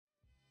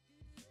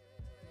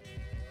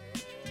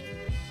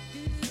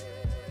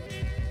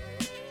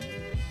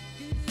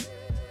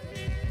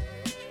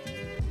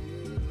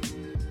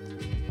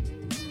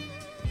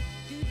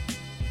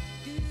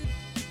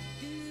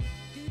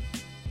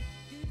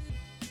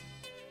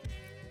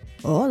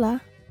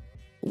Hola.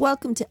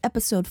 Welcome to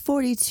episode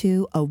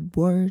 42 of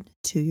Word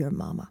to Your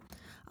Mama.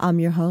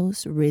 I'm your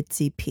host,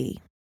 Ritzy P.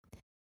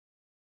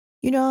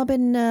 I've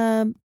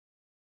been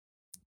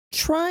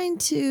trying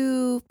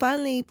to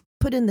finally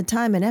put in the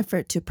time and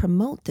effort to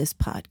promote this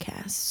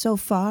podcast. So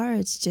far,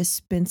 it's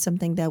just been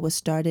something that was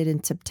started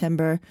in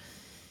September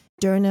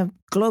during a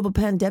global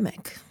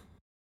pandemic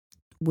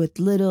with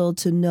little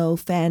to no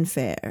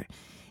fanfare.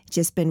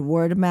 Just been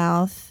word of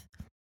mouth,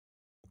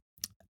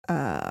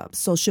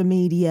 social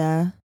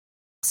media,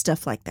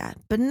 stuff like that,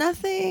 but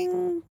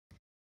nothing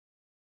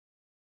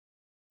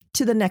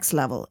to the next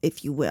level,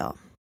 if you will.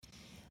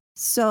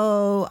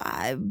 So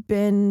I've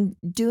been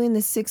doing the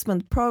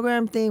 6-month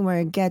program thing where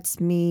it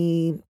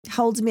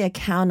holds me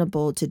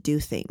accountable to do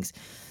things.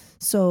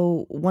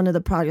 So one of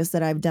the projects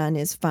that I've done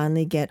is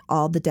finally get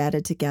all the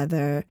data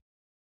together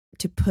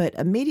to put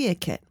a media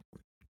kit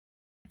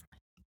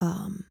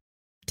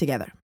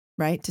together,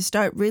 right? To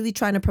start really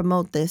trying to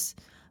promote this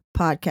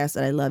podcast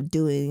that I love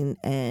doing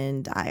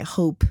and I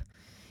hope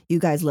you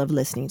guys love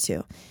listening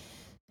to.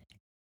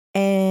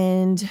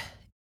 And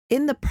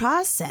in the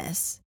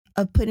process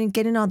of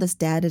getting all this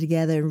data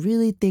together and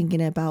really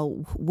thinking about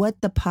what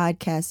the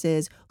podcast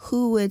is,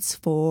 who it's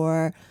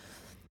for,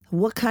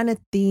 what kind of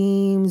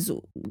themes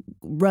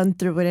run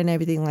through it and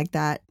everything like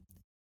that,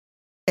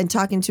 and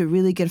talking to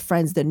really good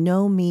friends that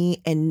know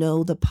me and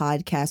know the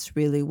podcast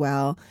really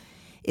well,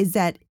 is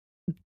that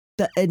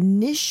the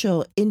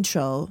initial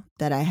intro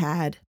that I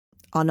had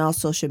on all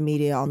social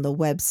media, on the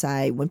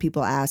website, when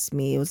people asked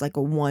me, it was like a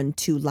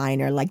 1-2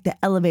 liner, like the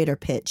elevator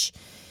pitch,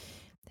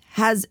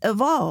 has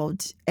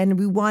evolved, and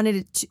we wanted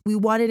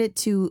it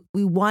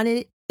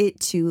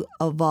to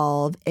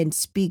evolve and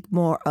speak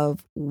more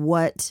of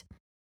what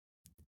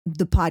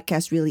the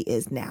podcast really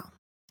is now.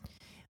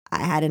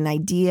 I had an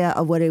idea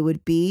of what it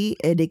would be.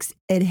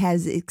 It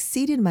has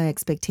exceeded my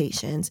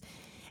expectations.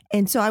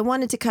 And so I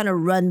wanted to kind of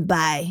run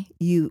by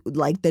you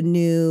like the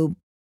new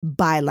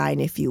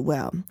byline, if you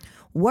will.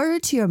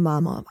 Word to Your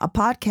Mama, a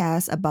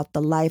podcast about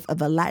the life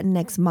of a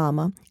Latinx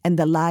mama and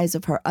the lives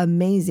of her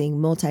amazing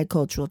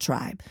multicultural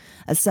tribe,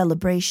 a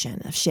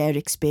celebration of shared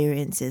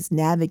experiences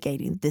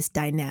navigating this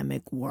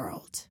dynamic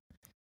world.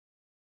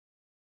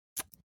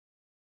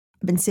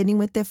 I've been sitting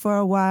with it for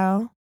a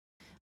while,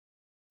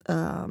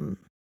 and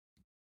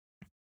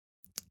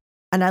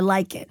I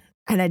like it.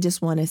 And I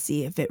just want to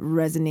see if it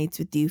resonates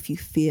with you, if you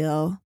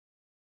feel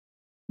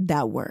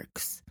that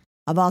works.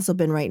 I've also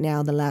been right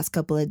now, the last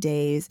couple of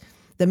days,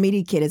 the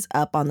media kit is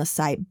up on the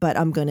site, but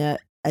I'm going to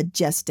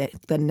adjust it.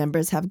 The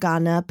numbers have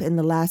gone up in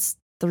the last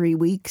 3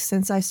 weeks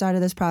since I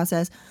started this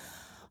process.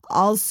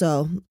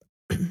 Also,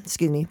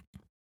 excuse me,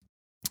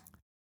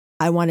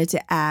 I wanted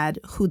to add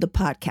who the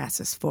podcast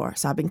is for.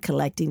 So I've been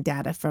collecting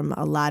data from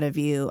a lot of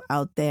you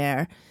out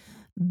there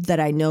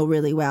that I know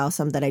really well,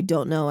 some that I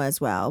don't know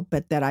as well,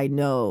 but that I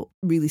know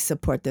really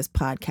support this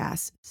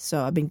podcast.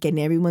 So I've been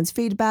getting everyone's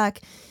feedback,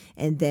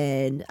 and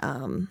then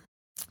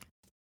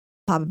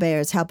Papa Bear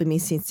is helping me,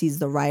 since he's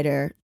the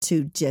writer,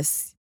 to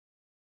just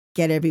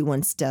get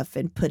everyone's stuff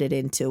and put it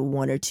into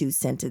 1 or 2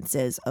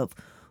 sentences of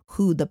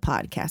who the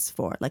podcast's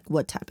for, like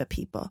what type of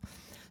people.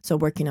 So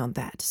working on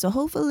that. So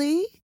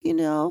hopefully,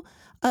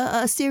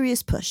 a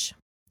serious push.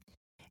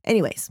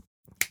 Anyways,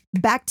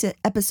 back to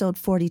episode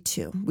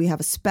 42. We have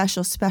a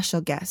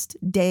special guest,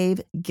 Dave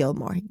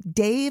Gilmore.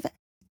 Dave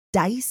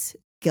Dice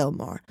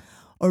Gilmore,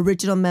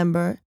 original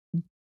member,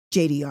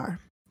 JDR.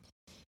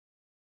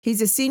 He's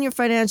a senior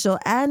financial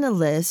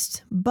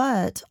analyst,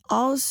 but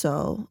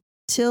also,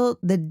 till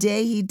the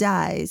day he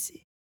dies,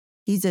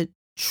 he's a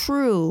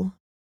true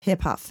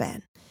hip-hop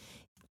fan.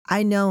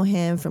 I know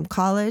him from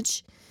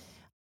college.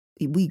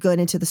 We got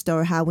into the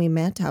story how we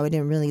met, how I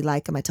didn't really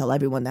like him. I tell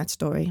everyone that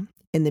story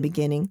in the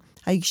beginning.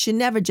 You should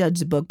never judge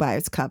the book by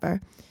its cover.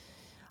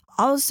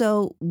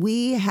 Also,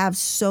 we have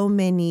so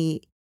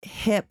many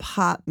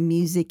hip-hop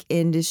music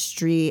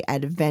industry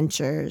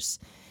adventures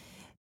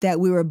that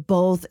we were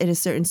both in a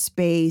certain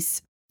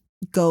space,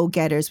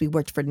 go-getters. We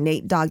worked for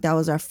Nate Dogg. That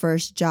was our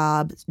first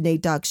job,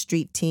 Nate Dogg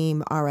Street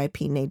Team,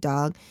 R.I.P. Nate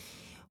Dogg.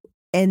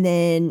 And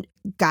then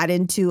got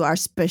into our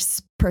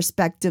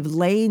perspective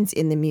lanes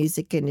in the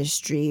music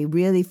industry,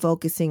 really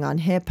focusing on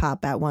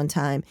hip-hop at one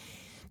time,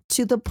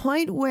 to the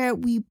point where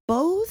we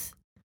both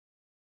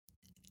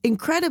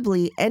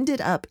incredibly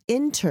ended up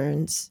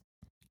interns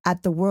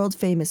at the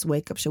world-famous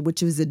Wake Up Show,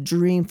 which was a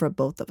dream for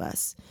both of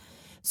us.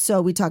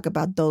 So we talk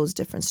about those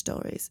different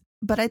stories.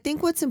 But I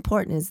think what's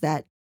important is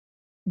that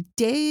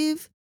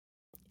Dave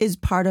is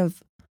part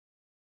of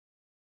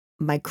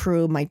my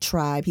crew, my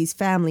tribe. He's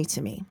family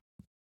to me.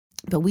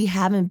 But we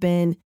haven't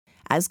been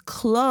as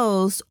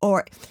close,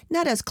 or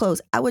not as close,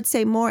 I would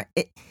say more,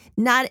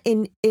 not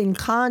in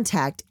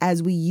contact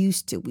as we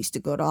used to. We used to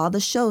go to all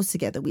the shows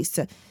together. We used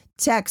to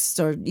text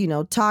or,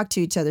 talk to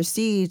each other,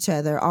 see each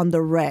other on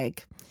the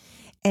reg.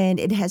 And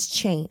it has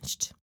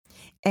changed.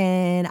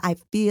 And I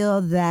feel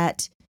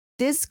that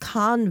this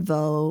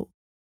convo,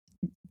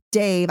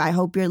 Dave, I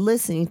hope you're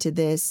listening to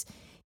this.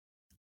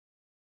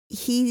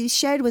 He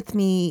shared with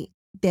me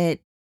that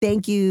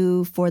thank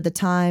you for the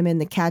time and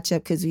the catch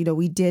up, because,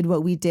 we did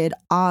what we did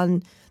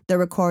on the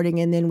recording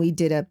and then we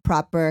did a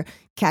proper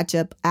catch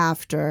up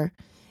after.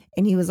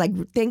 And he was like,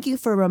 thank you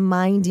for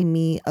reminding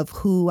me of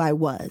who I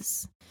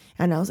was.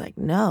 And I was like,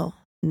 no,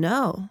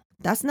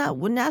 that's not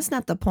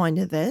the point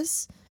of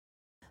this.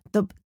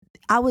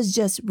 I was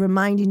just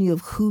reminding you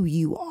of who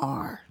you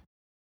are.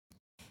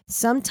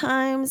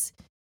 Sometimes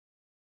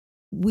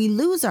we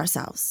lose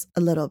ourselves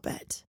a little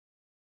bit.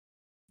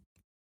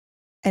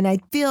 And I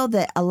feel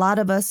that a lot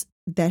of us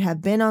that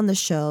have been on the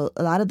show,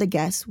 a lot of the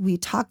guests, we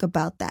talk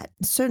about that.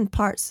 Certain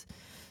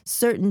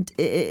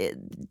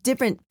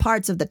different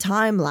parts of the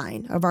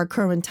timeline, of our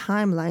current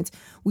timelines,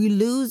 we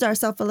lose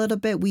ourselves a little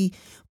bit. We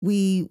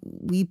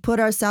put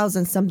ourselves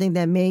in something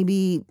that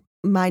maybe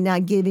might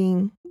not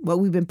giving what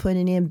we've been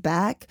putting in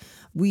back.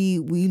 We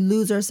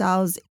lose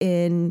ourselves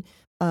in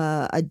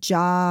a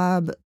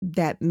job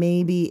that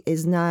maybe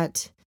is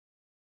not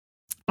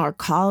our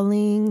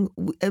calling.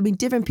 I mean,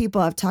 different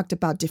people have talked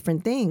about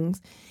different things.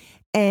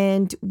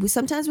 And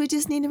sometimes we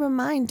just need a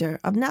reminder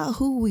of not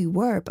who we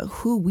were, but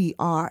who we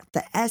are,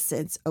 the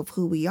essence of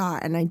who we are.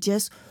 And I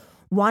just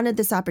wanted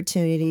this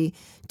opportunity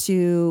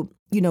to,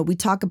 we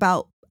talk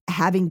about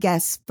having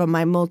guests from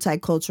my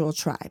multicultural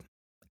tribe.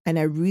 And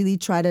I really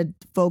try to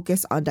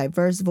focus on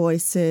diverse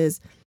voices,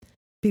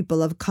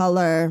 people of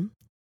color,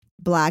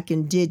 Black,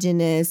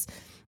 Indigenous,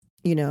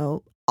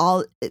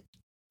 all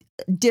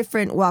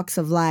different walks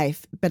of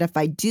life. But if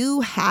I do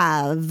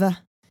have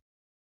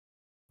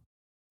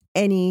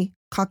any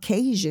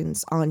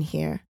Caucasians on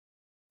here,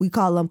 we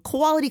call them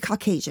quality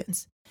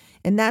Caucasians.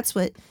 And that's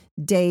what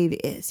Dave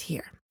is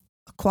here,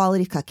 a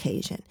quality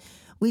Caucasian.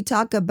 We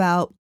talk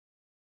about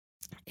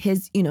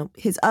his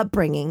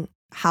upbringing,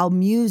 how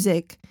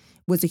music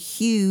was a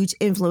huge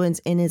influence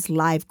in his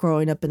life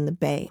growing up in the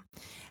Bay,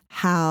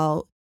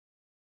 how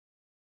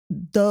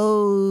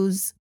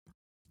those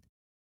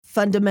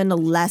fundamental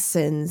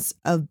lessons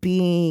of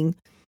being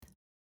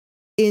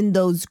in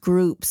those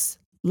groups,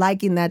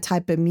 liking that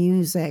type of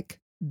music,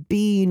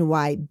 being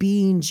white,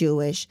 being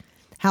Jewish,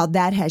 how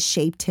that has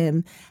shaped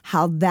him,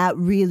 how that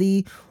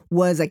really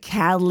was a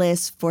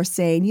catalyst for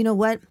saying, you know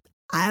what,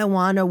 I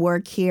want to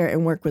work here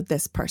and work with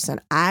this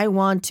person. I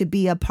want to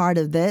be a part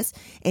of this.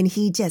 And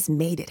he just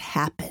made it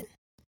happen.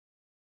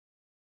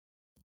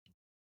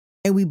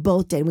 And we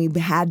both did. We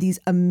had these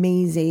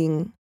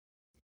amazing,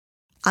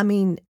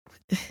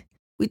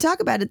 we talk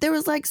about it. There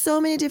was like so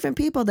many different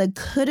people that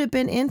could have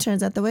been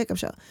interns at the Wake Up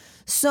Show.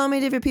 So many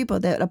different people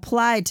that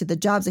applied to the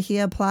jobs that he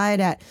applied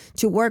at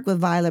to work with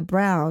Violet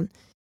Brown.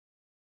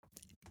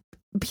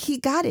 He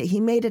got it.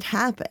 He made it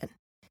happen.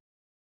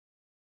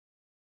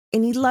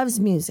 And he loves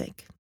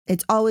music.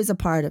 It's always a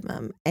part of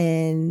him.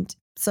 And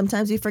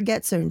sometimes we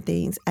forget certain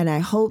things. And I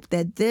hope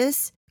that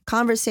this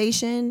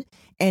conversation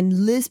and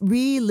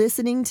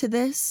re-listening to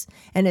this,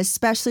 and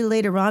especially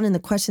later on in the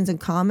questions and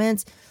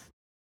comments,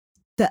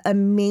 the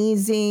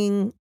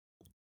amazing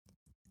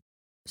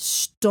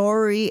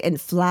story and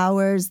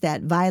flowers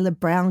that Violet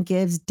Brown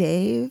gives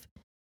Dave,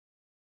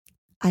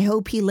 I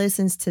hope he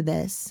listens to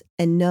this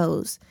and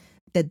knows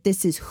that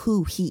this is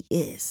who he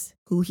is,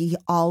 who he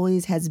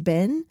always has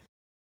been,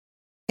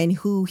 and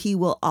who he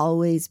will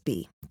always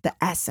be. The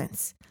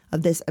essence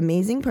of this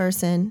amazing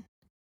person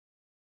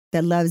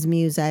that loves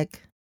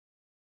music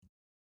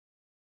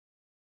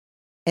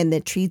and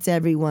that treats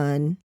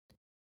everyone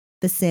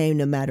the same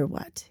no matter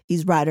what.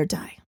 He's ride or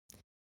die.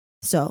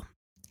 So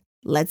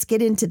let's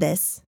get into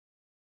this.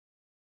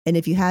 And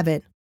if you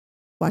haven't,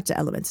 watch the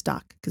Elements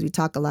doc, because we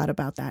talk a lot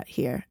about that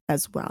here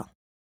as well.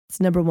 It's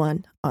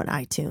 #1 on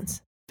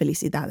iTunes.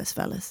 Felicidades,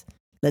 fellas.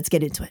 Let's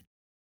get into it.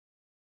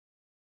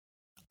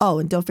 Oh,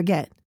 and don't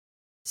forget,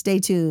 stay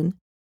tuned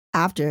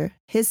after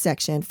his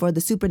section for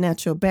the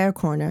Supernatural Bear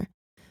Corner.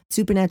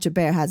 Supernatural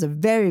Bear has a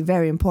very,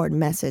 very important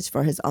message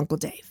for his Uncle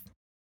Dave.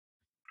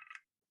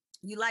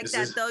 You like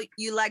though?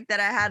 You like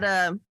that I had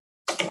a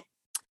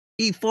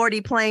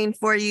E40 playing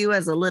for you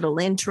as a little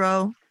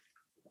intro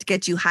to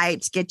get you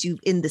hyped, get you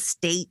in the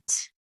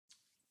state?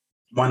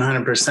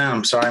 100%.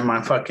 I'm sorry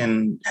my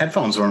fucking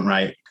headphones weren't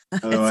right.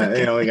 Otherwise,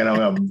 okay. We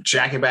gotta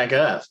jack it back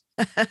up.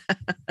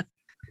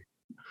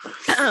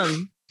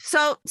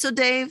 So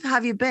Dave, how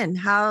have you been?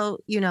 How,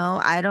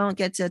 I don't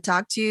get to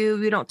talk to you.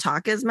 We don't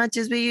talk as much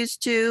as we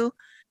used to.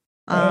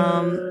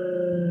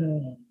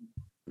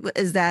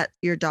 Is that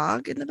your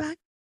dog in the back?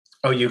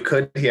 Oh, you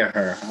could hear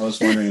her. I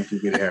was wondering if you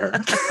could hear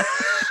her.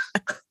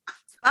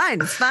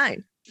 It's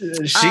fine.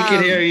 She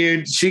could hear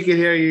you. She could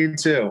hear you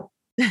too.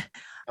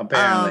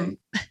 Apparently.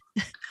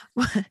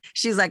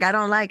 She's like, I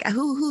don't like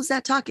who's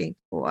that talking?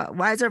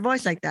 Why is her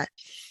voice like that?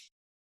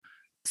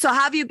 So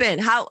how have you been?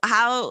 How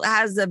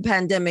has the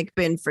pandemic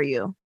been for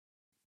you?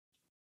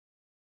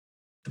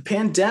 The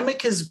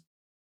pandemic is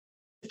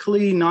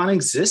basically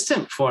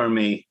non-existent for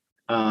me.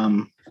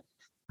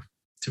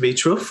 To be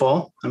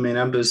truthful, I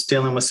was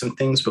dealing with some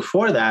things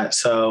before that.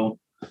 So,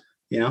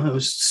 it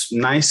was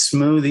nice,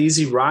 smooth,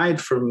 easy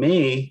ride for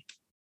me,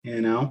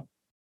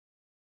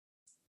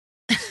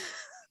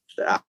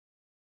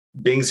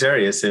 Being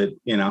serious, it,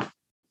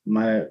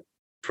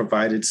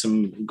 provided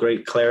some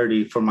great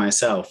clarity for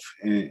myself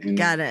in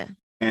Got it.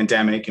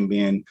 pandemic and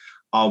being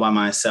all by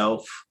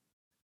myself,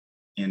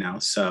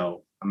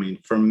 So, I mean,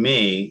 for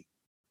me,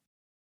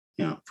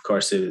 of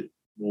course, the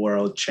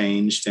world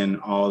changed and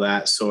all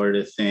that sort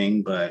of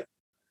thing. But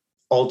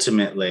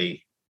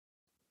ultimately,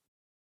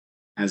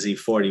 as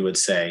E40 would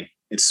say,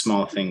 it's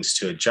small things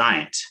to a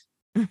giant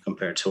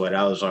compared to what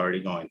I was already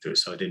going through.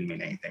 So it didn't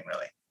mean anything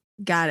really.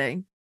 Got it.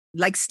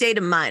 Like state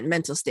of mind,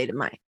 mental state of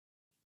mind.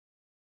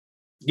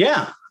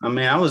 Yeah. I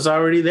mean, I was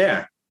already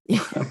there.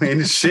 I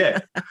mean,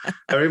 shit.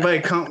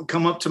 Everybody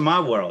come up to my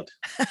world.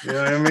 You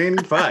know what I mean?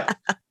 But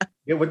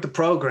get with the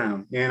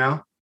program,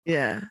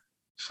 Yeah.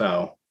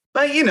 So,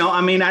 but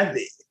I mean,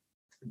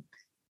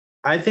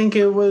 I think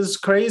it was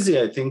crazy.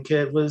 I think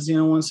it was,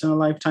 once in a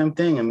lifetime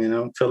thing. I mean, I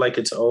don't feel like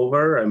it's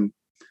over. I'm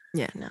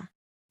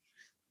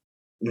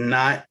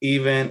not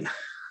even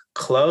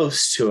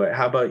close to it.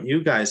 How about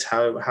you guys?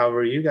 How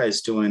are you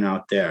guys doing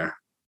out there?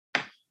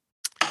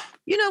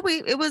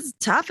 It was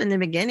tough in the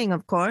beginning,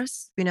 of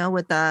course,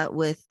 with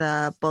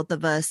both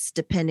of us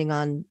depending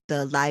on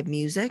the live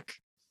music.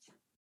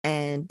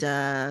 And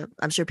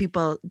I'm sure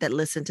people that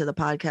listen to the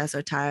podcast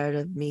are tired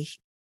of me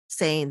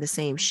saying the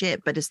same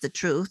shit, but it's the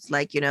truth.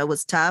 Like, it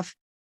was tough,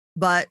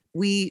 but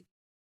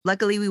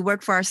luckily we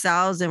work for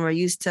ourselves and we're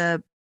used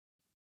to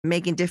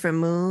making different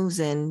moves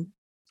and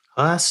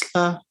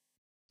hustler.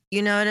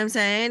 You know what I'm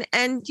saying?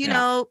 And,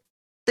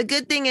 the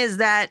good thing is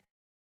that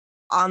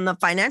on the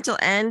financial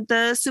end,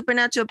 the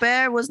Supernatural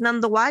Bear was none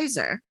the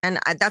wiser. And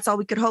that's all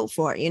we could hope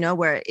for,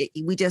 where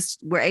we just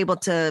were able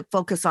to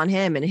focus on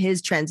him and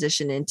his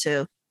transition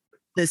into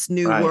this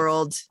new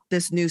world,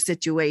 this new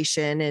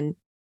situation. And,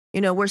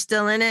 we're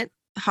still in it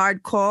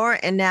hardcore.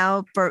 And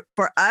now for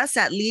us,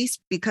 at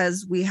least,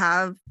 because we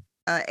have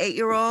an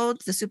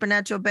 8-year-old, the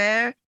Supernatural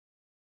Bear,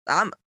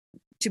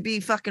 to be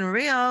fucking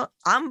real,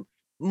 I'm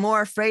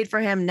more afraid for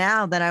him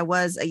now than I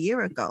was a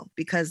year ago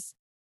because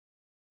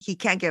he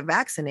can't get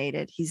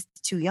vaccinated. He's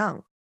too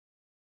young.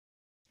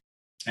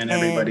 And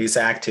everybody's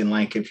acting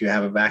like if you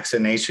have a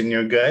vaccination,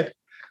 you're good.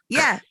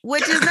 Yeah,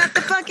 which is not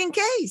the fucking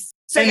case.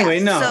 So anyway,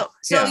 yeah, no.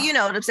 So you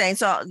know what I'm saying?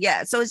 So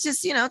yeah, so it's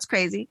just, it's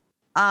crazy.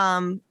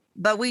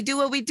 But we do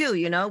what we do,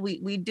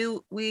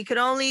 we could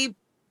only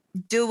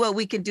do what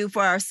we can do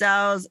for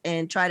ourselves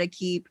and try to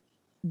keep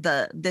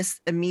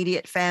this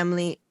immediate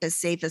family as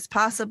safe as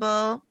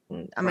possible.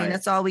 I mean,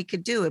 that's all we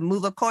could do and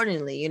move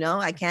accordingly.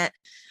 I can't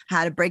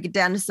how to break it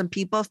down to some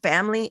people,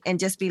 family, and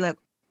just be like,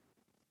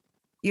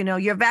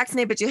 you're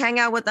vaccinated, but you hang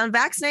out with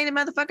unvaccinated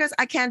motherfuckers.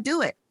 I can't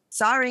do it.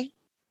 Sorry.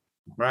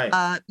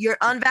 Right. You're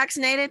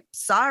unvaccinated.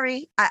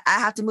 Sorry. I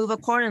have to move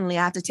accordingly.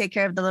 I have to take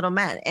care of the little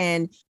man.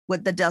 And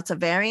with the Delta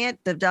variant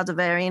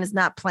is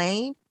not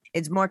playing.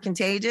 It's more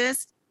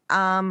contagious.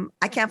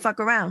 I can't fuck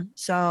around.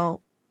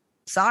 So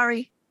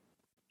sorry.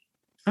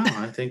 Oh,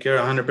 I think you're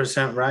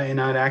 100% right. And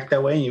I'd act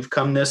that way. And you've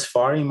come this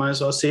far. You might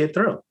as well see it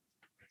through.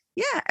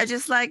 Yeah. I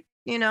just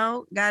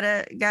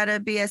gotta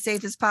be as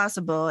safe as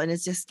possible. And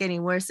it's just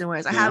getting worse and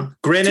worse. I have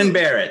grin and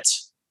bear it.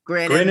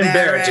 Grin and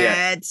bear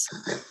it.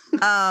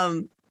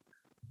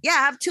 Yeah,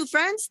 I have two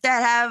friends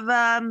that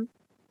have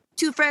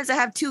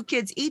 2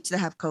 kids each that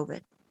have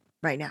COVID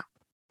right now.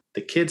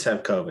 The kids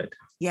have COVID.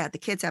 Yeah, the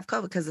kids have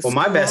COVID because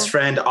my best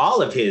friend,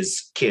 all of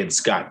his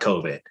kids got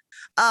COVID.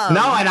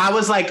 No, and I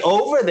was like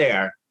over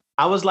there.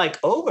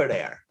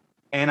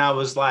 And I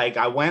was like,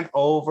 I went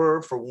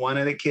over for one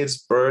of the kids'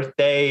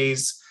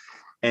 birthdays.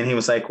 And he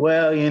was like,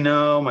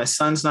 well, my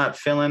son's not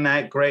feeling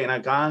that great. And I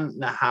got in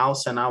the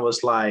house and I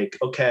was like,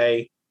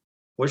 okay,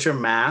 where's your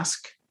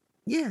mask?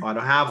 Yeah. Oh, I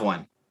don't have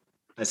one.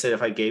 I said,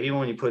 if I gave you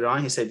one, you put it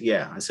on? He said,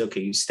 yeah. I said,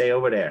 okay, you stay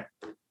over there.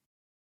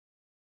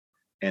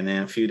 And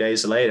then a few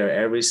days later,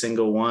 every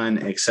single one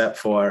except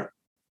for,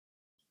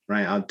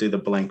 I'll do the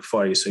blank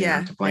for you. So you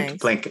don't have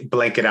to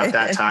blank it out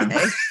that time.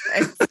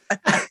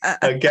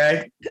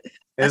 Okay.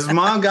 His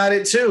mom got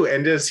it too.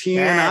 And just he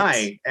and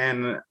I.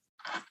 And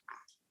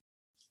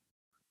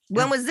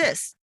when was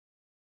this?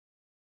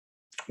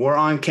 We're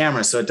on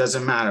camera, so it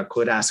doesn't matter.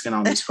 Quit asking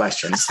all these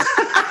questions.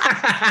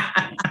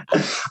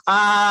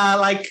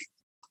 Like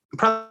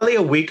probably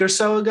a week or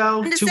so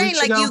ago. I'm just saying,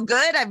 like, you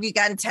good? Have you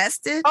gotten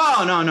tested?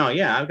 Oh, no.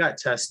 Yeah, I've got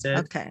tested.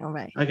 Okay, all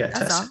right. I got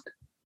tested.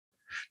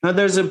 Now,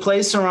 there's a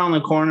place around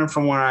the corner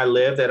from where I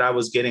live that I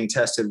was getting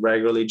tested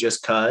regularly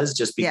just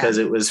because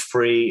it was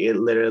free. It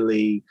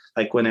literally,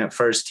 like when it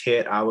first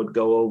hit, I would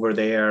go over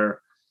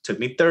there. Took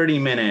me 30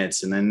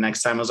 minutes. And then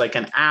next time it was like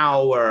an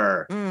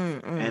hour.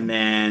 And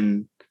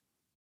then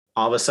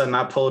all of a sudden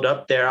I pulled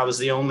up there. I was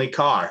the only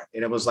car.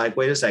 And it was like,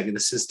 wait a second,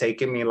 this is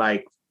taking me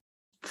like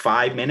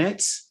 5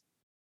 minutes.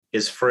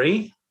 Is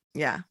free.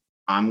 Yeah.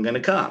 I'm going to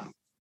come.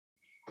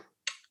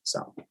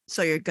 So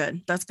you're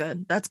good. That's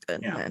good. That's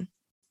good, man.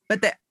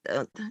 But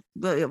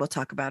we'll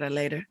talk about it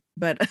later.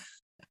 But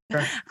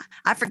sure.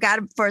 I forgot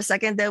for a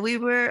second that we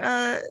were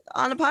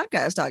on a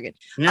podcast talking.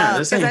 Yeah,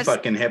 this ain't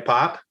fucking hip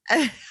hop.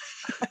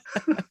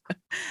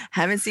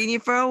 Haven't seen you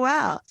for a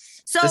while.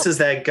 So this is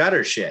that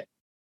gutter shit.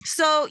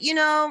 So,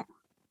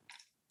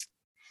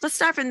 let's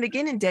start from the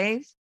beginning,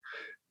 Dave.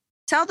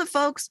 tell the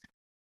folks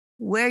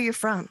where you're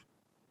from.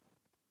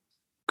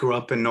 Grew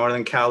up in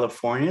Northern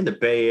California, the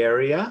Bay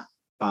Area,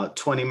 about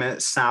 20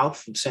 minutes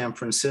south of San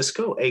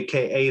Francisco,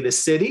 aka the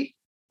city,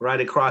 right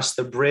across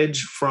the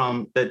bridge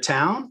from the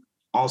town,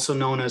 also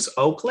known as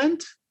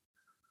Oakland.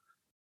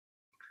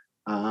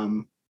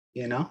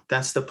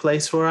 That's the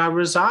place where I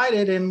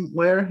resided and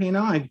where,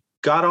 I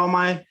got all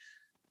my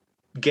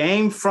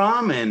game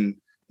from, and,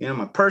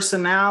 my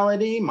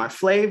personality, my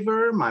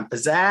flavor, my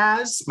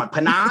pizzazz, my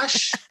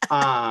panache.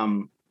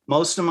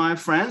 Most of my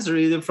friends are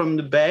either from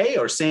the Bay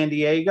or San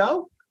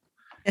Diego.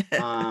 There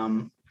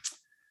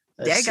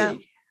you go.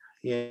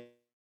 Yeah.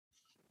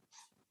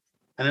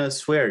 I know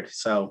it's weird.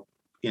 So,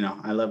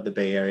 I love the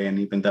Bay Area. And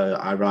even though,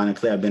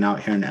 ironically, I've been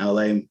out here in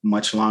LA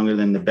much longer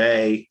than the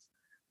Bay,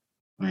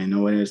 I mean,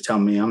 nobody was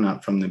telling me I'm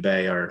not from the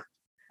Bay or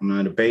I'm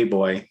not a Bay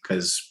boy,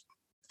 because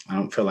I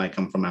don't feel like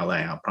I'm from LA.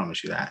 I'll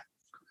promise you that.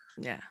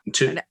 Yeah.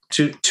 I'm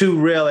too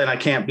real, and I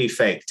can't be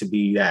fake to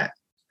be that.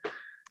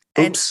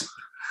 Oops.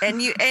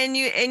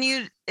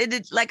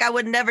 Like, I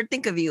would never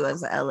think of you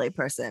as an LA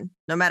person,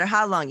 no matter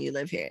how long you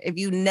live here. If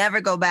you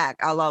never go back,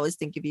 I'll always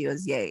think of you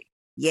as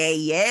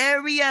Yay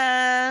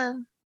area.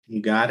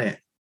 You got it.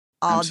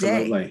 All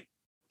Absolutely. Day.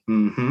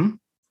 Mm-hmm.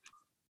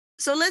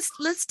 So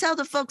let's tell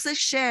the folks, let's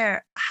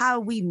share how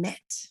we met.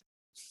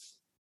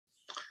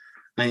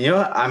 And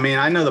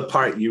I know the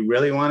part you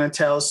really want to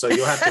tell, so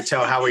you'll have to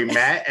tell how we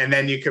met, and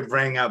then you could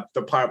bring up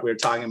the part we're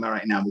talking about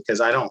right now,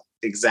 because I don't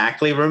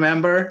exactly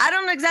remember. I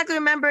don't exactly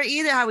remember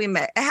either how we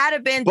met. It had to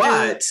been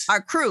through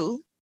our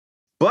crew.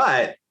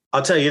 But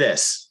I'll tell you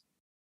this.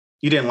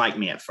 You didn't like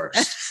me at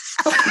first.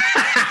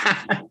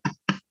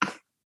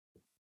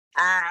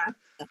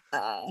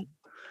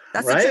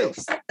 That's right? the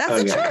truth.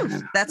 That's the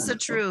truth. That's the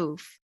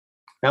truth.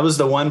 That was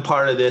the one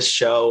part of this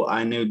show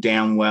I knew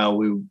damn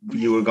well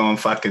you were going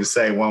to fucking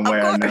say one way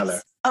or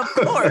another. Of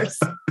course.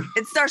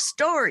 It's our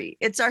story.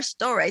 It's our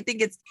story. I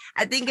think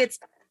it's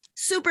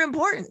super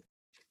important.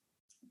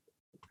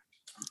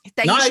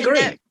 I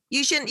agree.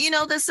 You shouldn't,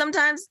 that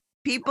sometimes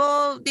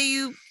people that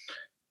you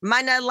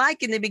might not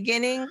like in the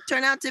beginning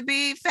turn out to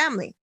be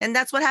family. And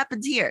that's what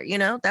happens here.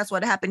 That's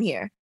what happened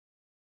here.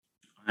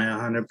 I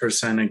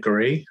 100%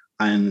 agree.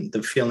 And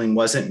the feeling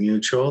wasn't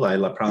mutual. I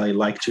probably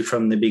liked you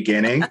from the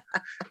beginning.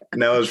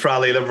 And that was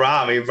probably the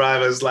problem. He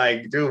probably was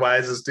like, dude, why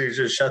is this dude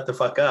just shut the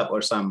fuck up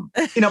or something?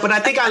 But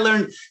I think I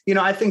learned,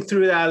 I think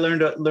through that, I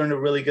learned a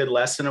really good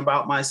lesson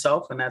about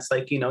myself. And that's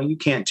like, you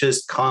can't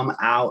just come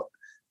out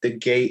the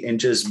gate and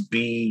just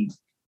be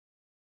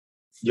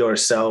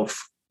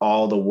yourself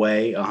all the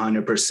way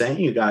 100%.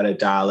 You got to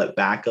dial it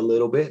back a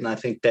little bit. And I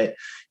think that,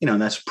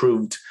 that's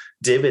proved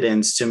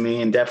dividends to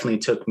me, and definitely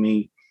took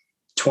me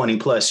 20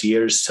 plus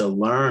years to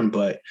learn.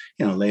 But,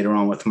 later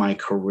on with my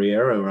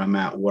career, or I'm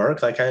at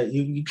work, like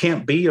you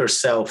can't be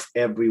yourself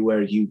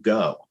everywhere you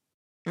go.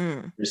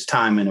 There's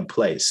time and a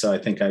place. So I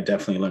think I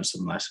definitely learned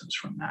some lessons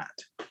from that.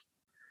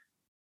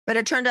 But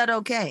it turned out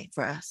okay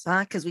for us,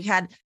 huh? Because we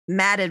had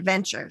mad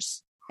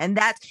adventures. And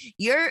that's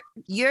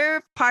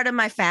you're part of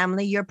my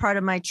family, you're part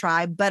of my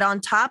tribe. But on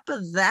top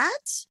of that,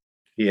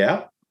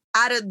 yeah,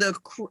 out of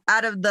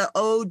the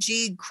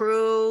OG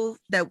crew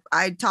that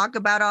I talk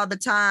about all the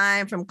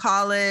time from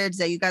college,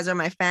 that you guys are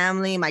my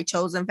family, my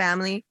chosen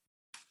family.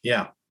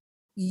 Yeah.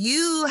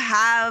 You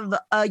have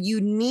a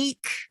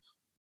unique,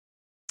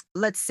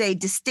 let's say,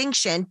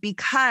 distinction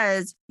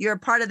because you're a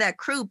part of that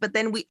crew. But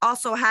then we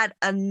also had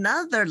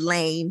another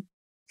lane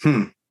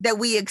that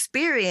we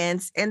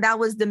experienced, and that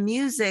was the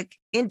music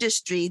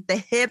industry, the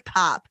hip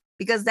hop,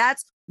 because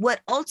that's what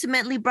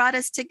ultimately brought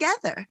us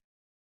together.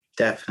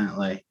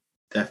 Definitely.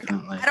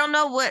 I don't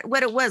know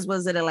what it was.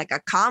 Was it like a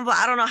convo?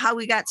 I don't know how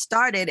we got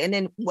started. And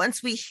then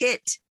once we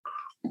hit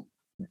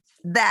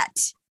that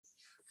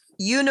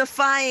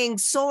unifying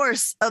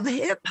source of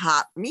hip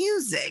hop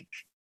music,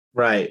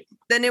 right,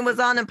 then it was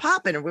on and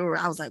popping. And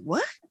I was like,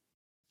 what?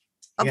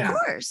 Of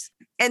course.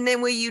 And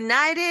then we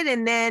united,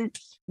 and then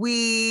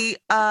we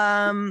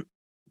had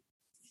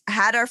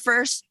our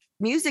first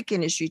music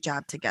industry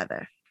job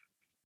together.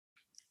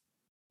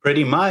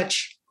 Pretty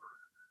much.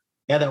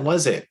 Yeah, that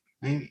was it.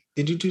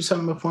 Did you do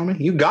something before me?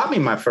 You got me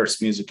my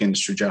first music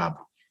industry job.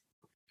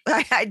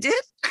 I did?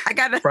 I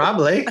got it.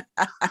 Probably.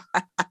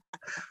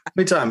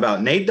 We talking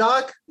about Nate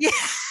Dogg? Yeah.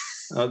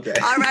 Okay.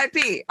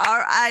 R.I.P.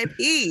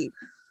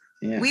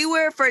 Yeah. We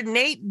were for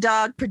Nate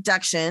Dogg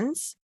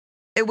Productions.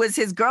 It was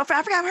his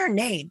girlfriend. I forgot her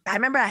name. I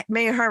remember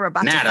me and her were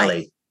about Natalie.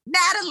 to fight.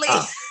 Natalie.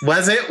 Oh,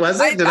 was it?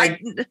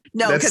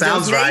 No, that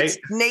sounds right.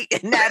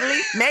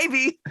 Natalie,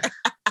 maybe.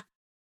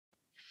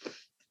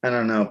 I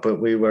don't know,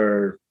 but we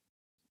were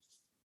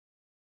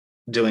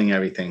doing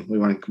everything. We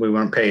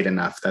weren't paid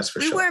enough. That's for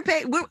sure. We weren't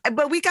paid,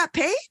 but we got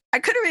paid. I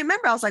couldn't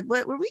remember. I was like,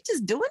 "What? Were we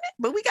just doing it?"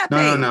 But we got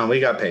paid. No. We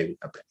got paid.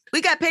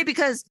 We got paid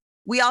because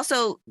we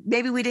also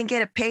maybe we didn't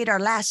get it paid our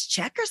last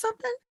check or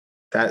something.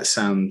 That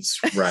sounds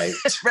right.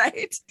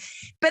 Right.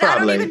 But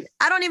probably.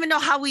 I don't even know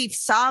how we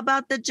saw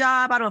about the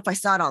job. I don't know if I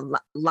saw it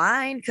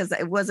online because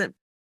it wasn't,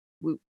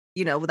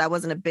 that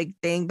wasn't a big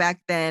thing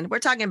back then. We're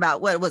talking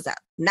about, what was that?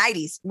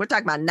 90s. We're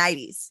talking about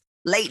 90s,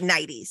 late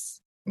 90s.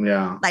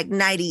 Yeah. like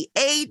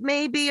 98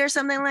 maybe or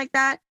something like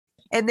that.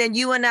 And then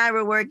you and I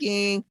were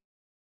working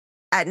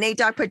at Nate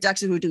Dogg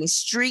Productions. We were doing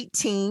Street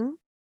Team.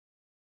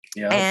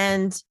 Yeah.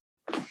 And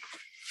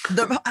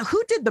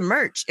who did the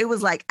merch? It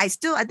was like, I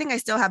think I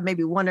still have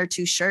maybe 1 or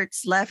 2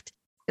 shirts left.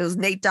 It was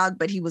Nate Dogg,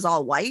 but he was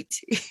all white.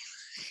 He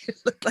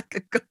looked like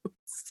a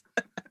ghost.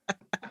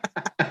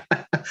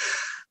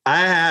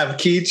 I have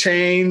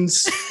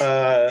keychains.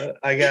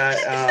 I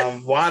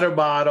got water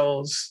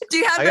bottles. Do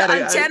you have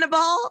the antenna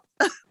ball?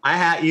 I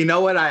have. You know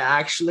what I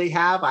actually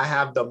have? I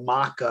have the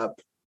mock-up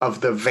of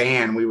the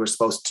van we were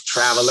supposed to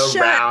travel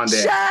around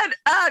it. Shut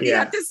up! Yeah. You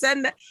have to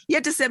send that. You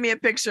have to send me a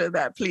picture of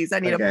that, please. I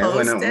need to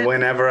post it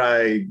whenever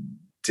I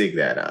dig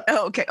that up.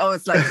 Oh, okay. Oh,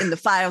 it's like in the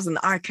files in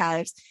the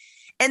archives,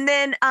 and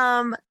then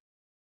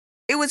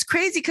it was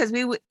crazy because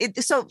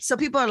so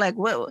people are like,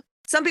 what?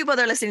 Some people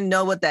that are listening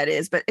know what that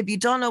is, but if you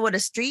don't know what a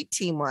street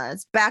team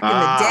was back in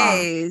the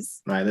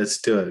days, right? Let's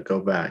do it.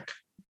 Go back.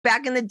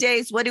 Back in the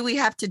days, what did we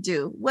have to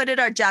do? What did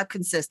our job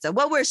consist of?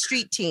 What were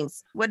street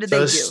teams? What did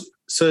they do?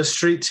 So a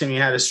street team, you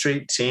had a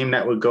street team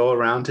that would go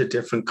around to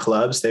different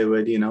clubs. They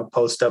would,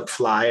 post up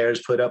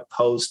flyers, put up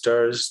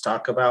posters,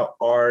 talk about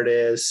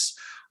artists,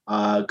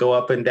 go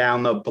up and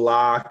down the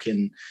block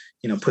and,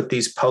 put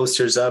these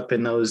posters up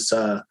in those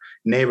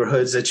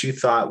neighborhoods that you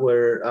thought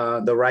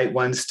were the right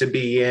ones to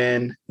be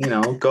in,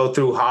 go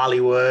through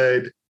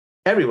Hollywood,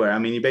 everywhere. I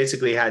mean, you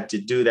basically had to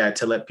do that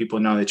to let people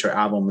know that your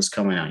album was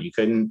coming out. You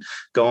couldn't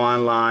go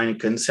online, you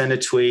couldn't send a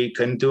tweet,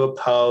 couldn't do a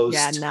post.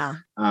 Yeah,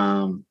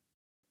 no.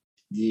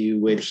 You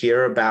would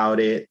hear about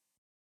it.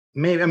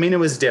 Maybe, I mean, it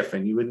was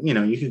different. You would,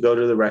 you could go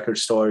to the record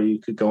store, you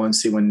could go and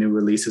see when new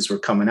releases were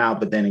coming out.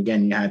 But then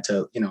again, you had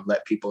to,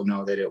 let people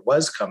know that it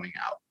was coming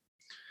out.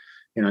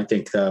 I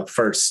think the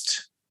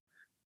first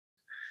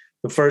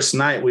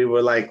night we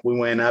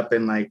went up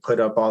and put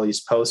up all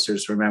these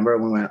posters. Remember,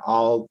 we went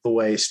all the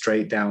way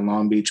straight down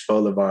Long Beach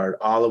Boulevard,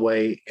 all the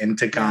way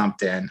into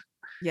Compton.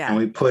 Yeah. And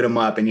we put them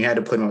up, and you had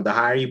to put them up. The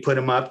higher you put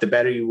them up, the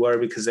better you were,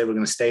 because they were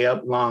going to stay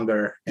up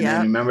longer. And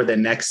then remember the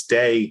next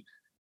day,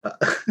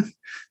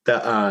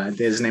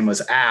 his name was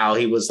Al.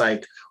 He was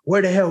like,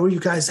 "Where the hell were you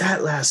guys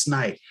at last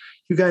night?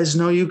 You guys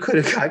know you could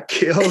have got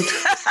killed.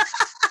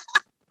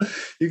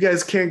 You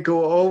guys can't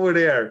go over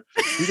there.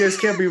 You guys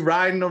can't be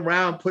riding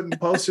around putting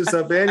posters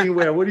up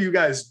anywhere. What are you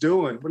guys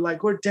doing?" We're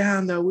like, "We're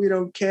down there. We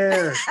don't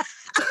care."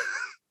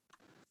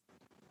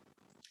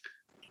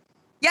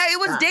 Yeah, it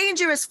was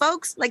dangerous,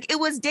 folks. It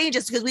was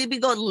dangerous because we'd be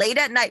going late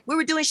at night. We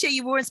were doing shit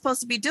you weren't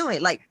supposed to be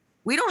doing.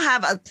 We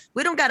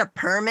don't got a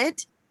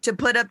permit to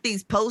put up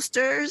these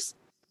posters.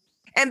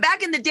 And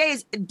back in the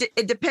days,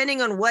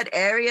 depending on what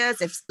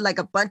areas, if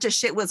a bunch of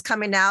shit was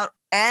coming out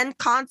and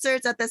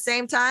concerts at the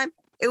same time,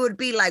 it would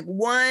be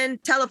one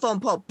telephone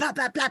pole, blah,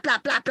 blah, blah, blah,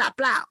 blah, blah,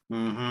 blah.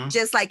 Mm-hmm.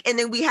 Just and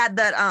then we had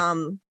that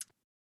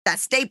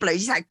stapler,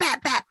 just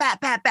bat, bat, bat,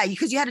 bat, bat,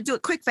 because you had to do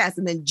it quick, fast,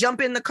 and then jump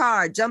in the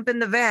car, jump in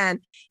the van.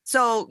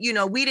 So,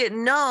 we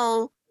didn't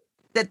know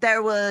that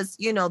there was,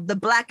 the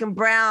black and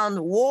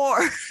brown war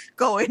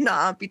going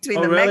on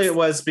between the really? It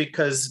was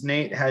because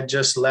Nate had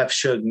just left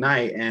Suge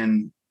Knight,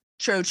 and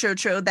True.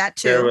 That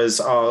too. There was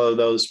all of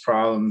those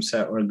problems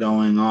that were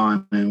going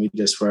on, and we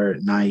just were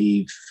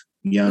naive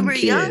young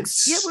kids. Young.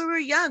 Yeah, we were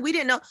young. We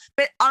didn't know.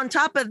 But on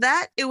top of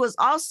that, it was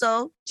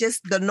also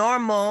just the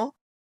normal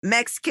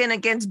Mexican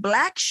against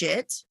black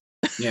shit.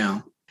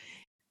 Yeah.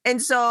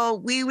 And so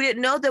we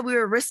didn't know that we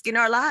were risking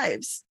our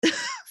lives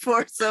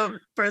for some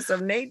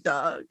Nate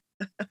Dogg.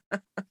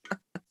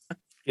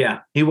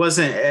 Yeah, he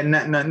wasn't, and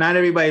not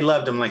everybody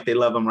loved him like they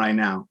love him right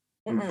now.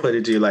 Put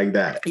it to you like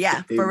that.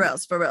 Yeah, for real.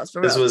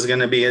 This was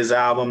going to be his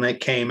album that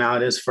came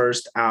out, his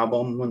first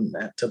album. When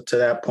up to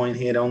that point,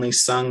 he had only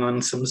sung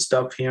on some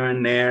stuff here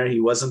and there.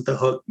 He wasn't the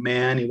hook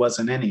man. He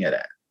wasn't any of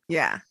that.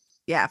 Yeah,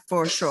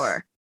 for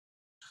sure.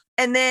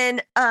 And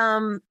then,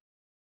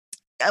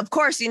 of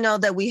course,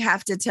 that we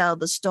have to tell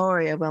the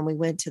story of when we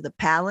went to the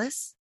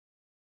Palace.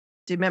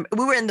 Do you remember?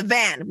 We were in the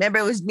van. Remember,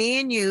 it was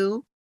me and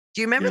you.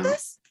 Do you remember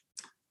this?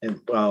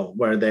 And,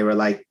 where they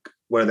were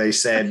where they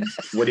said,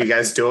 "What are you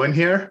guys doing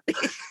here?"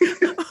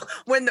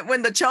 when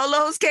the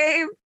Cholos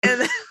came.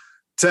 And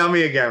Tell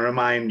me again.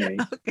 Remind me.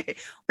 Okay.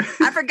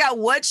 I forgot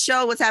what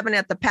show was happening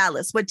at the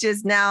Palace, which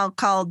is now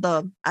called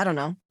I don't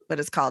know what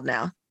it's called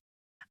now.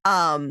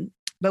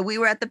 But we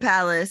were at the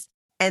Palace,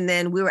 and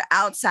then we were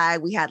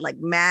outside. We had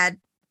mad,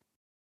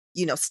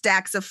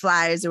 stacks of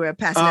flyers that we were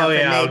passing out for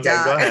Nate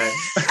Dogg. Go ahead.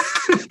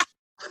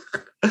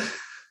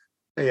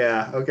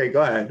 Yeah. Okay.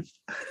 Go ahead.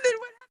 And then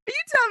you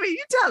tell me.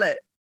 You tell it.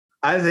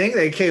 I think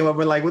they came up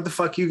and "What the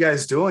fuck you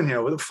guys doing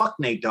here? What the fuck,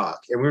 Nate Dogg?"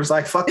 And we was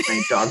like, "Fuck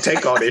Nate Dogg,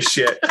 take all this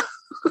shit."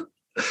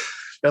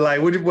 They're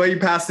like, "What are you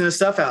passing this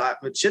stuff out?"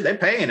 But shit, they're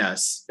paying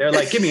us. They're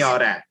like, "Give me all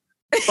that."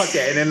 Fuck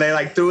that. And then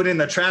they threw it in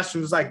the trash.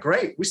 And was like,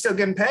 "Great, we still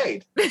getting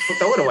paid. We'll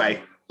throw it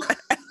away."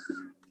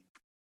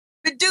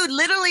 But dude,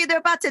 literally, they're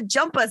about to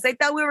jump us. They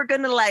thought we were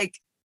gonna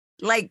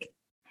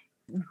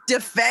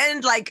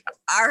defend like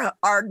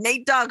our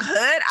Nate Dogg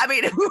hood. I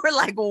mean, we were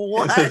like,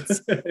 what?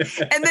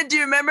 And then do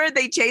you remember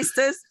they chased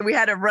us? We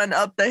had to run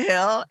up the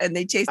hill and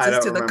they chased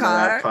us to the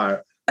car. That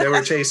part. They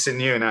were chasing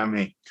you, not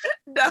me.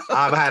 No.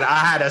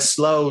 I had a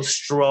slow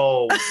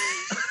stroll.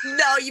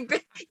 No,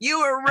 you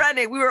were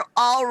running. We were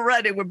all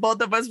running.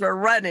 Both of us were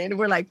running.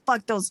 We're like,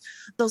 fuck, those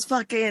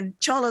fucking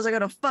cholos are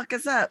gonna fuck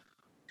us up.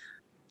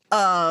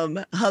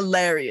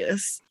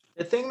 Hilarious.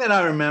 The thing that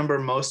I remember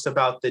most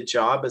about the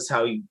job is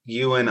how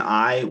you and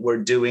I were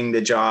doing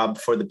the job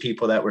for the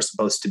people that were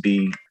supposed to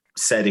be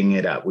setting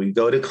it up. We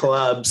go to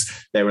clubs.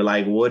 They were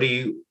like, what do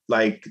you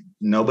like?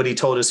 Nobody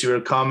told us you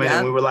were coming. Yep.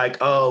 And we were like,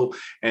 oh,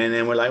 and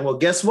then we're like, well,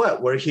 guess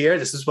what? We're here.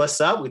 This is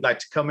what's up. We'd like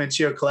to come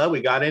into your club.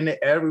 We got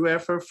into everywhere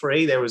for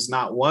free. There was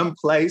not one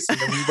place. And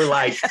then we were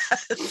like,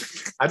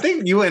 I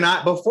think you and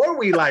I, before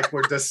we like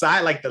were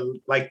decide like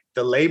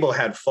the label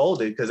had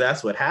folded because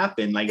that's what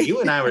happened. Like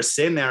you and I were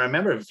sitting there. I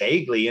remember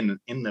vaguely in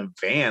the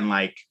van,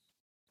 like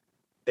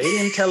they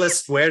didn't tell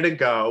us where to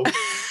go.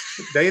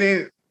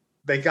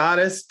 They got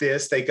us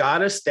this, they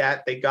got us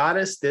that, they got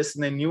us this.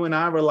 And then you and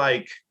I were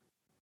like,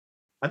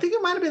 I think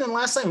it might have been the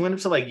last time we went up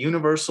to like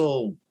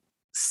Universal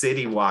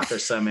City Walk or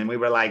something. We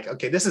were like,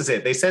 okay, this is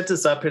it. They set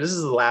us up here. This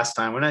is the last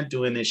time. We're not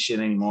doing this shit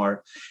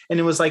anymore. And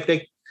it was like,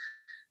 if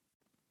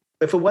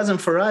it wasn't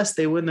for us,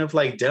 they wouldn't have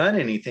like done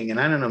anything. And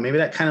I don't know, maybe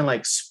that kind of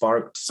like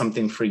sparked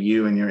something for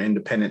you and your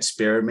independent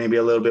spirit, maybe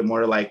a little bit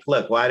more like,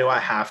 look, why do I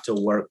have to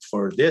work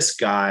for this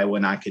guy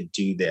when I could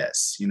do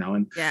this, you know?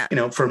 And, you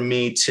know, for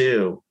me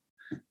too.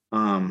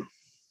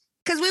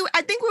 Because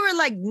I think we were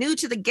like new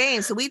to the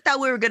game, so we thought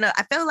we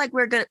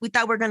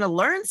thought we were gonna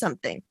learn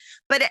something.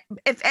 But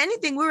if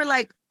anything, we were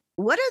like,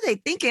 what are they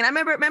thinking? I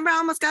remember I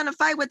almost got in a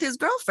fight with his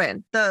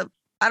girlfriend. I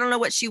don't know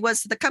what she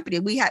was to the company.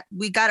 We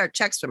got our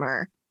checks from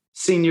her,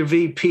 senior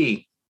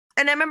VP.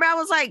 And I remember I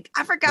was like,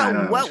 I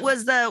forgot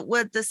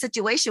what the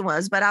situation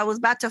was, but I was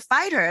about to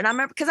fight her, and I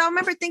remember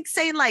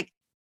saying like,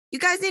 you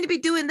guys need to be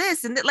doing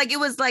this. And like, it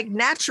was like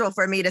natural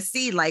for me to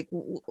see like,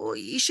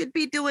 you should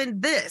be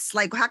doing this.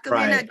 Like, how come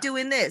you're not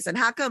doing this? And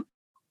how come,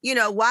 you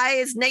know, why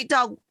is Nate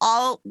Dogg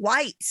all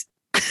white?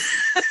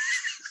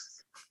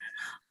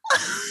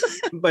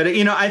 But,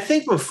 you know, I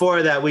think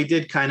before that, we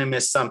did kind of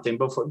miss something.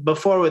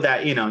 Before with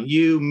that, you know,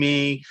 you,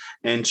 me,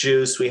 and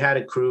Juice, we had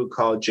a crew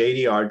called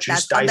JDR,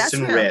 Juice, Dice,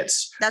 and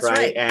Ritz. That's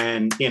right.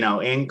 And, you know,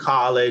 in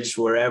college,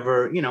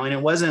 wherever, you know, and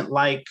it wasn't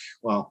like,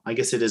 well, I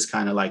guess it is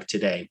kind of like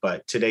today,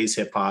 but today's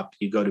hip hop,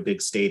 you go to big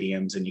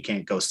stadiums and you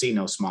can't go see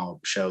no small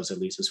shows, at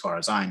least as far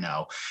as I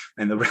know.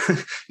 And,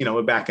 you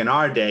know, back in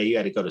our day, you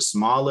had to go to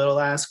small little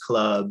ass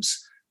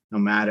clubs. No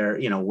matter,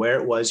 you know,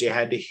 where it was, you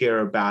had to hear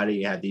about it.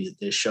 You had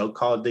this show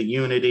called The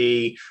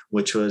Unity,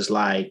 which was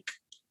like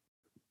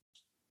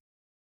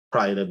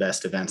probably the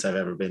best events I've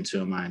ever been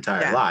to in my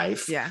entire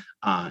life. Yeah.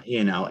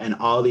 You know, and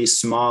all these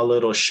small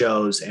little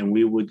shows, and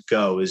we would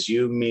go as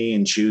you, me,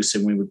 and Juice,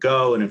 and we would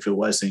go. And if it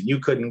wasn't, you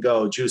couldn't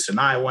go, Juice and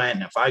I went.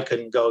 And if I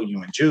couldn't go,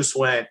 you and Juice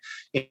went.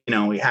 You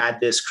know, we had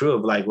this crew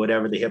of like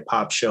whatever the hip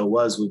hop show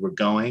was, we were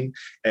going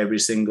every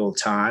single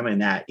time.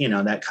 And that, you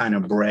know, that kind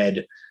of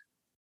bred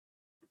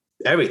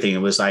everything. It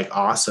was like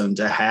awesome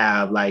to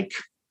have, like,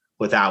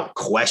 without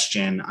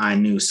question, I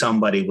knew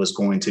somebody was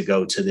going to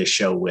go to this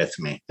show with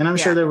me. And I'm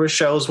sure there were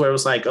shows where it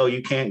was like, oh,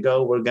 you can't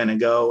go, we're going to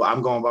go.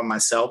 I'm going by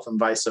myself, and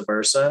vice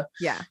versa.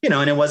 Yeah. You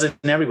know, and it wasn't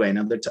in every way.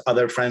 And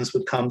other friends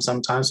would come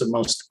sometimes, but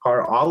most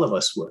part, all of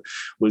us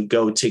would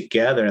go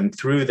together. And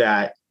through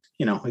that,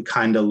 you know, we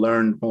kind of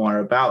learned more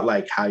about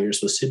like how you're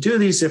supposed to do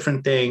these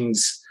different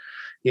things.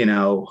 You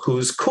know,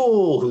 who's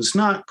cool, who's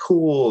not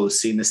cool,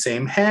 seeing the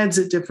same heads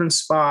at different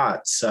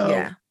spots. So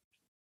yeah,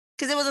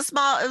 because it was a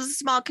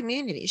small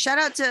community. Shout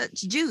out to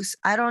Juice.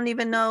 I don't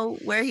even know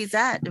where he's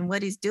at and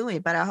what he's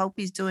doing, but I hope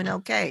he's doing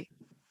okay.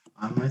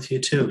 I'm with you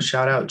too.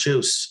 Shout out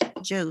Juice.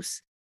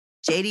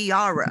 JD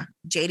Yara.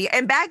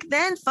 And back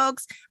then,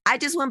 folks, I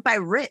just went by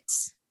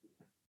Ritz.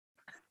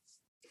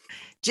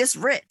 Just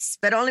Ritz,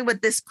 but only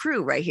with this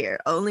crew right here.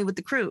 Only with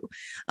the crew.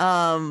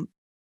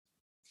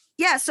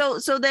 Yeah, so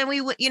then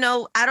we, you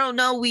know, I don't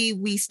know,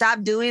 we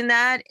stopped doing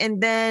that,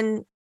 and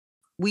then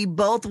we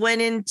both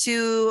went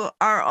into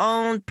our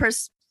own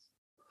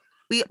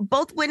we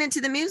both went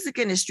into the music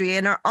industry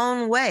in our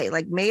own way,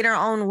 like made our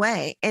own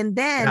way. And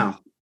then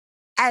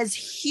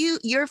as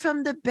you're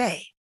from the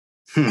Bay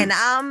and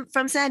I'm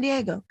from San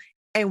Diego,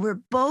 and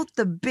we're both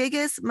the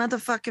biggest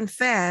motherfucking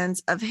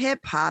fans of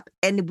hip hop,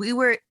 and we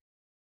were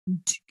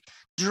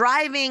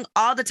driving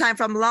all the time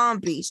from Long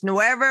Beach,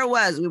 wherever it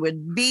was, we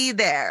would be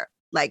there.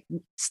 Like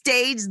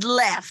stage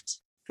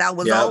left. That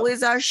was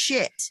always our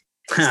shit.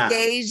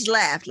 Stage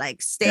left.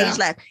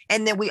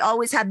 And then we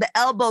always had the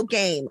elbow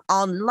game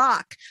on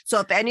lock.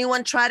 So if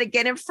anyone tried to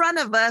get in front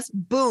of us,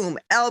 boom,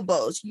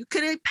 elbows. You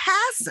couldn't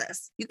pass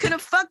us. You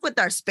couldn't fuck with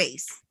our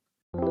space.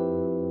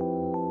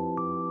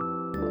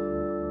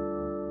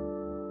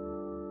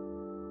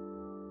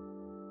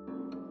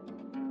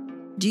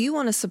 Do you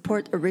want to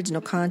support original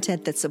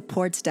content that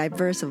supports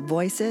diverse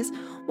voices?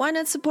 Why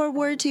not support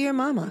Word to Your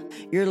Mama?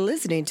 You're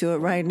listening to it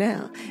right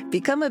now.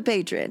 Become a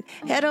patron.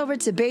 Head over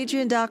to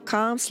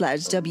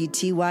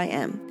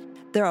patreon.com/WTYM.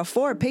 There are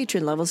 4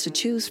 patron levels to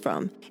choose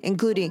from,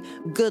 including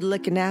Good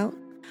Looking Out,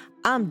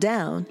 I'm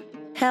Down,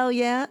 Hell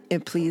Yeah,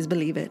 and Please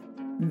Believe It.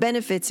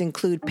 Benefits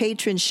include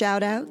patron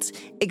shoutouts,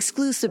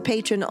 exclusive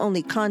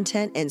patron-only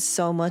content, and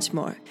so much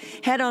more.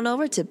 Head on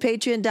over to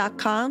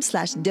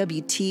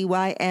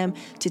patreon.com/WTYM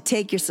to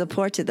take your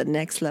support to the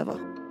next level.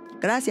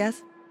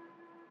 Gracias.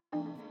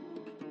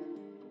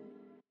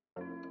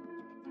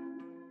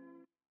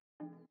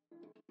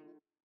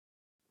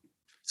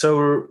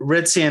 So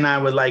Ritzy and I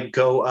would like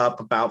go up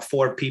about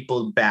 4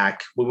 people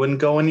back. We wouldn't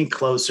go any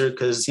closer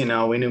because, we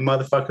knew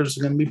motherfuckers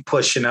were going to be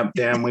pushing up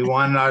there and we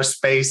wanted our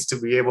space to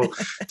be able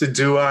to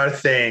do our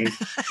thing,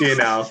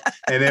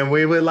 and then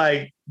we would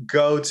like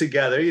go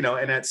together,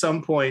 and at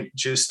some point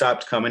Juice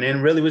stopped coming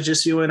in. Really was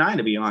just you and I,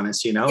 to be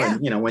honest, Yeah,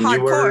 and, when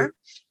hardcore.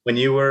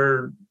 you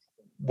were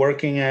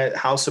working at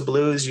House of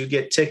Blues, you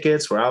get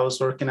tickets. Where I was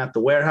working at the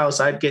warehouse,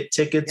 I'd get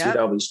tickets. Yep.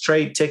 We'd always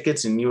trade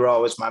tickets, and you were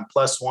always my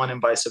 +1 and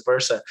vice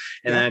versa.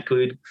 And Yep.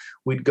 then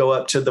we'd go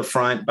up to the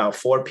front, about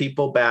 4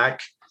 people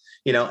back,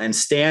 and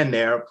stand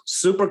there,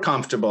 super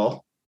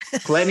comfortable,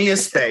 plenty of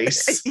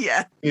space.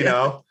 Yeah.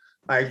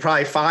 Like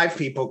probably 5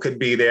 people could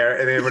be there,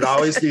 and there would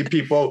always be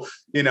people,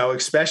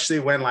 especially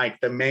when like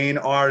the main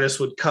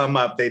artist would come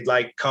up, they'd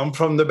like come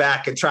from the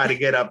back and try to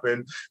get up,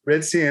 and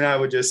Ritzy and I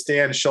would just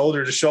stand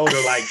shoulder to shoulder,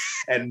 like,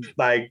 and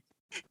like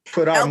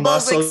put our Elbows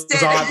muscles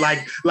extended. on,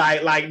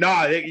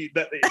 no,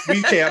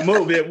 we can't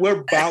move it.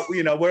 We're about,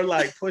 we're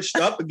like pushed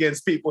up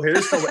against people here.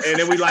 And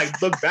then we like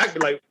look back,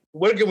 be like,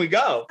 where can we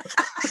go?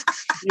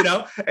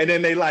 And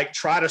then they like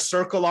try to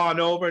circle on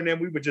over, and then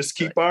we would just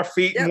keep our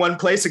feet in one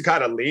place and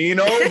kind of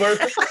lean over.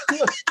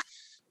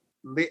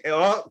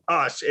 Oh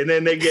gosh. And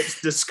then they get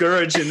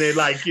discouraged and they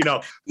like,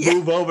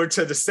 move over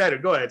to the center.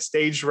 Go ahead,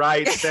 stage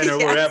right, center,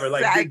 wherever.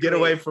 Like, exactly. Get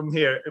away from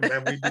here. And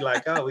then we'd be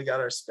like, oh, we got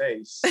our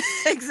space.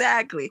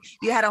 Exactly.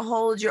 You had to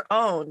hold your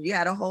own.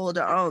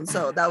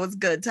 So that was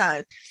good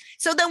time.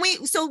 So then we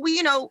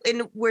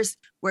and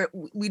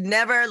we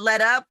never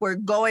let up. We're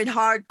going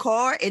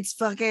hardcore. It's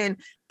fucking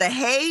the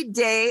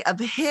heyday of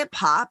hip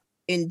hop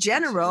in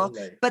general,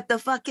 Absolutely. but the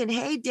fucking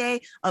heyday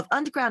of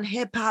underground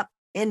hip hop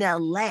in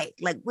LA.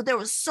 Like, there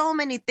were so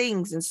many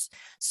things, and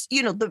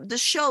the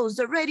shows,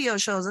 the radio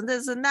shows, and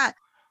this and that.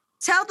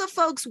 Tell the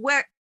folks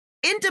where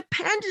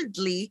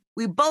independently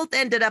we both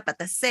ended up at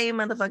the same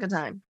motherfucking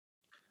time.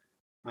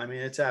 I mean,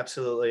 it's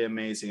absolutely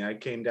amazing. I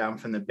came down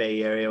from the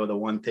Bay Area. Well, the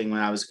one thing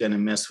I was going to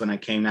miss when I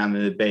came down to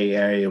the Bay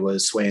Area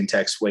was Sway and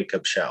Tech's Wake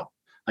Up Show.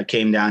 I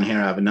came down here.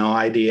 I have no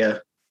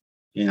idea.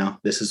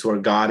 This is where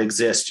God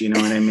exists. You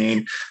know what I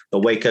mean? The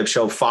Wake Up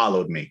Show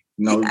followed me.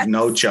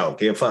 No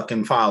joke. It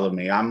fucking followed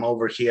me. I'm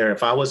over here.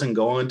 If I wasn't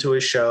going to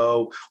a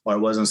show or it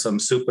wasn't some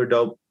super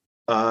dope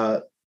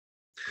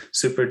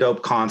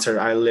concert,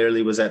 I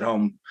literally was at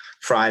home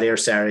Friday or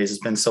Saturdays. It's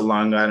been so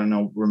long, I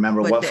don't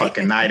remember what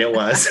fucking night it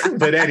was.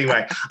 But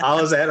anyway, I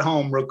was at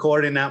home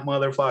recording that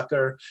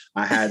motherfucker.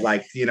 I had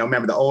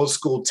remember the old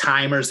school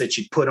timers that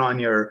you put on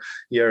your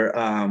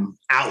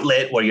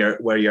outlet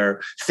where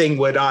your thing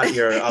would on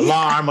your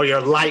alarm or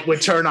your light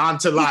would turn on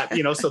to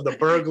so the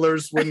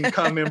burglars wouldn't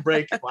come and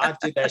break. Well, I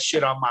did that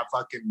shit on my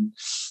fucking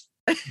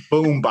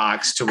boom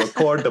box to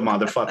record the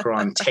motherfucker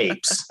on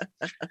tapes.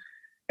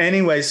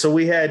 Anyway, so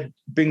we had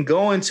been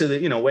going to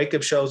the, wake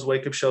up shows,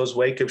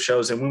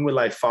 and we would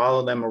like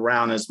follow them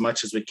around as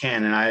much as we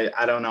can. And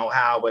I don't know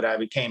how, but I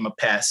became a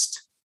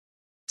pest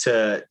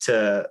to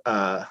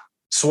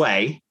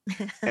Sway.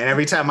 And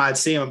every time I'd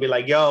see him, I'd be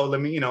like, yo,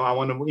 let me, I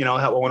want to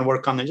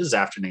work on this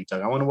after Nate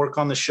Dogg. I want to work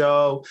on the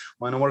show.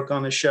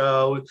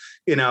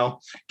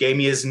 Gave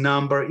me his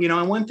number,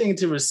 and one thing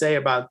to say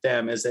about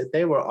them is that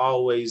they were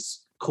always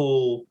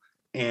cool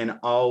and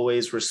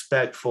always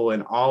respectful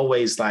and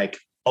always like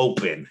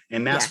open,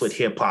 and that's what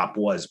hip hop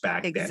was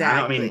back then.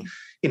 I mean,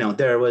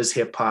 there was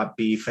hip hop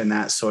beef and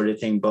that sort of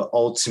thing, but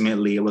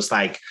ultimately it was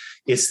like,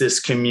 it's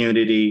this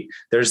community.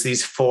 There's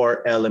these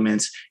 4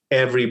 elements.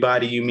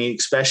 Everybody you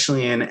meet,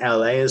 especially in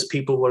LA, as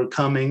people were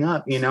coming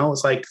up,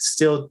 it's like,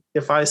 still,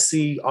 if I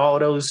see all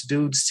those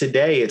dudes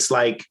today, it's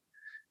like,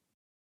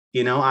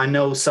 I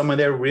know some of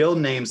their real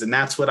names, and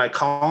that's what I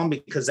call them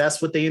because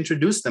that's what they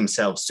introduced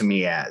themselves to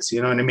me as, you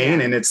know what I mean?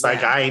 Yeah. And it's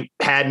like, I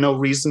had no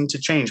reason to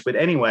change. But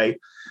anyway,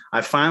 I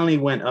finally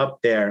went up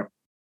there.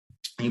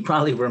 You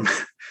probably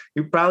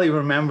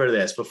remember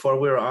this. Before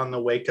we were on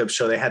the Wake Up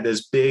Show, they had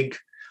this big,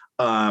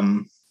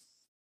 battle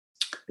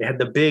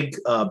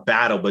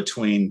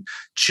between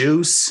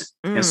Juice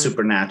and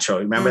Supernatural.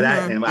 Remember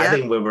that? And I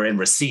think we were in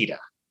Reseda.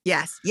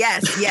 Yes.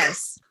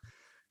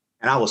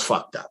 And I was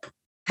fucked up.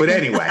 But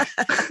anyway,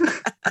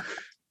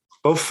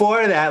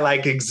 before that,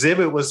 like,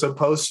 Exhibit was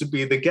supposed to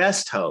be the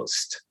guest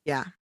host.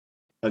 Yeah.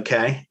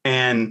 Okay.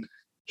 And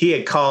he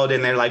had called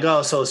and they're like,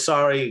 oh, so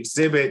sorry,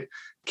 Exhibit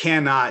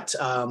cannot,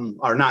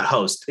 or not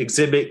host.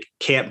 Exhibit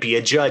can't be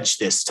a judge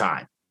this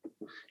time.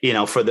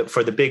 for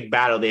the big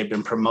battle they had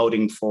been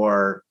promoting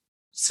for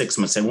 6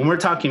 months. And when we're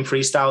talking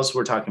freestyles,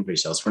 we're talking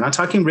freestyles. We're not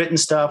talking written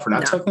stuff. We're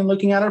not talking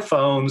looking at our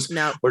phones.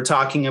 No. We're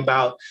talking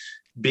about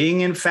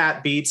being in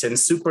Fat Beats and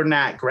Super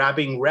Nat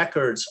grabbing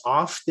records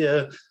off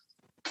the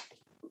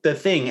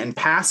thing and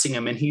passing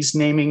them. And he's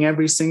naming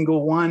every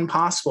single one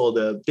possible,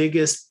 the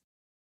biggest,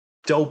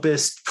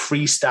 dopest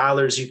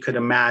freestylers you could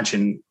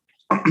imagine.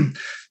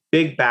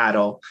 Big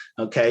battle.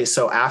 Okay.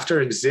 So after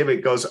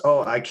Exhibit goes,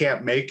 oh, I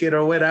can't make it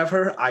or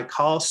whatever, I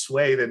call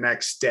Sway the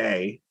next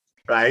day.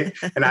 Right.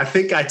 And I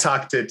think I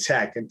talked to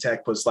Tech, and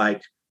Tech was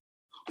like,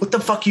 what the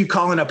fuck are you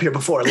calling up here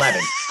before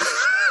 11?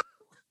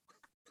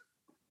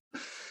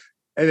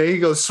 And then he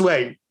goes,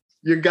 Sway,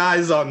 your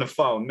guy's on the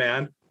phone,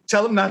 man.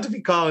 Tell him not to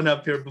be calling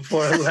up here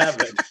before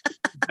 11.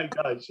 My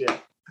gosh, yeah.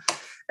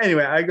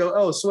 Anyway, I go,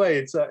 oh, Sway,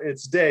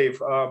 it's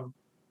Dave.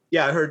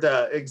 Yeah, I heard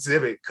the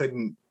Exhibit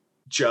couldn't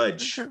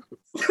judge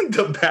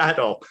the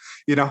battle.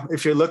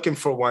 If you're looking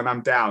for one,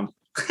 I'm down.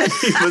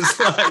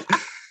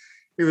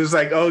 He was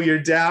like, oh, you're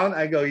down?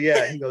 I go,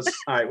 yeah. He goes,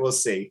 all right, we'll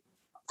see.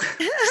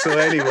 So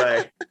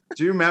anyway,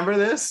 do you remember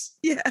this?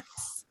 Yes.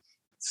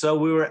 So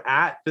we were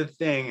at the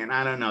thing, and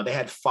I don't know, they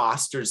had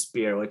Foster's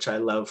beer, which I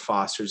love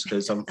Foster's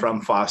because I'm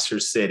from Foster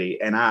City.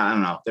 And I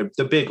don't know, they're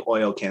the big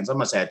oil cans. I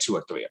must have had 2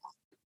 or 3 of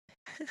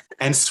them.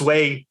 And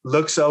Sway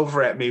looks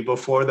over at me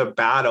before the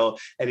battle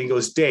and he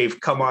goes, Dave,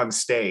 come on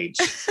stage.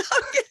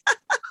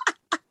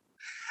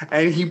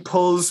 And he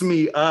pulls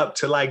me up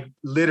to like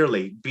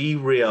literally Be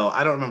Real.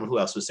 I don't remember who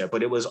else was there,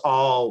 but it was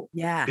all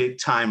big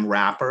time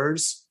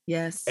rappers.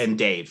 Yes. And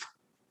Dave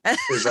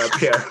is up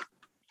here.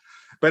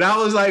 But I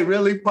was like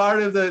really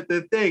part of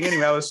the thing.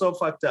 Anyway, I was so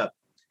fucked up.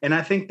 And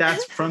I think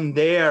that's from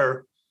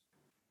there.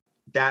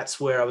 That's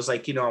where I was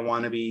like, I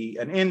want to be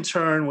an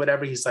intern,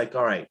 whatever. He's like,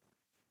 all right,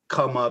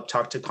 come up,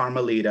 talk to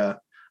Carmelita.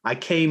 I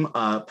came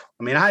up.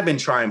 I mean, I've been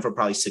trying for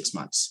probably 6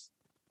 months.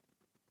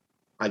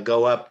 I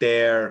go up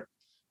there.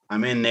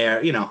 I'm in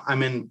there,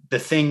 I'm in the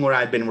thing where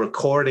I've been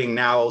recording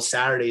now.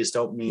 Saturdays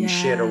don't mean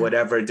shit or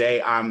whatever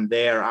day I'm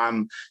there.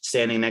 I'm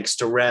standing next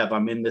to Rev.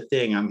 I'm in the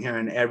thing. I'm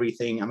hearing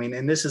everything. I mean,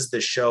 and this is the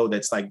show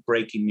that's like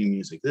breaking new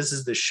music. This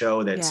is the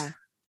show that's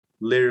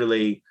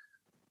literally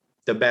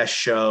the best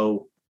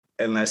show,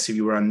 unless if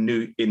you were in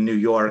New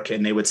York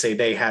and they would say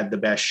they had the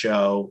best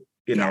show.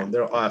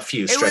 There are a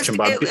few Stretch and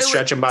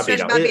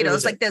Bobbito. It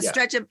was like the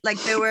Stretch,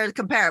 like they were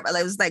comparable.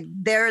 It was like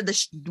they're the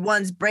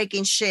ones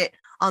breaking shit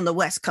on the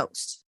West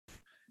Coast.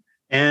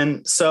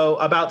 And so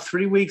about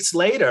 3 weeks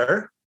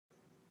later,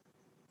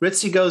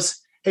 Ritzy goes,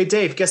 hey,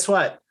 Dave, guess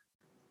what?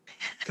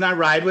 Can I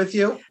ride with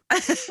you?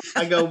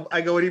 I go,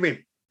 what do you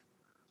mean?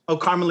 Oh,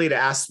 Carmelita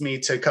asked me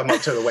to come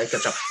up to the Wake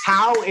Up Show.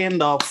 How in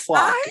the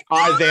fuck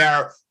are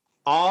there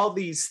all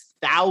these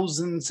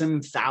thousands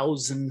and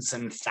thousands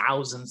and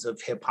thousands of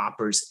hip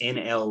hoppers in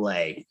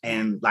LA,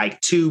 and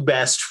like 2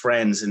 best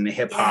friends in the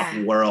hip hop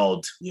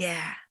world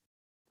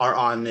are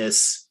on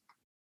this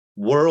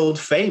world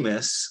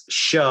famous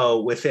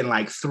show within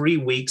like 3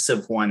 weeks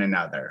of one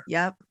another?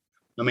 Yep.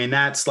 I mean,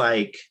 that's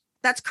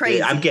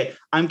crazy.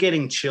 I'm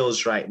getting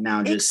chills right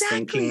now just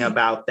thinking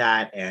about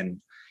that.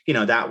 And,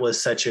 that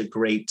was such a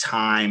great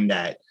time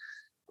that,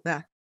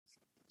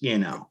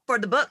 for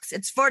the books,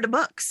 it's for the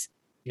books.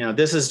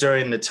 This is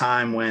during the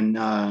time when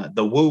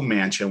the Wu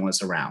Mansion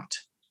was around.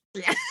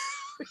 Yeah.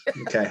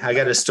 Okay. I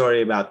got a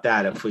story about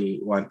that if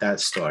we want that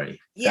story.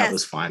 Yes. That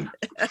was fun.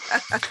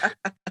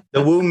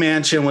 The Wu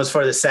Mansion was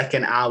for the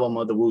second album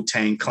of the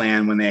Wu-Tang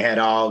Clan, when they had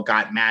all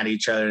got mad at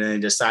each other and they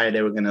decided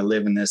they were going to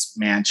live in this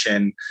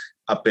mansion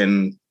up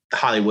in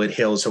Hollywood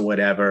Hills or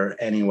whatever.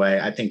 Anyway,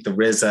 I think the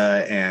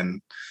RZA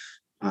and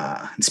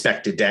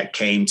Inspector Deck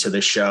came to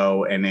the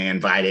show, and they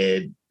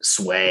invited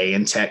Sway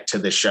and Tech to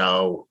the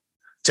show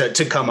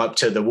to come up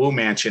to the Wu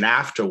Mansion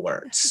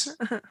afterwards.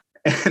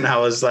 And I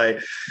was like,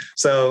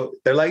 so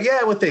they're like,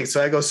 yeah, what thing?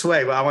 So I go,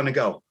 Sway, well, I want to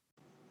go.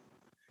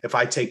 If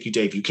I take you,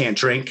 Dave, you can't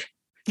drink,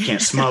 you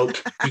can't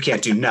smoke, you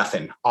can't do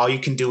nothing. All you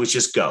can do is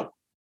just go.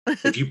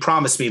 If you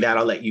promise me that,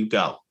 I'll let you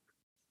go.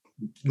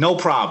 No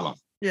problem.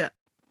 Yeah.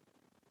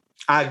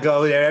 I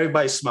go there,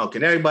 everybody's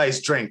smoking,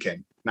 everybody's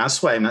drinking. Not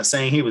Sway, I'm not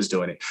saying he was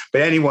doing it,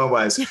 but anyone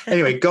was.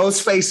 Anyway,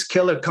 Ghostface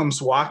Killer comes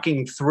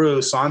sauntering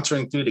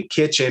through the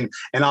kitchen,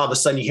 and all of a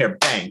sudden you hear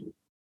bang.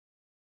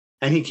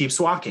 And he keeps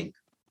walking.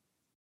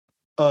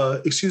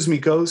 Excuse me,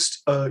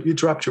 Ghost, you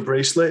dropped your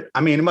bracelet.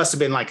 I mean, it must have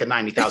been like a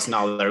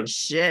 $90,000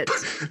 shit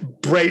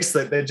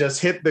bracelet that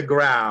just hit the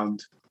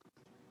ground.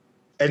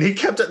 And he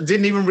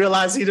didn't even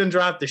realize he didn't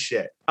drop the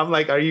shit. I'm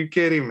like, are you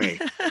kidding me?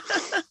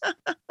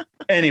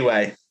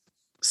 Anyway,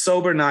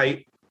 sober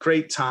night,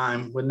 great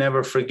time, would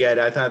never forget.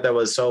 I thought that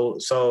was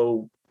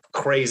so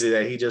crazy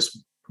that he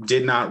just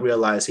did not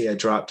realize he had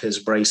dropped his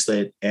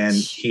bracelet, and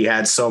he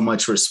had so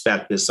much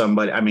respect as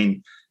somebody. I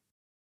mean,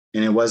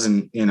 and it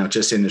wasn't,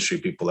 just industry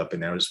people up in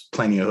there. There was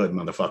plenty of hood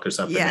motherfuckers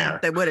up in there. Yeah,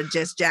 they would have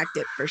just jacked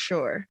it for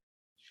sure.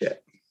 Yeah.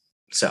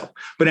 So,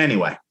 but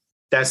anyway,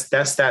 that's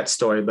that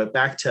story. But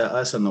back to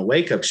us on the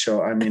Wake Up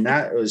Show. I mean,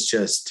 that was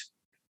just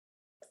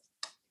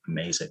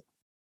amazing.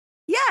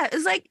 Yeah,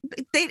 it's like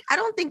I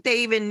don't think they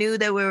even knew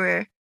that we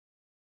were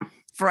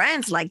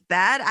friends like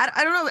that.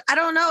 I don't know. I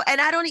don't know.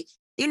 And I don't,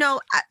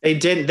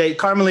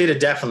 Carmelita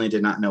definitely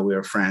did not know we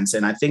were friends.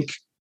 And I think,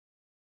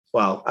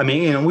 well, I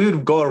mean, we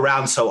would go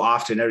around so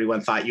often.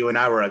 Everyone thought you and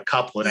I were a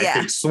couple. And I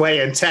think Sway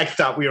and Tech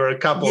thought we were a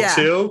couple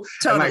too.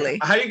 Totally.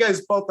 Like, how you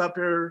guys both up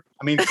here?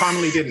 I mean,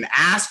 Carmelita didn't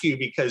ask you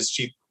because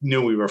she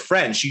knew we were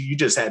friends. You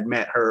just had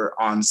met her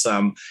on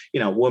some,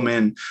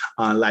 woman,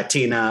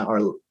 Latina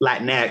or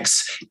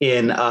Latinx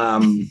in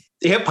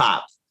hip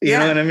hop. You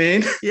know what I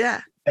mean?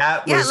 Yeah.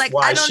 That was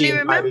why she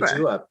invited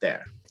you up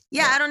there.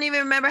 Yeah, I don't even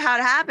remember how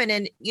it happened.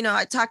 And,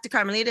 I talked to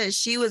Carmelita.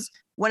 She was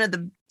one of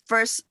the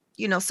first,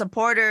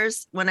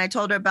 supporters when I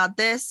told her about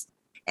this.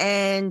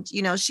 And,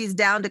 she's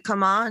down to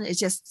come on. It's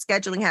just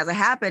scheduling hasn't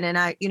happened. And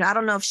I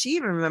don't know if she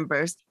even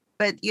remembers,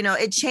 but,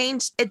 it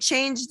changed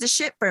the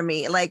shit for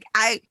me. Like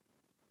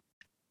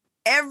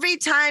every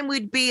time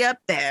we'd be up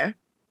there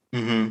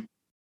and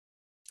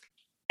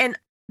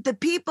the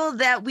people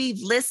that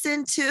we've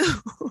listened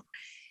to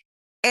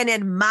and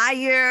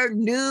admire,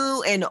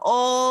 new and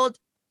old,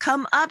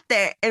 come up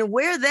there and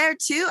we're there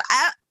too.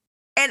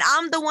 And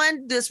I'm the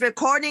one that's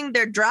recording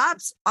their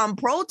drops on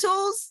Pro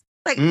Tools.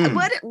 Like,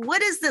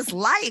 what is this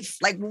life?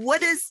 Like,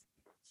 what is,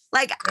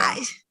 like,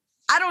 I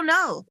don't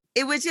know.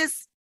 It was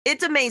just,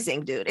 it's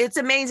amazing, dude. It's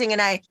amazing.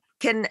 And I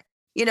can,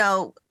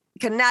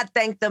 cannot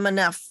thank them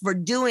enough for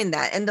doing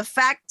that. And the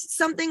fact,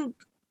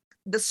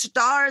 the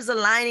stars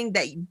aligning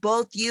that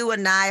both you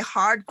and I,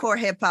 hardcore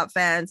hip hop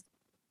fans,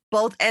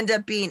 both end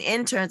up being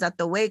interns at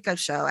the Wake Up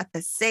Show at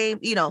the same,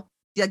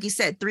 like you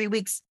said, 3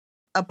 weeks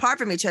apart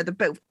from each other,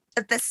 but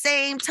at the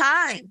same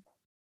time.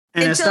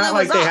 And it's not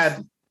like they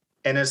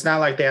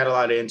had, a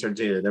lot of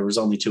interns either. There was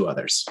only 2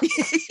 others.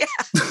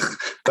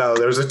 So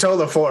there was a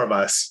total of 4 of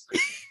us.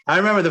 I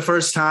remember the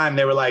first time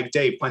they were like,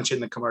 Dave, punch in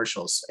the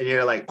commercials. And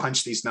you're like,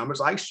 punch these numbers.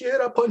 Like, shit,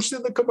 I punched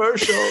in the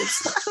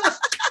commercials.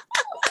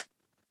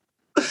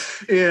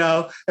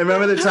 And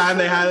remember the time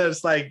they had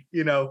us like,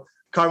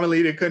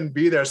 Carmelita couldn't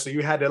be there. So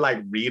you had to like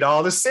read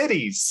all the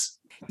cities.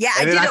 Yeah,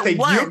 and I think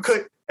once.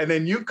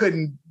 You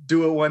couldn't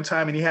do it one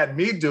time and he had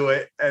me do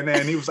it. And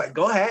then he was like,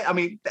 go ahead. I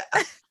mean,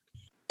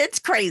 it's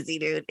crazy,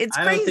 dude. It's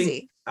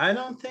crazy. I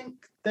don't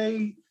think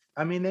they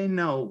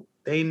know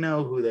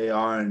who they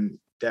are, and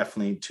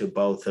definitely to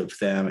both of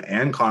them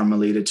and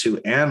Carmelita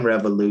too, and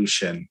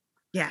Revolution.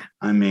 Yeah.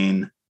 I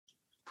mean,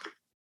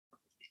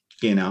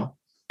 I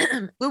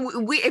don't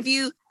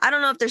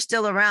know if they're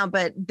still around,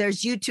 but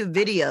there's YouTube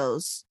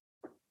videos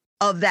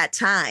of that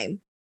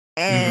time.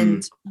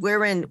 And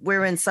we're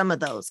in some of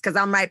those because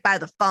I'm right by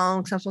the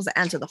phone because I'm supposed to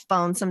answer the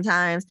phone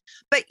sometimes.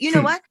 But you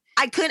know what?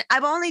 I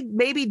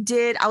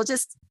was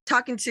just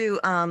talking to,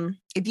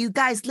 if you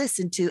guys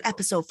listen to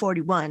episode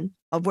 41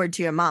 of Word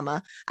to Your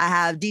Mama, I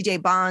have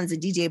DJ Bonds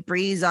and DJ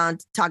Breeze on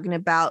talking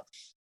about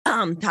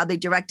how they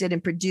directed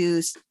and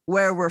produced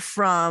Where We're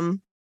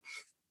From,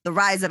 the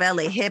rise of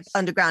LA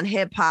underground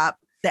hip hop,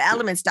 the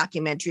Elements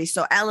documentary.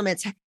 So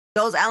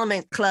those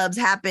Element clubs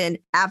happened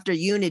after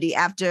Unity,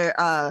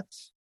 after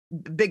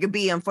Bigger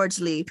B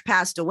unfortunately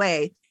passed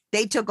away.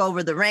 They took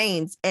over the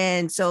reins.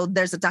 And so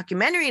there's a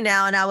documentary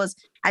now. And I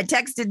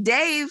texted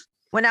Dave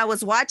when I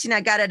was watching,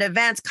 I got an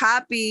advanced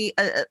copy,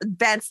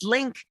 advanced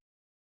link.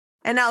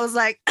 And I was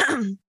like,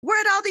 we're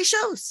at all these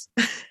shows.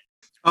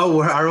 Oh,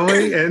 where are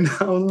we? And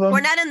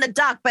we're not in the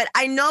doc, but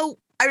I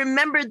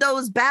remember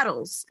those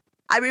battles.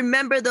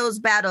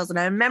 And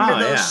I remember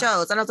those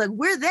shows. And I was like,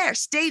 we're there,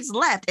 stage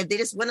left. If they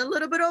just went a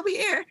little bit over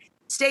here,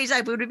 stage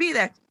left, we would be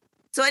there.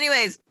 So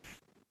anyways,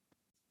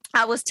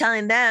 I was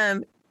telling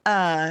them,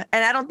 and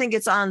I don't think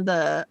it's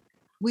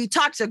we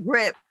talked to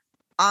Grip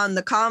on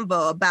the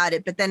convo about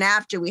it, but then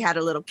after we had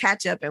a little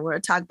catch up and we were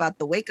talking about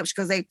the Wake Up,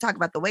 because they talk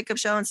about the Wake Up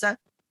Show and stuff.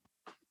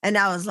 And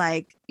I was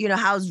like,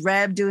 how's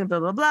Reb doing, blah,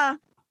 blah, blah.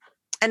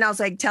 And I was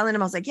like telling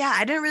him, I was like, yeah,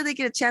 I didn't really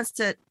get a chance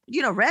to,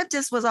 Reb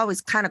just was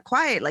always kind of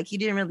quiet. Like he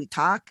didn't really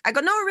talk. I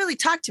go, no one really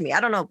talked to me. I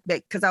don't know,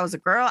 because I was a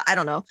girl. I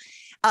don't know.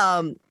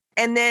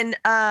 And then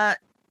I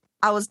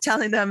was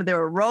telling them they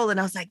were rolling.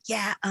 I was like,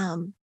 yeah,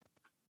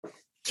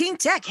 King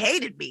Tech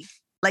hated me.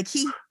 Like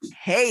he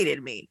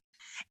hated me.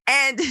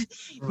 And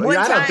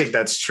I don't think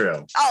that's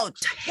true. Oh,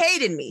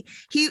 hated me.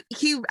 I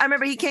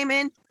remember he came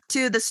in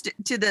to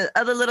the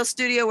other little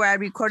studio where I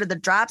recorded the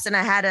drops, and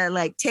I had to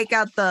like take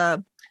out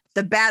the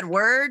bad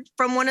word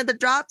from one of the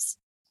drops.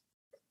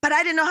 But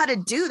I didn't know how to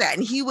do that.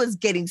 And he was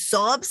getting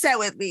so upset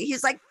with me.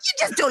 He's like, you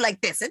just do like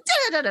this. And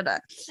da-da-da-da-da.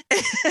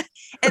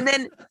 And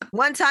then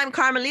one time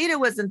Carmelita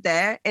wasn't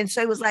there. And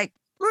so he was like,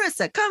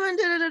 Marissa, come and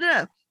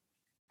da-da-da-da.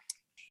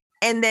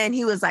 And then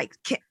he was like,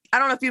 I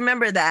don't know if you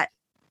remember that.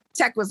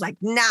 Tech was like,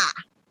 nah.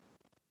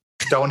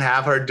 Don't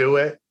have her do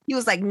it. He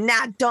was like,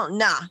 nah.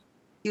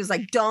 He was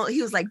like, don't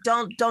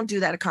do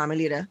that to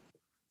Carmelita.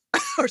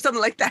 Or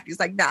something like that. He's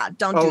like, nah,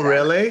 don't do that. Oh,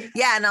 really?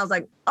 Yeah. And I was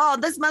like, oh,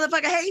 this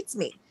motherfucker hates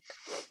me.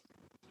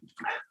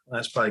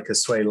 That's probably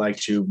because Sway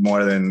liked you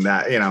more than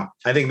that.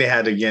 I think they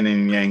had a yin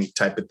and yang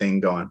type of thing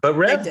going. But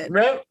Rev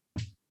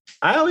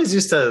I always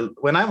used to,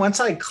 once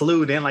I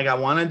clued in, like I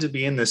wanted to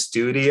be in the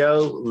studio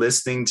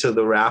listening to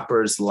the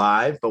rappers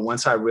live. But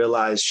once I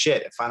realized,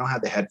 shit, if I don't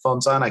have the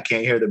headphones on, I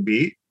can't hear the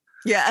beat.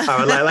 Yeah. I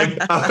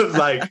was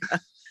like,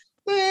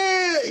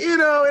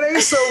 it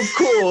ain't so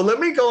cool. Let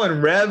me go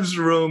in Rev's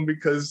room,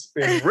 because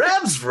in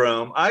Rev's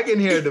room, I can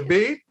hear the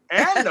beat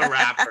and the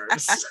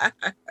rappers.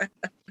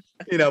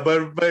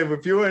 But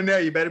if you were in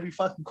there, you better be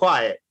fucking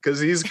quiet, because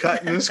he's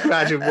cutting and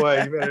scratching,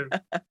 boy. You better be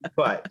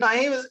quiet. No,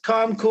 he was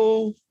calm,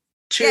 cool,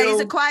 chill. Yeah,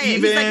 he's a quiet.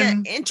 Even. He's like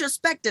an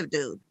introspective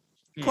dude.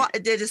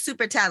 They're just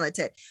super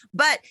talented.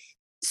 But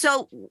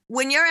so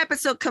when your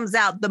episode comes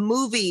out, the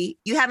movie,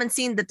 you haven't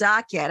seen the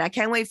doc yet. I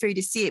can't wait for you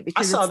to see it,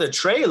 because I saw the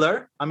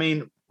trailer. I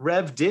mean,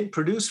 Rev did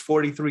produce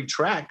 43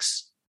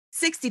 tracks.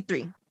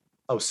 63.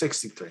 Oh,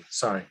 63.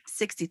 Sorry.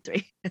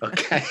 63.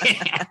 Okay.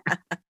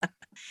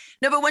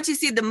 No, but once you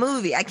see the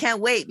movie, I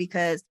can't wait,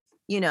 because,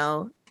 it's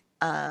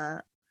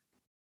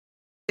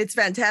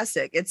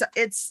fantastic. It's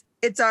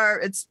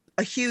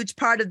a huge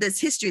part of this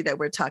history that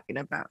we're talking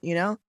about,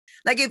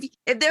 Like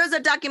if there's a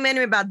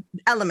documentary about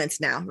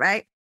Elements now,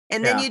 right?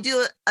 And then you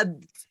do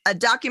a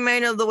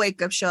documentary of the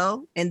Wake Up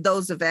Show and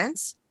those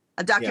events,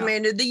 a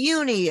documentary of the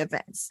Uni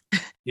events.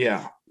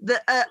 Yeah.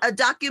 A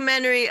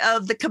documentary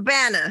of the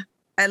Cabana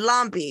at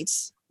Long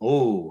Beach.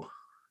 Oh.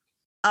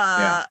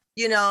 A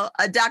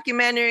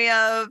documentary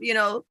of,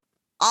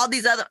 all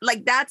these other,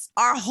 like that's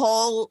our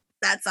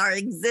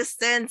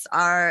existence.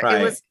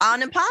 It was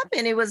on and pop,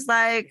 and it was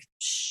like,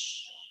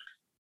 shh.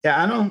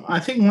 Yeah, I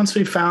think once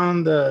we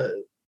found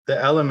the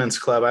Elements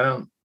Club,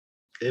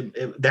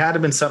 there had to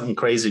been something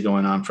crazy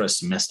going on for us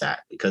to miss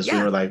that, because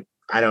we were like,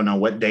 I don't know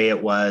what day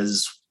it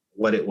was,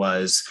 what it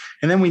was.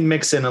 And then we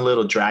mix in a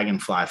little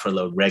Dragonfly for a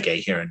little reggae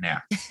here and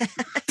there.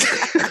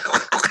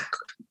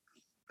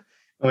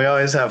 We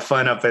always have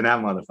fun up in that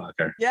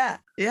motherfucker. Yeah.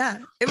 Yeah.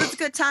 It was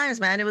good times,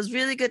 man. It was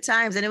really good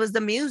times. And it was the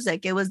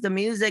music. It was the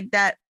music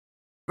that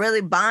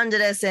really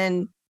bonded us.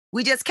 And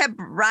we just kept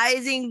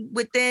rising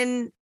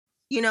within,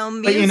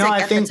 music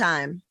at the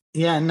time.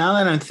 Yeah. Now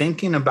that I'm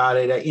thinking about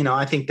it,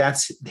 I think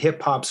that's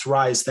hip hop's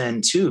rise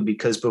then too,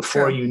 because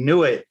before you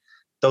knew it,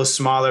 those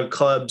smaller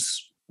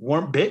clubs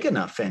weren't big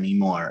enough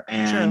anymore.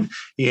 And,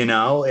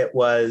 it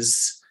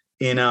was,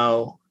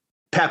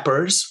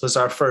 Peppers was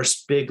our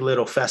first big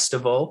little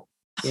festival.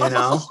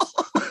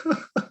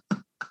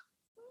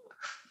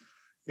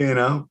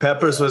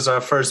 Peppers was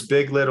our first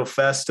big little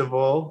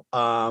festival.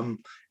 And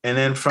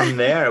then from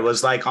there, it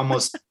was like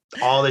almost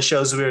all the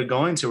shows we were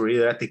going to were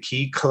either at the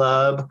Key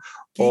Club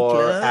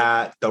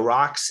at the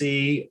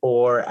Roxy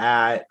or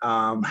at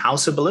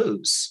House of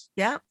Blues.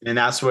 Yeah. And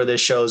that's where the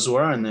shows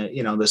were. And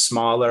the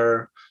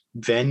smaller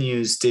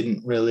venues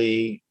didn't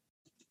really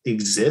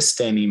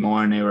exist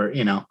anymore. And they were,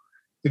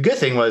 the good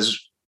thing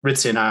was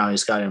Ritzy and I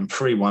always got him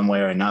free one way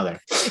or another.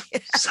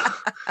 So,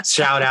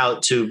 shout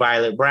out to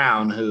Violet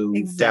Brown,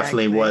 who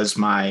definitely was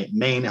my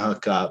main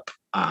hookup.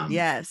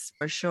 Yes,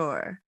 for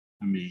sure.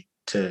 I mean,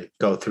 to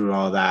go through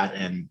all that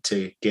and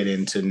to get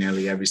into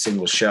nearly every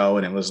single show.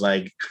 And it was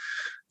like,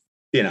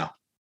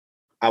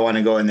 I want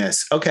to go in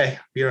this. Okay,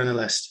 you're on the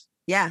list.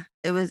 Yeah,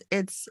 it was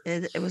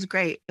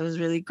great. It was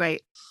really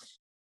great.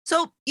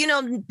 So,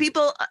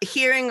 people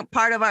hearing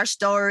part of our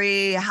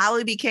story, how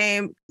we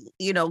became,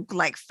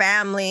 like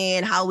family,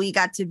 and how we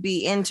got to be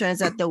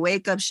interns at the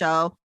Wake Up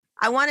Show.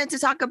 I wanted to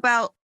talk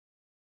about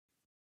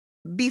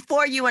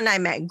before you and I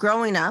met,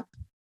 growing up.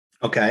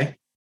 Okay.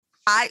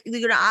 I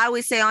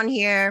always say on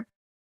here,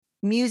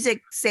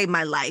 music saved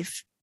my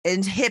life,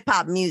 and hip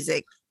hop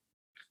music,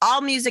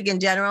 all music in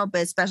general,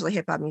 but especially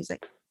hip hop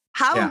music.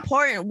 How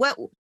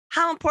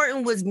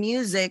important was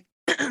music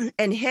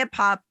and hip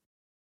hop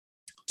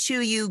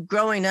to you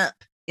growing up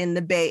in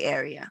the Bay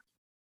Area?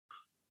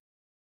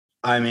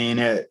 I mean,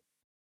 it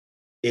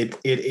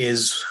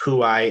is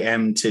who I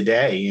am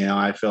today.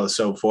 I feel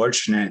so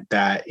fortunate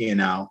that,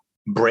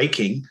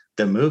 Breaking,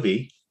 the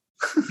movie,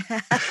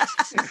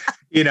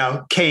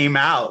 came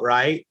out,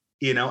 right?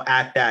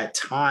 At that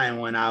time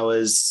when I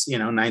was,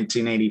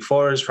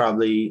 1984 is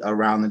probably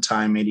around the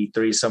time,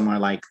 83, somewhere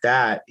like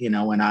that,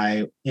 when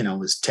I,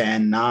 was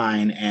 10,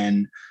 9.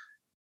 And,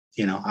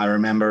 I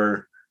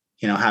remember,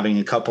 having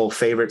a couple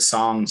favorite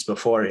songs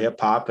before hip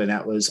hop, and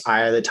that was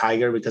Eye of the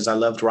Tiger, because I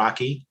loved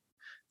Rocky,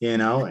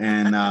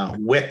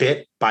 and Whip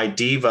It by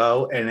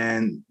Devo. And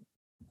then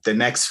the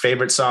next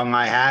favorite song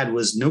I had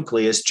was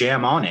Nucleus,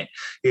 Jam on It,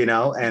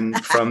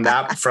 and from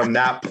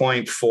that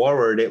point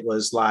forward, it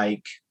was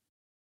like,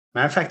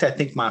 matter of fact, I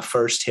think my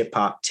first hip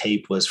hop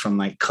tape was from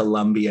like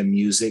Columbia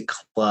Music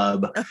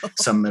Club,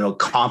 some little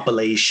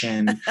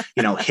compilation,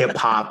 hip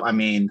hop. I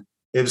mean,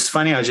 it was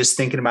funny. I was just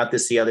thinking about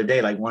this the other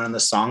day. Like one of the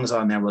songs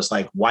on there was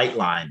like White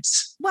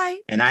Lines. Right.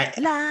 And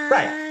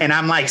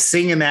I'm like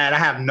singing that. I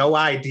have no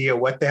idea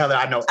what the hell.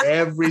 I know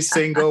every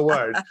single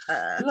word.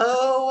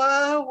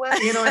 Lower,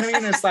 you know what I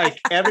mean? It's like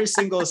every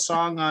single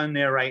song on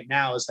there right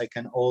now is like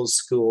an old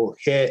school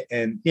hit.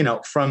 And,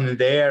 from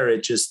there,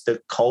 the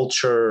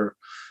culture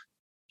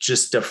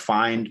just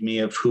defined me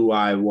of who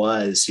I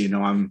was.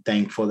 I'm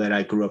thankful that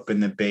I grew up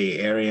in the Bay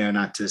Area,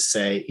 not to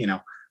say,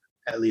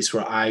 at least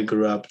where I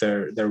grew up,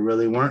 there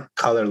really weren't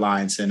color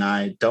lines, and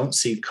I don't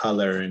see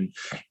color. And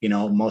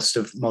most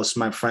of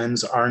my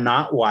friends are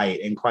not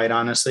white. And quite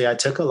honestly, I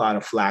took a lot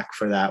of flack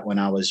for that when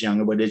I was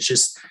younger. But it's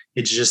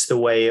just the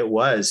way it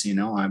was.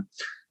 I'm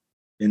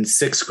in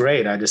sixth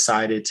grade. I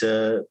decided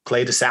to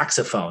play the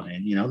saxophone,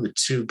 and the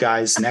two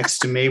guys next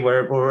to me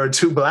were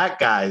two black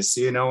guys.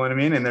 You know what I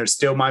mean? And they're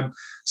still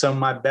some of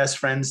my best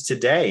friends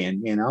today.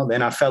 And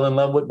then I fell in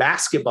love with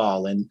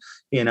basketball, and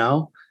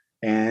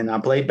and I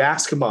played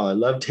basketball. I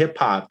loved hip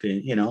hop.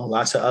 And,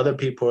 lots of other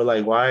people were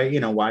like, why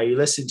are you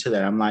listening to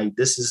that? I'm like,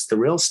 this is the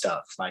real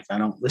stuff. Like, I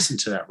don't listen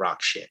to that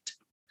rock shit,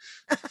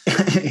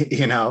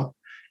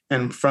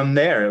 and from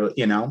there,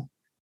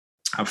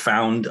 I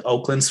found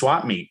Oakland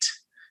Swap Meet,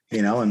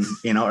 and,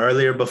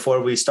 earlier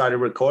before we started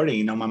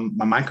recording,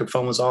 my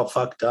microphone was all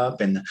fucked up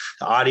and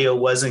the audio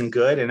wasn't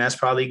good. And that's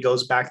probably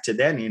goes back to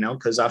then,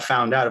 because I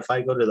found out if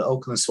I go to the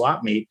Oakland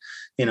Swap Meet,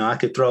 I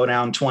could throw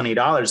down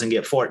 $20 and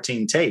get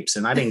 14 tapes.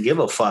 And I didn't give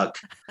a fuck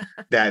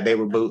that they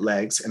were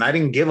bootlegs. And I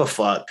didn't give a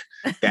fuck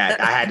that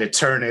I had to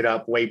turn it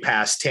up way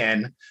past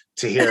 10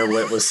 to hear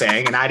what it was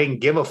saying. And I didn't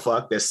give a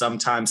fuck that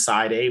sometimes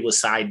side A was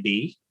side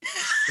B,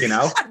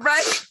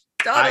 Right.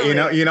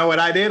 Totally. You know what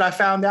I did? I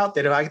found out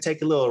that if I could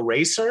take a little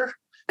eraser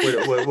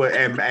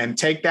and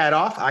take that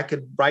off, I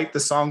could write the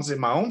songs in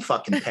my own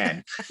fucking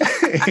pen,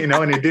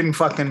 and it didn't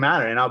fucking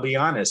matter. And I'll be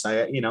honest,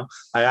 I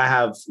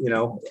have,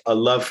 a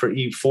love for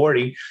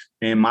E40,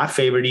 and my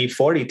favorite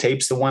E40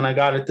 tape's the one I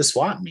got at the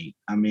swap meet.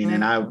 I mean,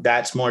 and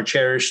that's more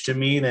cherished to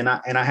me than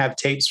I have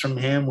tapes from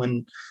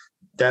him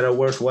that are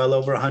worth well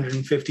over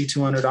 $150,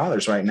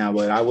 $200 right now.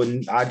 But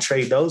I'd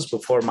trade those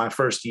before my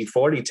first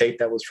E40 tape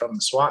that was from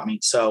the swap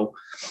meet. So,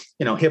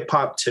 hip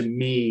hop to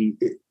me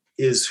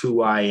is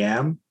who I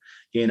am,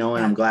 and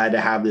I'm glad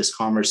to have this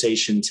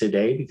conversation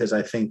today, because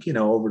I think,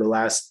 over the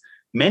last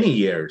many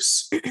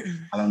years,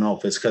 I don't know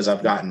if it's because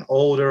I've gotten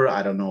older.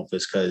 I don't know if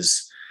it's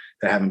because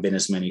there haven't been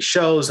as many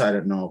shows. I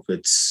don't know if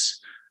it's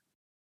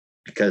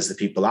because the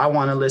people I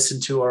want to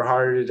listen to are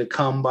harder to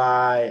come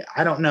by.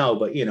 I don't know,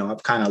 but,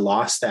 I've kind of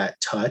lost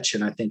that touch.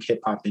 And I think hip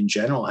hop in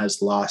general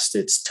has lost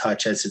its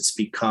touch as it's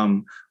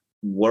become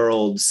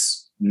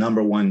world's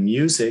number one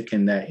music,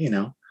 and that,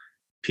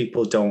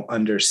 people don't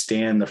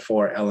understand the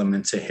four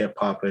elements of hip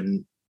hop,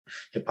 and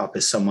hip hop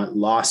has somewhat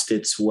lost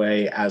its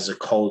way as a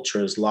culture,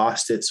 has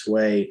lost its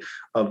way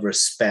of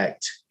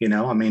respect.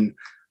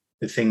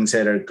 The things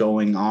that are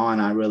going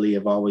on, I really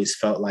have always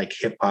felt like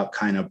hip hop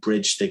kind of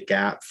bridged the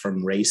gap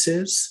from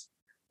races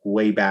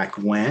way back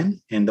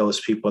when. And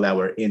those people that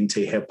were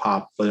into hip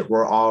hop, but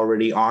were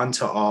already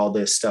onto all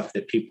this stuff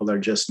that people are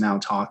just now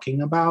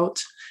talking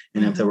about.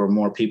 And if there were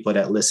more people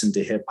that listened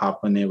to hip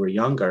hop when they were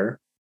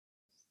younger,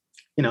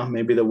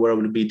 maybe the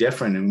world would be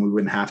different and we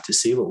wouldn't have to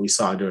see what we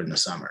saw during the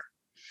summer,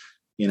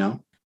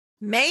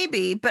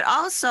 Maybe, but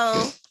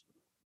also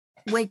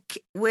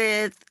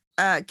with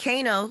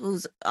Kano,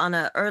 who's on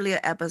an earlier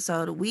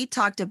episode, we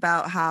talked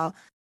about how,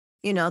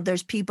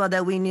 there's people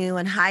that we knew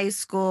in high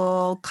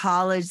school,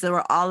 college, that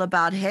were all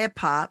about hip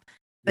hop.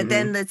 But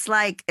then it's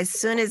like, as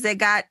soon as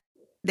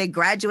they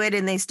graduated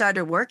and they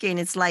started working,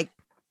 it's like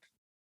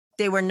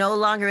they were no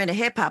longer into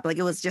hip hop. Like,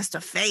 it was just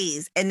a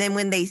phase. And then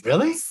when they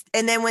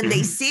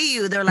they see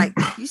you, they're like,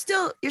 you're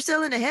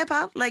still into hip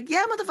hop? Like,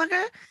 yeah,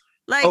 motherfucker.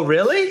 Like, oh,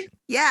 really?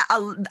 Yeah.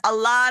 A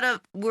lot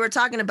of, we were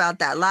talking about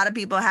that. A lot of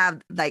people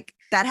have like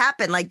that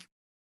happen. Like,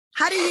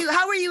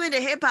 how were you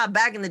into hip hop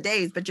back in the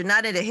days, but you're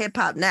not into hip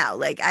hop now?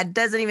 Like, it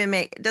doesn't even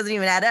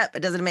add up. It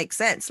doesn't make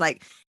sense.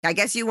 Like, I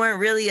guess you weren't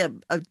really a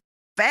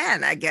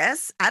fan, I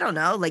guess. I don't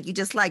know. Like, you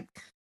just like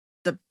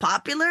the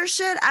popular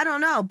shit. I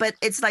don't know. But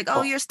it's like,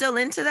 oh, you're still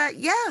into that?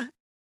 Yeah.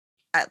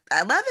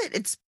 I love it.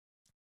 It's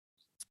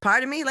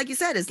part of me. Like you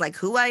said, it's like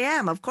who I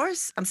am. Of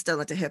course, I'm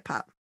still into hip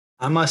hop.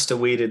 I must have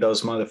weeded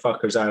those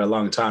motherfuckers out a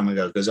long time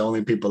ago, because the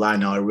only people I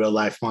know are real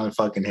life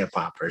motherfucking hip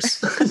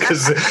hoppers.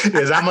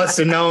 Because I must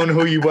have known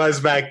who you was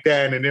back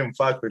then and didn't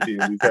fuck with you,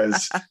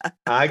 because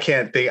I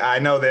can't think. I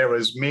know there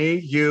was me,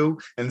 you,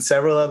 and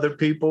several other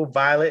people,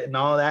 Violet and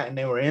all that, and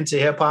they were into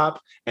hip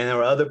hop, and there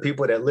were other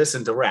people that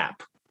listened to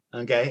rap.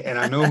 Okay, and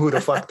I knew who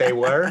the fuck they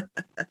were.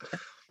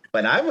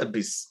 But I would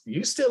be.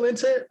 You still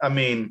into it? I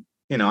mean,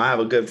 I have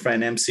a good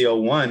friend,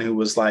 MCO1, who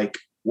was like,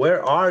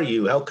 where are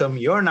you? How come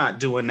you're not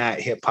doing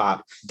that hip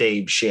hop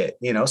Dave shit?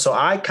 So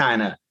I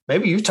kind of,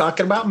 maybe you're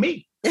talking about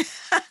me.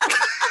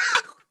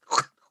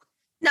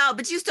 No,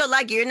 but you still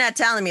like it. You're not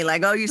telling me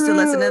like, oh, you still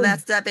listen to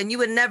that stuff, and you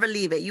would never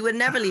leave it. You would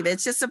never leave it.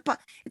 It's just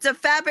it's a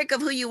fabric of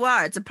who you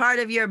are. It's a part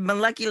of your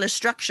molecular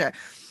structure.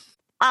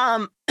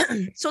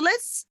 So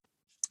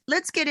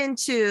let's get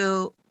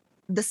into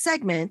the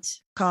segment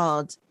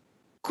called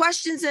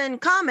Questions and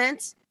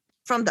Comments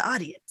from the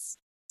Audience.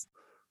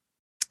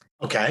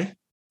 Okay.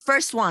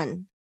 First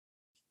one.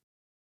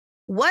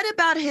 What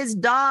about his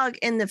dog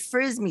in the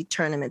Frisbee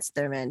tournaments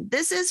they're in?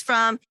 This is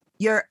from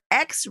your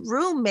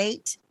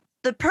ex-roommate,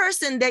 the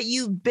person that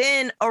you've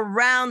been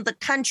around the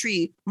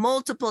country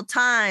multiple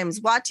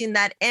times watching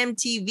that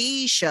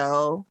MTV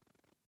show.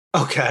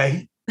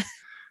 Okay.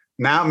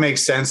 Now it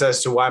makes sense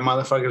as to why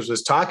motherfuckers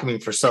was talking to me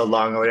for so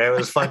long over there. It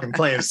was fucking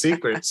playing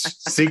secret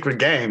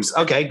games.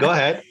 Okay, go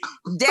ahead.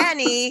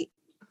 Danny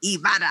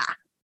Ibarra.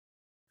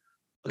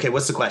 Okay,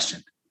 what's the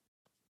question?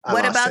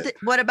 What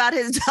about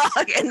his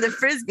dog and the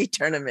Frisbee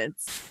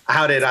tournaments?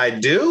 How did I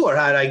do, or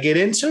how did I get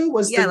into?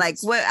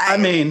 I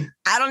mean,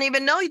 I don't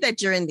even know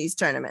that you're in these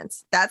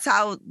tournaments. That's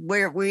how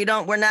we're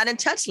not in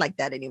touch like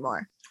that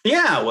anymore.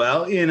 Yeah,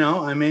 well,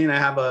 I mean, I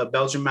have a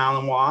Belgian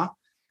Malinois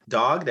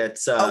dog.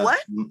 That's a what?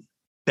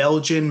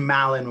 Belgian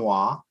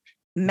Malinois.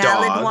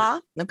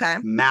 Malinois. Okay.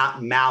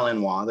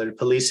 Malinois. They're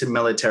police and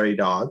military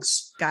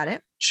dogs. Got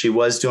it. She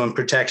was doing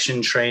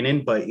protection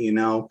training, but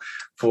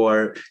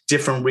for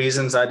different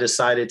reasons, I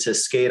decided to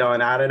skate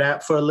on out of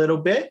that for a little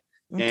bit.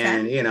 Okay.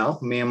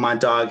 And me and my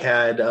dog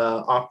had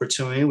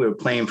opportunity. We were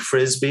playing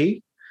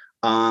Frisbee.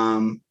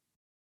 There's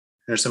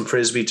some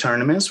Frisbee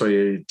tournaments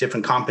where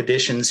different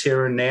competitions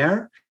here and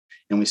there,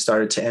 and we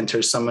started to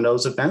enter some of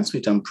those events.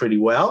 We've done pretty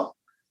well.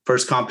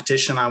 First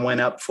competition I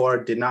went up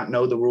for, did not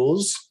know the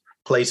rules,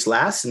 placed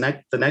last, and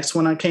the next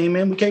one we came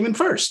in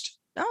first.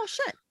 Oh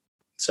shit.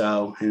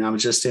 So, and I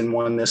was just in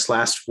one this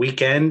last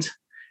weekend,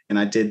 and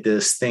I did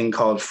this thing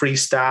called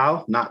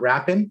freestyle, not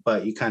rapping,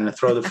 but you kind of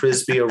throw the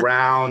Frisbee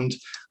around.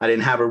 I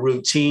didn't have a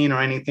routine or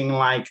anything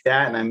like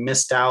that, and I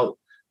missed out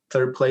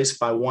third place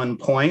by 1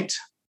 point.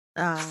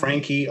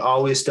 Frankie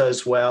always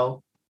does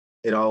well.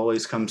 It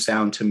always comes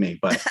down to me,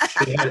 but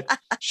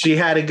she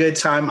had a good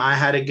time. I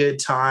had a good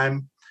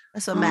time.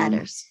 That's what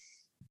matters.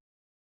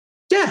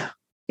 Yeah.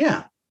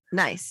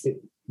 Nice.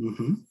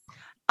 Mm-hmm.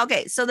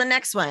 Okay, so the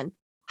next one.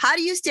 How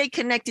do you stay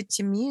connected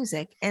to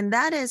music? And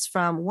that is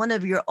from one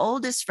of your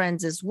oldest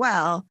friends as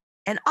well.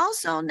 And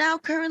also now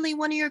currently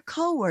one of your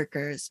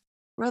coworkers,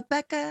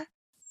 Rebecca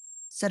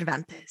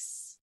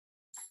Cervantes.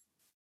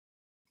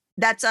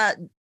 That's a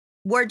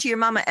Word to Your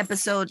Mama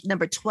episode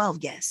number 12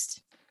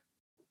 guest.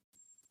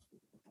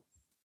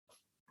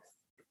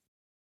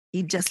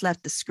 He just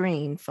left the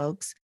screen,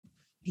 folks.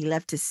 He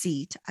left his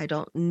seat. I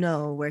don't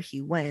know where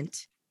he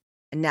went.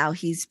 And now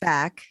he's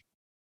back.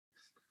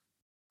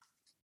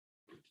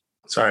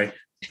 Sorry.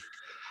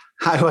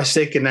 How do I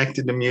stay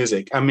connected to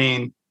music? I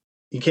mean,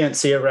 you can't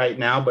see it right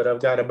now, but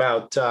I've got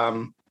about,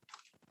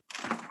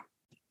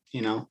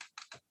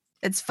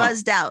 It's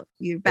fuzzed out.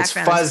 Your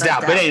background is fuzzed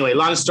out. But anyway,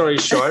 long story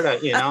short, I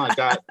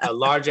got a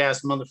large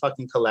ass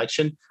motherfucking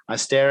collection. I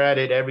stare at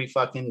it every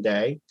fucking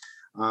day.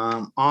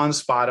 On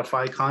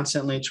Spotify,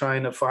 constantly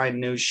trying to find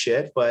new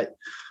shit. But,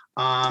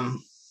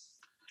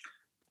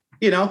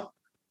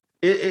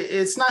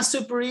 it's not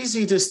super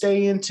easy to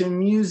stay into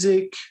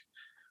music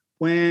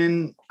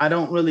when I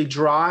don't really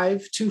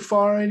drive too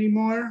far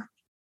anymore,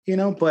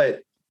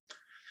 but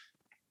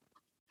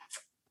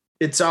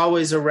it's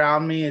always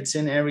around me. It's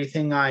in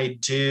everything I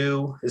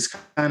do. It's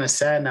kind of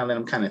sad now that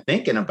I'm kind of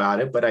thinking about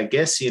it, but I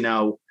guess,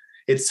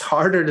 it's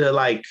harder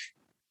to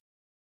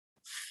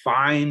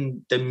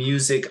find the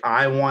music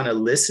I want to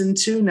listen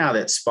to now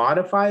that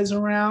Spotify's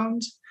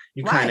around.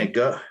 You kind of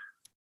go.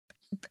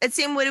 It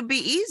seemed would be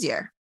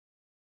easier.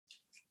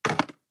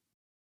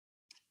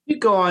 You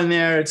go on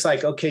there, it's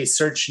like, okay,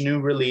 search new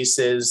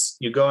releases.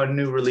 You go on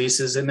new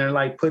releases and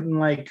they're putting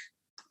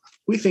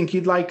we think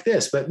you'd like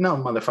this, but no,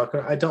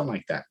 motherfucker, I don't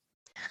like that.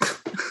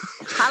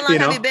 How long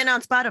have you been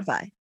on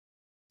Spotify?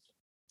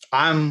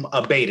 I'm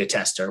a beta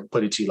tester,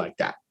 put it to you like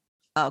that.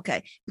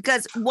 Okay.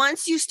 Because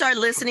once you start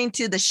listening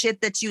to the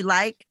shit that you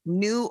like,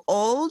 new,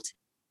 old,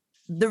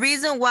 the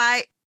reason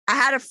why I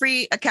had a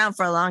free account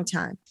for a long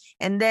time.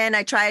 And then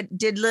I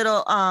did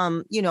little,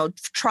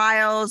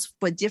 trials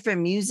for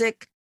different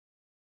music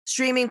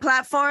streaming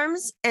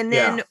platforms. And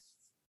then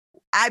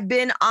I've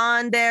been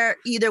on there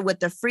either with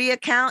the free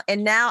account,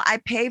 and now I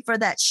pay for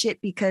that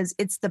shit because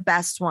it's the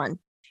best one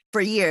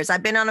for years.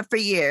 I've been on it for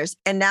years.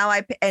 And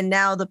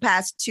now the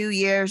past 2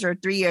 years or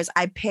 3 years,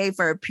 I pay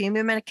for a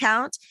premium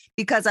account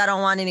because I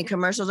don't want any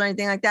commercials or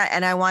anything like that.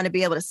 And I want to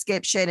be able to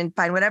skip shit and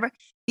find whatever,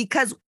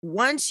 because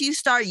once you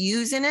start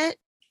using it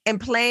and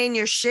playing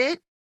your shit,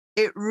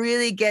 it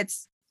really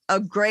gets a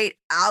great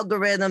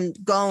algorithm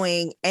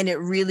going, and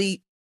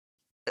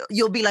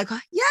you'll be like,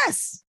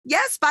 yes,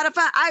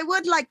 Spotify, I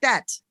would like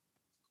that.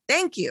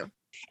 Thank you.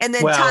 And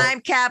then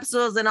time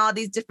capsules and all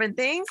these different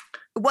things.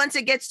 Once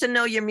it gets to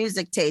know your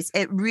music taste,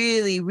 it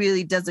really,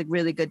 really does a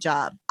really good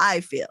job, I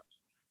feel.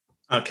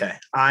 Okay.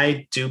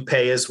 I do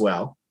pay as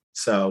well.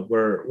 So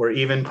we're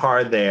even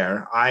par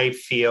there. I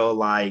feel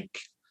like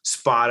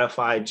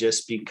Spotify,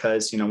 just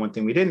because, one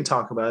thing we didn't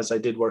talk about is I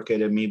did work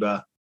at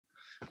Amoeba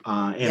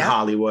in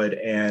Hollywood.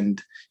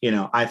 And,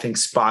 I think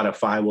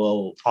Spotify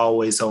will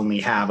always only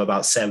have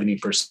about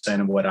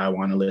 70% of what I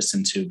want to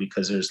listen to,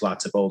 because there's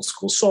lots of old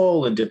school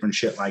soul and different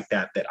shit like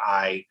that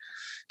I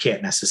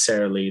can't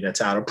necessarily,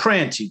 that's out of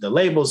print. The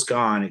label's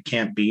gone. It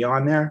can't be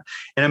on there.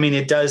 And I mean,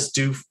 it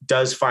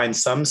does find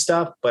some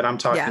stuff, but I'm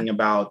talking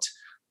about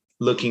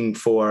looking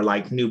for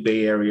new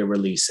Bay Area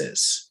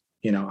releases.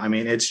 I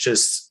mean, it's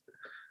just,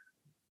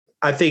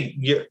 I think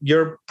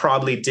you're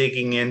probably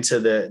digging into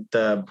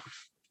the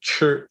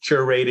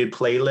curated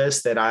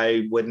playlists that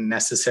I wouldn't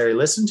necessarily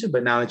listen to.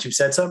 But now that you've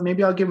said something,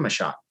 maybe I'll give them a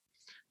shot.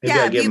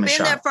 If you've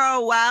been there for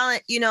a while,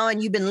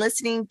 and you've been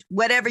listening,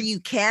 whatever you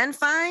can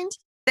find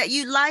that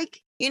you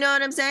like, you know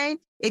what I'm saying?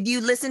 If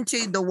you listen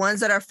to the ones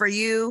that are for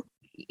you,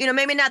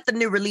 maybe not the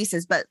new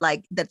releases, but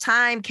like the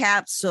time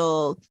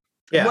capsule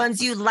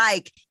ones you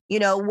like,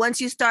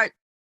 once you start,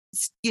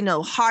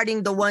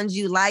 hearting the ones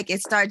you like,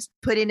 it starts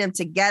putting them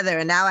together.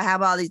 And now I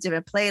have all these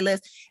different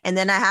playlists. And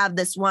then I have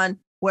this one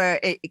where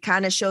it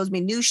kind of shows me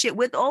new shit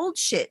with old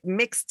shit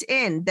mixed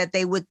in that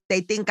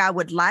they think I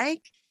would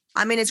like.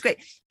 I mean, it's great.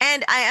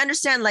 And I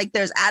understand like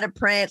there's out of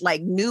print,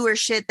 like newer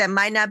shit that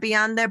might not be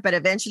on there, but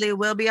eventually it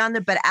will be on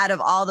there. But out of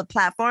all the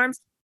platforms,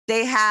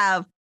 they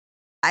have,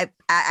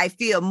 I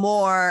feel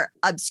more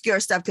obscure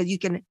stuff because you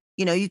can,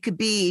 you could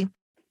be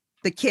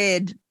the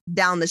kid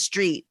down the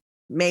street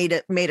made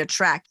a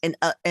track and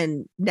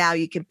now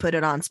you can put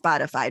it on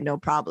Spotify, no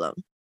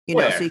problem.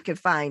 So you can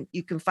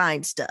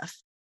find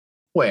stuff.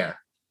 Where?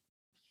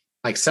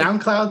 Like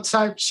SoundCloud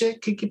type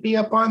shit could be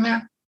up on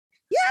there?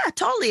 Yeah,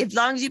 totally. As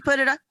long as you put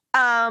it up.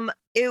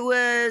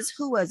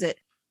 Who was it?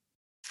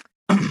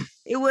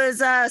 It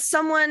was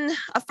someone,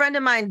 a friend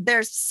of mine,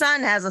 their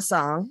son has a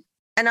song.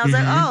 And I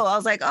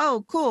was like,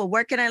 oh, cool.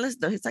 Where can I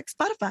listen to? He's like,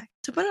 Spotify.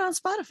 To put it on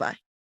Spotify.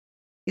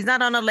 He's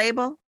not on a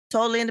label.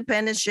 Totally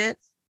independent shit.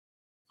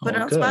 Put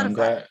it on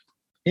Spotify.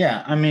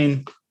 Yeah, I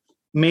mean,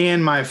 me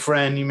and my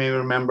friend, you may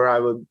remember, I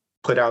would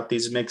put out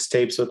these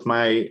mixtapes with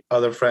my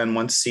other friend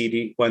once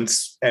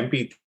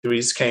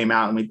MP3s came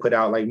out, and we put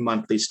out like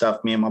monthly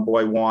stuff. Me and my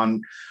boy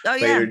Juan,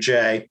 later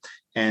Jay,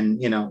 and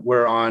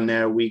we're on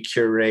there. We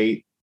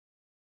curate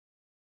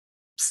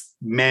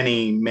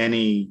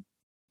many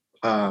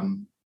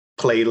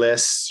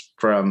playlists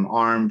from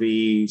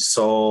R&B,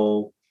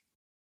 soul,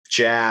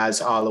 jazz,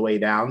 all the way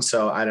down.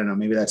 So I don't know,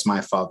 maybe that's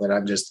my fault that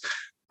I'm just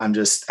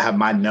have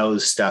my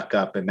nose stuck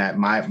up and that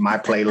my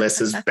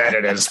playlist is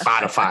better than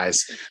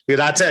Spotify's. Because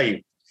I tell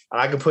you,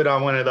 I could put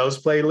on one of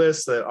those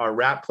playlists, our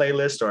rap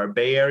playlist or a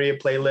Bay Area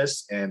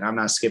playlist, and I'm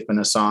not skipping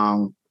a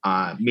song.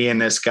 Me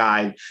and this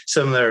guy,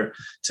 similar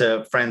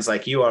to friends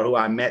like you are, who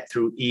I met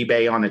through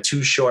eBay on a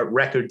Too Short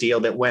record deal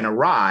that went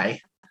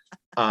awry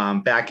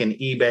back in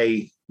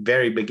eBay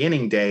very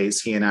beginning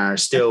days. He and I are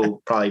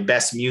still probably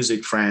best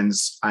music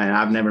friends.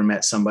 I've never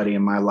met somebody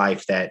in my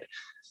life that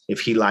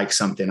if he likes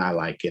something, I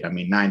like it. I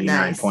mean,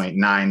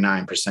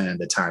 99.99% of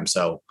the time.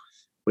 So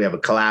we have a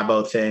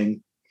collabo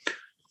thing,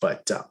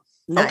 but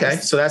okay.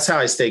 So that's how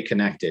I stay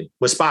connected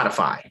with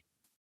Spotify.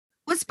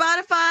 With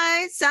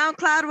Spotify,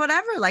 SoundCloud,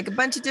 whatever, like a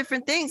bunch of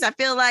different things. I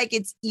feel like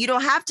you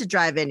don't have to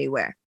drive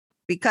anywhere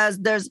because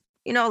there's,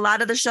 a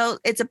lot of the show,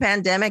 it's a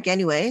pandemic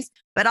anyways,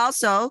 but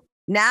also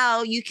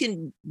now you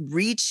can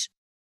reach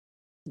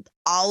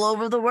all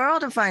over the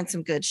world and find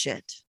some good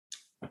shit.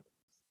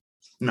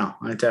 No,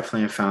 I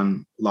definitely have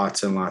found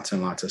lots and lots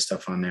and lots of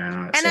stuff on there.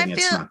 I'm not saying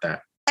it's not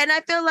that. And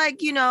I feel like,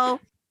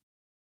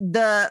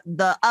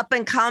 the up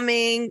and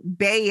coming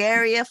Bay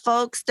Area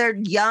folks, they're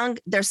young,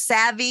 they're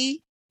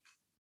savvy.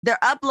 They're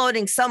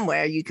uploading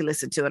somewhere. You can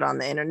listen to it on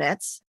the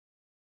internets.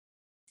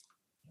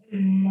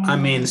 I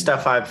mean,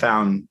 stuff I've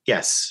found,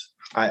 yes.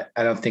 I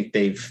don't think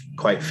they've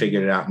quite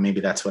figured it out.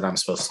 Maybe that's what I'm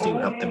supposed to do,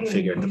 help them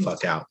figure it the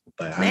fuck out.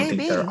 But I don't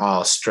think they're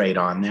all straight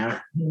on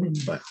there.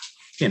 But,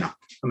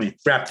 I mean,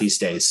 rap these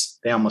days,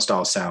 they almost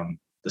all sound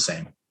the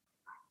same.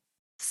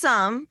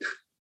 Some.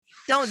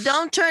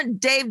 Don't turn,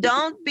 Dave,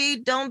 don't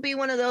be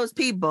one of those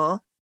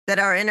people that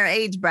are in our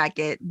age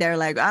bracket. They're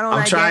like, I don't.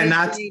 I'm trying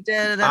not.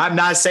 I'm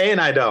not saying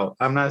I don't.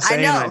 I'm not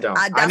saying I don't.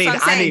 That's what I'm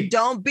saying.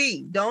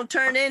 Don't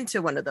turn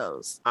into one of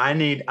those. I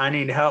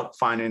need help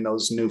finding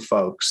those new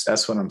folks.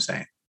 That's what I'm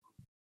saying.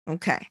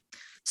 Okay.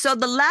 So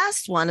the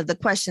last one of the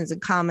questions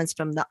and comments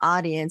from the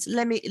audience,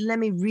 let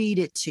me read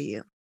it to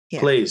you.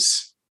 Here.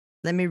 Please.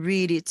 Let me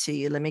read it to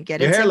you. Let me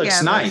get Your it hair together.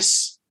 Looks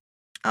nice.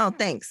 Oh,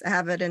 thanks. I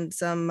have it in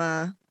some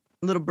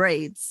little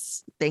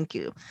braids. Thank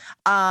you.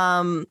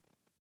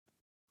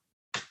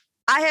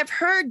 I have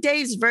heard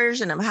Dave's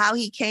version of how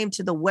he came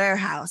to the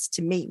warehouse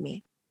to meet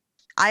me.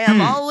 I am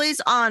always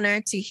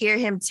honored to hear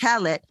him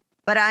tell it,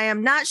 but I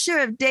am not sure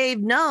if Dave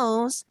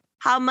knows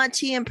how much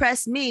he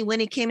impressed me when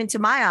he came into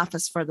my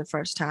office for the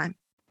first time.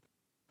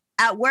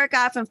 At work,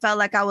 I often felt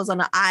like I was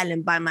on an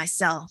island by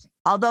myself.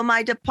 Although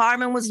my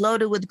department was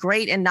loaded with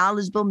great and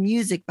knowledgeable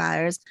music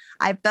buyers,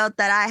 I felt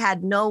that I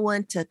had no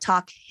one to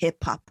talk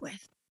hip hop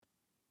with.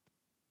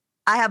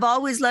 I have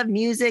always loved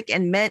music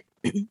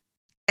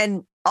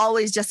and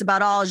always just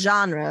about all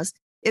genres.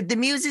 If the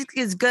music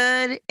is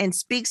good and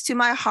speaks to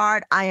my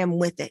heart, I am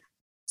with it.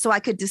 So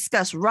I could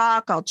discuss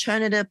rock,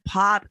 alternative,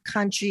 pop,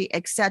 country,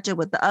 etc.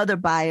 with the other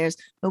buyers.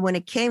 But when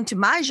it came to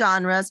my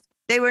genres,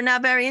 they were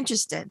not very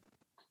interested.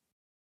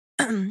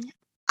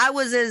 It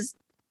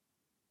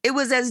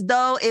was as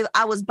though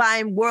I was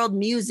buying world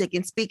music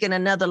and speaking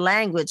another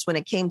language when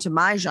it came to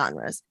my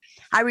genres.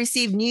 I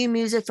received new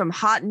music from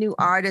hot new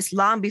artists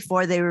long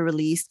before they were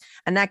released,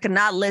 and I could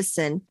not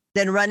listen,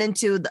 then run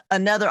into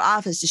another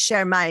office to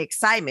share my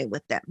excitement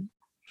with them.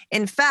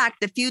 In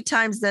fact, the few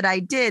times that I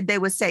did, they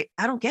would say,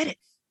 I don't get it,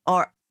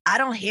 or I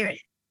don't hear it.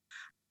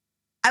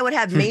 I would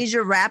have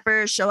major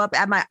rappers show up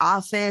at my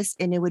office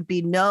and it would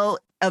be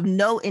of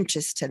no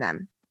interest to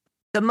them.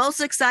 The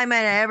most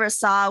excitement I ever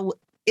saw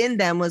in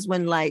them was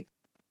when like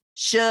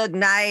Suge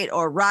Knight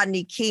or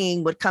Rodney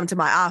King would come to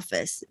my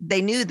office.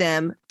 They knew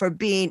them for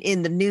being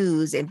in the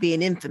news and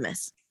being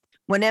infamous.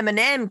 When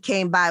Eminem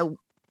came by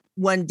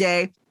one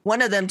day,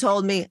 one of them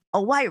told me,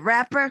 a white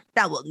rapper?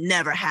 That will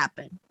never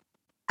happen.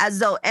 As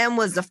though M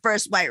was the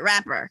first white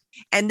rapper.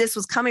 And this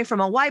was coming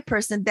from a white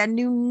person that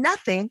knew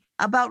nothing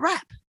about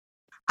rap.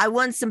 I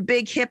won some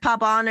big hip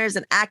hop honors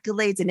and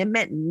accolades, and it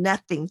meant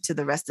nothing to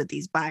the rest of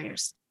these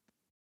buyers.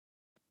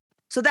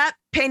 So that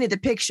painted the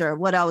picture of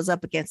what I was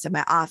up against in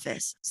my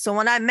office. So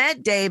when I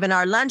met Dave in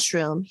our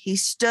lunchroom, he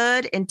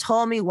stood and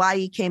told me why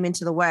he came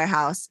into the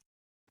warehouse.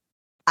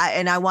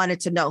 And I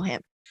wanted to know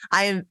him.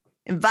 I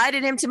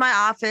invited him to my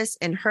office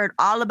and heard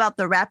all about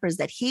the rappers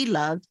that he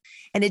loved.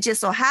 And it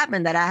just so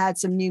happened that I had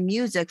some new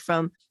music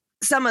from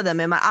some of them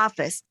in my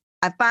office.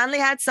 I finally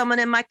had someone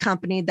in my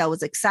company that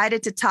was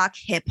excited to talk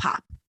hip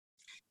hop.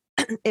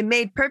 It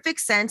made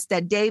perfect sense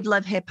that Dave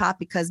loved hip hop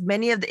because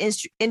many of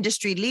the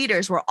industry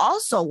leaders were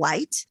also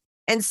white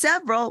and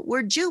several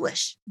were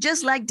Jewish,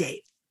 just like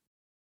Dave.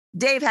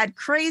 Dave had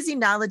crazy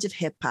knowledge of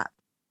hip hop.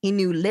 He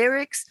knew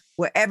lyrics,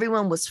 where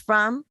everyone was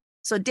from.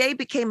 So Dave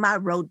became my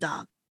road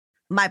dog,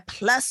 my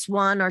plus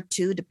one or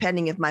two,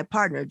 depending if my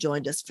partner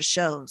joined us for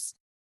shows.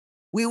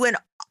 We went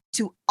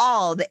to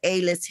all the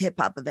A-list hip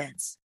hop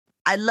events.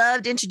 I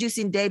loved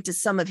introducing Dave to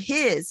some of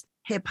his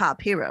hip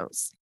hop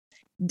heroes.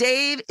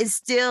 Dave is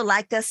still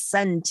like a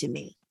son to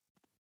me.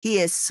 He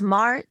is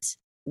smart,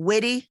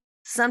 witty,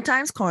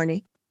 sometimes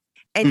corny,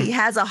 and he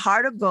has a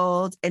heart of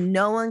gold, and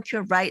no one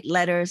can write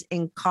letters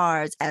and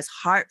cards as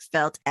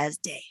heartfelt as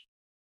Dave.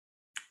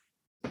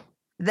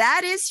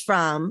 That is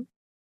from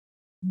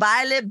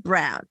Violet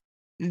Brown,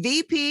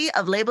 VP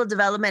of Label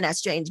Development at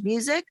Strange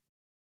Music,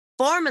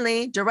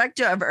 formerly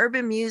Director of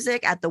Urban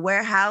Music at the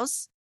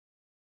Warehouse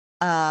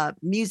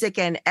Music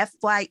and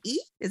FYE.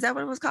 Is that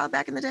what it was called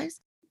back in the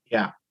days?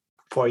 Yeah.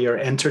 For your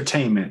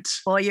entertainment.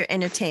 For your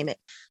entertainment.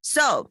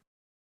 So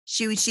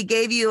she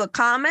gave you a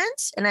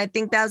comment, and I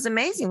think that was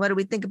amazing. What do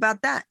we think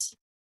about that?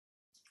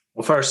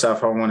 Well, first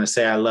off, I want to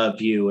say I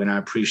love you and I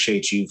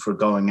appreciate you for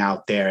going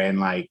out there and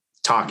like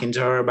talking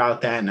to her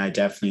about that. And I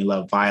definitely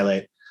love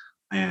Violet.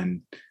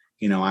 And,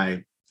 you know,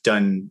 I've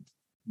done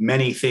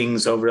many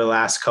things over the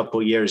last couple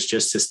of years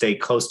just to stay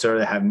close to her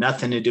that have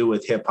nothing to do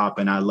with hip hop.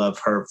 And I love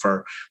her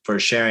for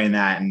sharing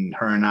that. And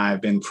her and I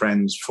have been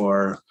friends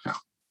for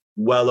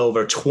well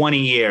over 20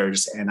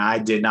 years. And I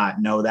did not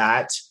know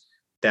that,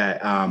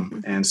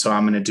 and so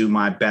I'm going to do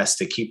my best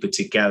to keep it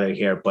together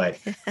here, but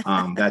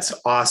that's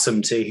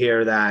awesome to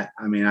hear that.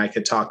 I mean, I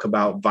could talk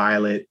about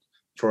Violet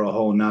for a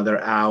whole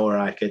nother hour.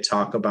 I could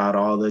talk about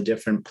all the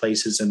different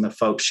places and the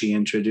folks she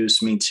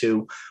introduced me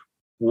to.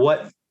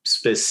 What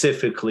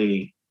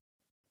specifically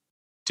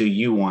do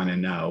you want to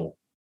know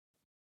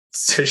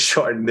to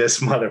shorten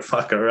this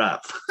motherfucker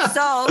up?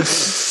 So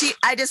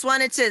I just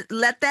wanted to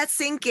let that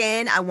sink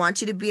in. I want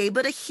you to be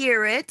able to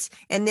hear it,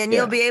 and then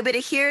you'll be able to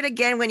hear it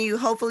again when you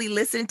hopefully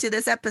listen to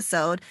this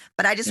episode.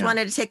 But I just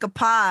wanted to take a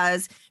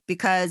pause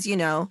because, you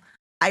know,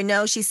 I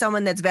know she's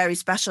someone that's very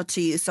special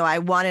to you. So I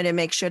wanted to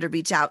make sure to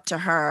reach out to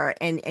her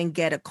and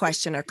get a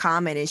question or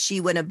comment. And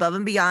she went above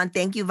and beyond.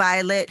 Thank you,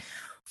 Violet,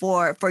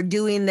 for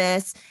doing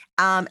this.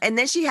 And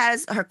then she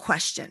has her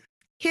question.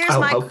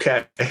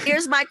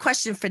 Here's my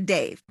question for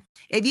Dave.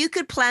 If you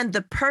could plan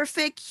the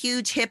perfect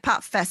huge hip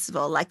hop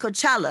festival like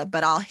Coachella,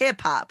 but all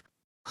hip hop,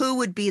 who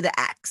would be the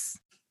acts?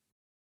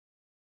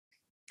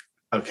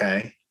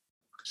 Okay.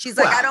 She's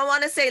like, I don't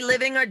want to say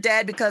living or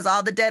dead because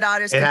all the dead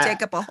artists could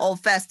take up a whole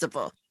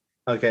festival.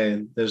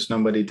 Okay. There's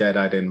nobody dead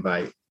I'd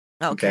invite.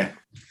 Okay.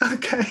 Well,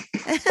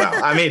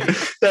 I mean,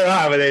 there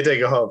are, but they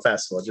take a whole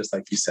festival, just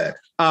like you said.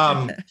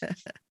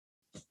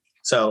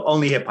 So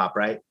only hip hop,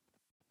 right?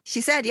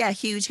 She said, yeah,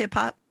 huge hip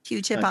hop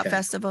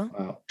festival.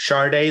 Well,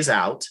 Sade's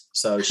out,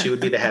 so she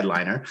would be the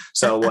headliner.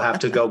 So we'll have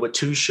to go with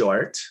Too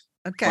Short.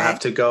 Okay. We'll have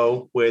to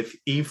go with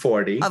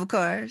E40. Of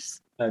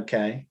course.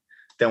 Okay.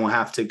 Then we'll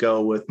have to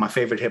go with my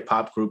favorite hip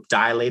hop group,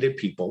 Dilated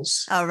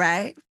Peoples. All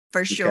right.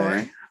 For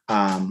sure.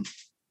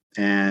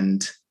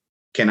 And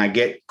can I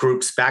get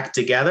groups back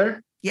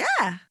together?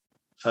 Yeah.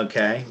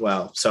 Okay.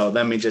 Well, so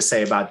let me just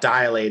say about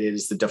Dilated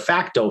is the de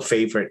facto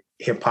favorite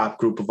hip hop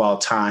group of all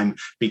time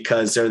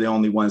because they're the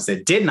only ones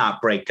that did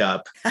not break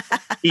up.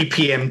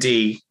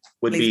 EPMD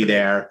would be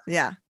there.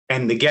 Yeah.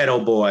 And the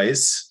Ghetto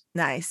Boys.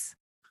 Nice.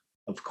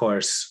 Of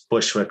course,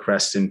 Bushwick,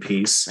 rest in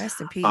peace.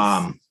 Rest in peace.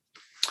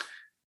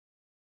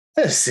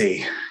 Let's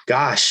see.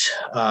 Gosh,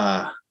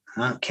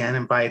 can't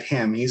invite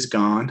him. He's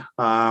gone.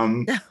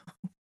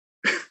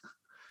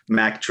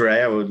 Mac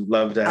Dre. I would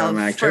love to have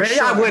Mac Dre.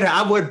 Sure.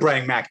 I would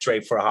bring Mac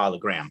Dre for a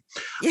hologram.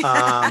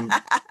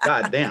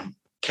 God damn.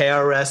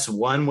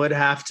 KRS-One would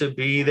have to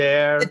be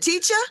there. The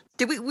teacher?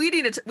 We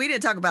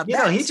didn't talk about You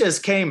that. know, he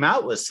just came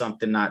out with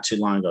something not too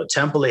long ago.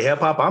 Temple of Hip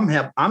Hop.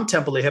 I'm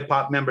Temple of Hip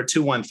Hop member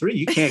 213.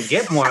 You can't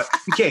get more.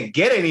 You can't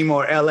get any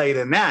more LA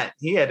than that.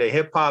 He had a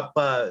hip hop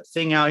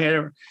thing out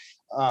here,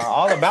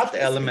 all about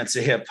the elements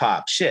of hip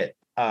hop. Shit.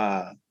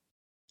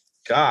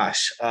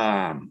 Gosh.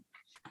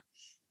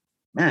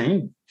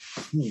 Man,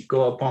 you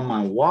go up on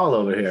my wall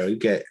over here.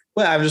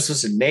 I'm just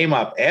supposed to name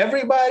up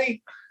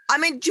everybody. I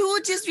mean,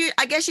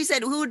 I guess you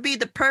said who would be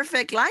the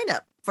perfect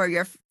lineup for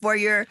your.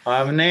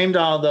 I've named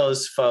all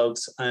those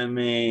folks. I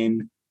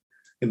mean,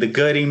 the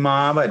Goody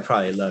Mob. I'd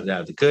probably love to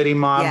have the Goody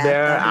Mob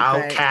there.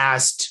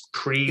 Outkast,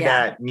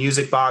 that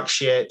music box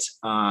shit.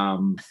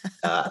 God,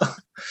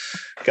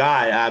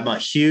 I'm a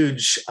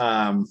huge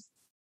Luke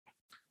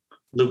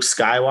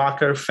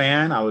Skywalker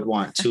fan. I would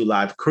want 2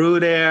 Live Crew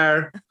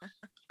there.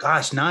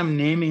 Gosh, now I'm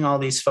naming all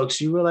these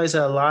folks. You realize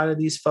that a lot of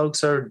these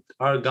folks are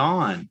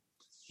gone,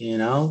 you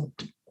know?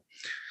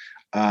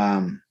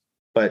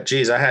 But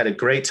geez, I had a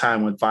great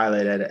time with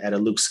Violet at a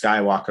Luke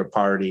Skywalker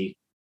party.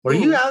 Were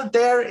you out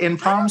there in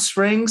Palm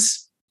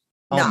Springs?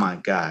 No, oh my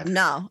God.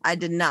 No, I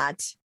did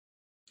not.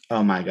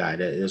 Oh my God.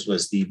 This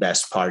was the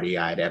best party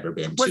I'd ever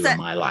been to in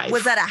my life.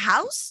 Was that a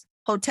house?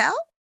 Hotel?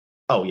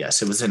 Oh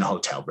yes, it was in a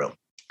hotel room.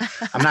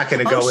 I'm not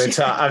going to go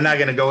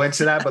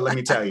into that, but let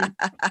me tell you,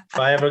 if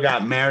I ever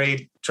got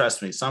married,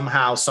 trust me,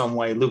 somehow, some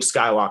way, Luke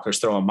Skywalker's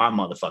throwing my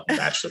motherfucking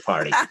bachelor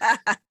party.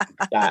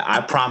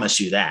 I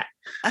promise you that.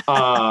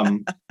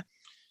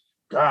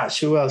 Gosh,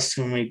 who else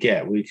can we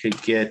get? We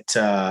could get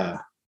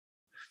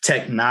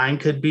Tech Nine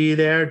could be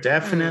there,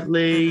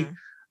 definitely.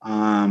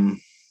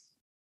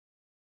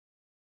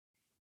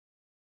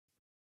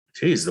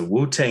 Geez, the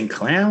Wu-Tang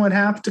Clan would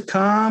have to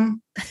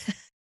come.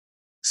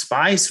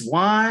 Spice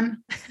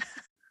One.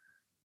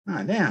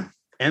 Oh, damn.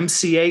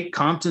 MC8,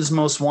 Compton's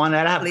Most Wanted.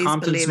 I'd have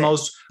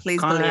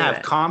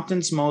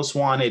Compton's Most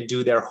Wanted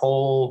do their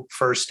whole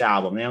first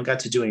album. They don't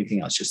got to do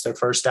anything else, just their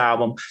first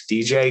album.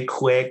 DJ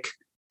Quick.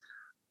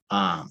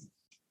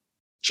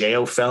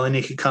 J.O.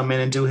 Felony could come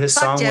in and do his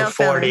song with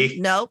 40.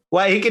 Nope.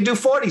 Well, he could do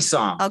 40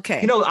 songs.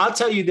 Okay. You know, I'll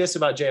tell you this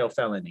about J.O.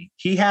 Felony.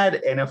 He had,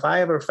 and if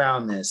I ever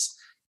found this,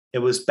 it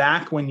was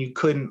back when you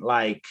couldn't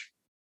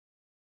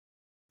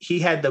he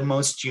had the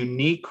most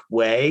unique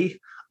way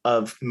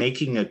of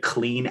making a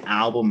clean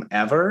album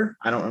ever.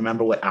 I don't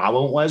remember what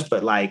album it was,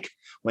 but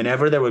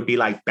whenever there would be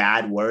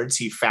bad words,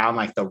 he found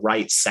the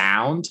right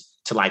sound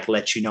to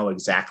let you know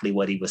exactly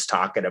what he was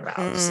talking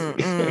about. So,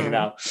 you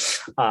know,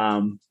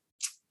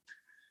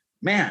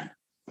 man,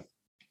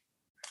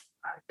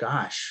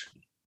 gosh,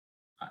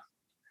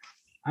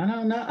 I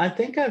don't know. I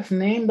think I've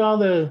named all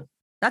the.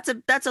 That's a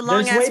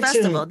long ass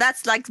festival.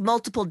 That's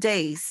multiple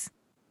days.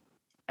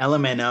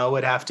 LMNO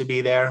would have to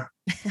be there.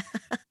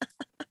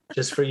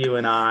 Just for you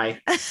and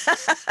I.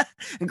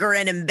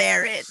 Grin and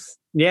bear it.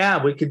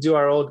 Yeah, we could do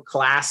our old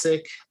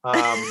classic.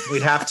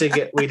 We'd have to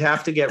get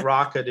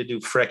Rocka to do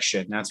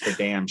Friction. That's for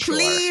damn sure.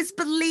 Please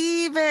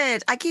believe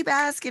it. I keep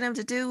asking him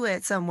to do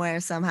it somewhere,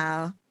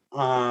 somehow.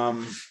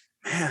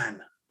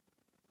 Man.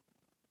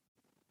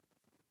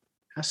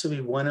 Has to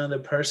be one other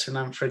person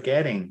I'm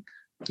forgetting.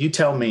 You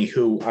tell me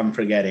who I'm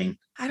forgetting.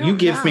 You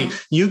give me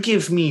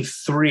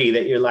 3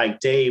 that you're like,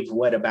 Dave,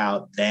 what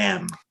about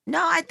them? No,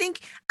 I think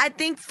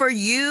for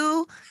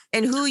you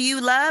and who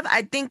you love,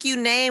 I think you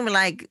name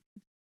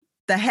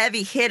the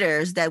heavy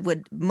hitters that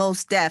would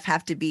most def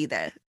have to be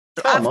there.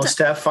 Most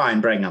def,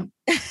 fine, bring them.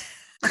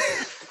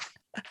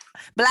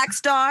 Black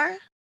Star.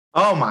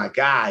 Oh my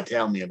God,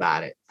 tell me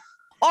about it.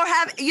 Or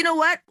have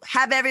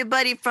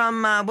everybody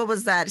from what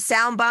was that?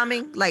 Sound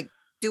bombing,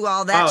 do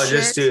all that shit.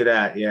 Just do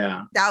that,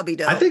 yeah. That would be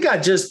dope. I think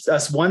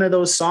one of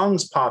those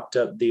songs popped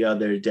up the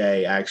other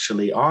day,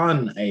 actually,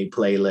 on a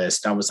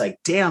playlist. I was like,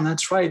 damn,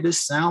 that's right.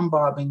 This sound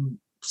bombing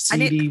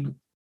CD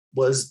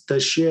was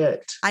the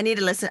shit. I need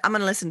to listen. I'm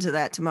going to listen to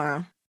that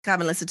tomorrow. I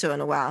haven't listened to it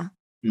in a while.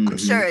 Mm-hmm. I'm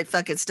sure it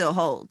fucking still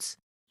holds.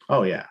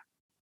 Oh, yeah.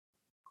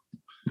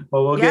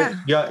 Well, we'll get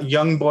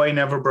Young Boy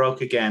Never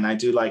Broke Again. I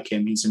do like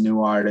him. He's a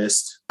new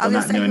artist. Well,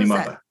 not new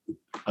anymore.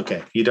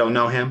 Okay. You don't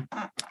know him?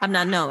 I'm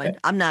not knowing.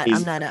 I'm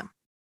not up.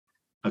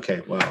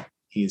 Okay, well,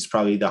 he's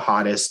probably the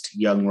hottest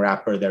young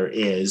rapper there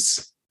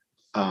is.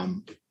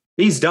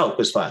 He's dope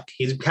as fuck.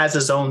 He has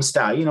his own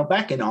style. You know,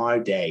 back in our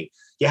day,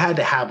 you had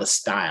to have a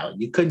style.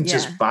 You couldn't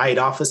just buy it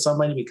off of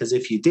somebody, because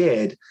if you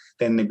did,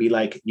 then they'd be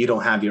like, you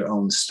don't have your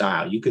own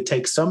style. You could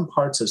take some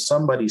parts of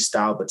somebody's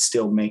style, but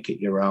still make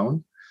it your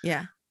own.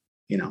 Yeah.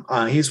 You know,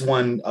 he's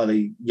one of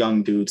the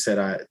young dudes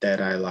that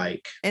I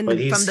like. And but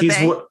from the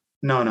Bay?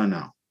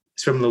 No.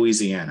 He's from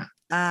Louisiana.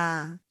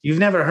 You've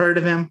never heard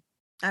of him?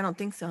 I don't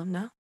think so.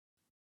 No.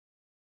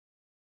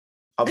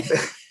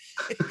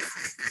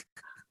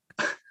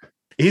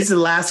 He's the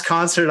last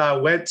concert I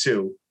went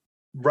to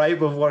right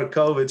before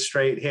COVID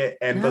straight hit.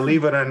 And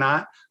believe it or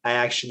not, I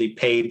actually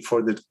paid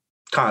for the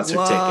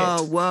concert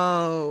ticket.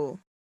 Whoa.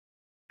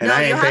 And no,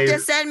 you have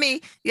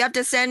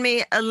to send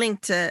me a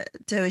link to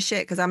his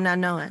shit, because I'm not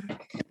knowing.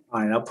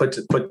 All right,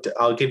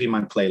 I'll give you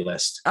my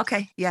playlist.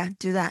 Okay. Yeah,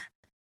 do that.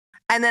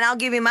 And then I'll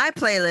give you my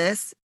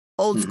playlist,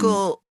 old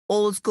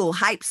school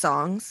hype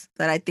songs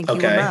that I think you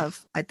would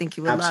love. I think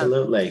you would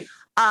Absolutely.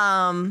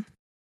 love.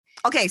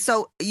 Okay,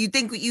 so you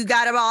think you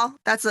got it all?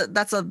 That's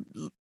a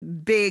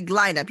big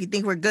lineup. You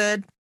think we're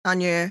good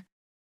on your?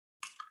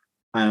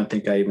 I don't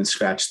think I even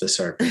scratched the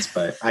surface,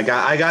 but I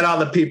got all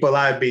the people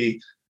I'd be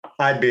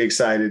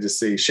excited to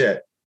see.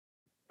 Shit.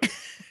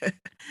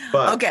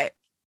 But okay,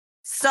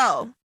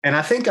 so. And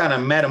I think I'd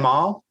have met them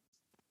all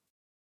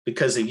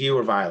because of you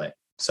or Violet.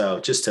 So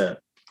just to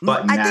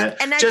button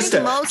just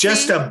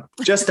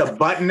to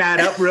button that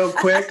up real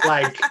quick.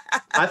 Like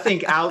I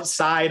think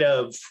outside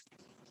of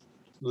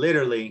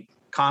literally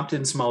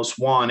Compton's Most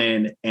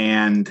Wanted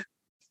and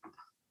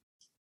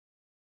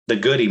the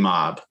Goody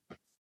Mob,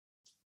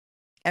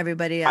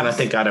 everybody else. I don't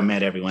think I'd have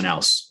met everyone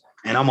else,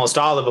 and almost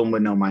all of them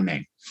would know my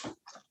name.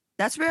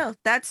 That's real.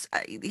 That's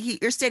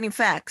you're stating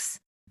facts.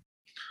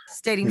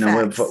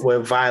 Facts.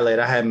 With Violet,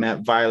 I had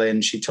met Violet,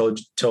 and she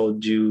told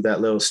you that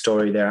little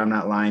story there. I'm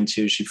not lying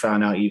to you. She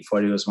found out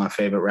E40 was my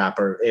favorite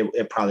rapper.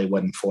 It probably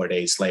wasn't 4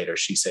 days later.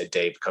 She said,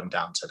 "Dave, come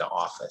down to the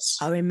office."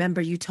 I remember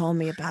you told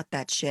me about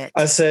that shit.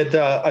 I said,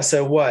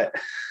 "What?"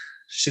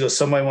 She goes,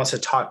 "Somebody wants to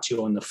talk to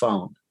you on the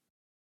phone."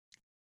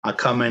 I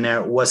come in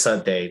there. "What's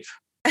up, Dave?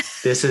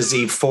 This is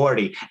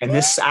E40," and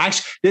this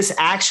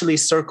actually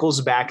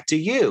circles back to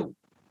you,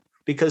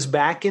 because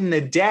back in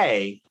the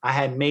day, I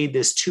had made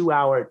this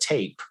 2-hour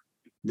tape.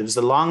 It was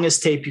the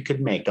longest tape you could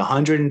make,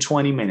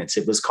 120 minutes.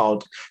 It was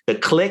called The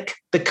Click,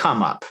 The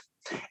Come Up.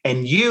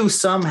 And you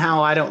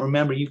somehow, I don't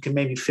remember, you can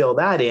maybe fill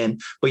that in,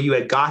 but you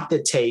had got the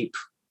tape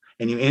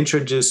and you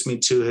introduced me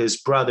to his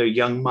brother,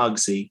 Young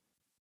Muggsy.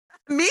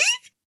 Me?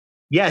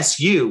 Yes,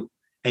 you.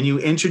 And you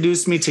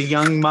introduced me to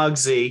Young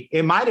Muggsy.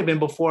 It might have been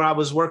before I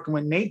was working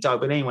with Nate Dogg,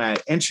 but anyway,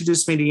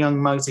 introduced me to Young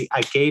Muggsy.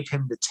 I gave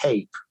him the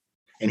tape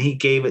and he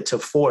gave it to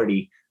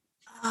 40.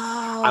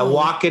 Oh. I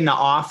walk in the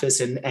office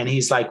and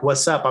he's like,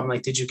 "What's up?" I'm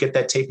like, "Did you get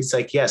that tape?" He's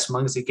like, "Yes,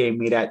 Muggsy gave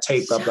me that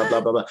tape, blah, blah,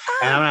 blah, blah, blah."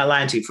 And I'm not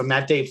lying to you. From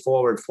that day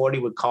forward, 40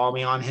 would call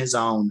me on his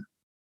own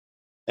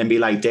and be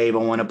like, "Dave, I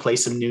want to play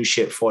some new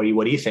shit for you.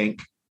 What do you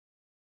think?"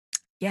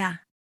 Yeah.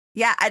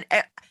 Yeah.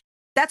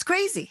 That's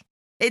crazy.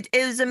 It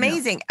was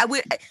amazing.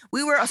 Yeah.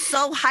 We were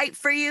so hyped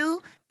for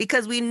you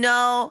because we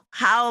know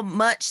how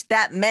much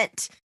that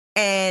meant.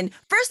 And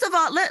first of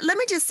all, let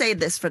me just say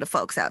this for the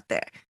folks out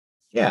there.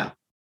 Yeah.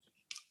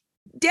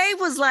 Dave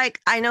was like,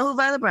 "I know who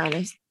Violet Brown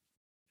is.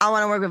 I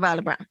want to work with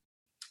Violet Brown."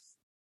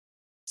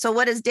 So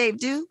what does Dave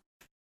do?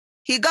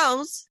 He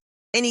goes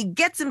and he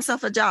gets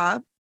himself a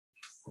job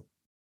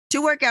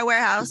to work at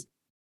Warehouse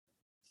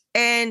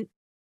and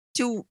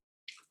to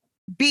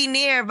be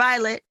near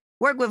Violet,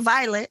 work with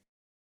Violet.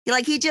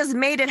 Like he just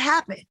made it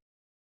happen.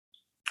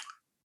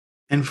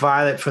 And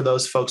Violet, for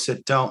those folks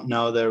that don't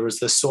know, there was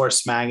the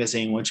Source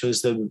magazine, which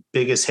was the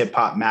biggest hip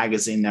hop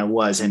magazine there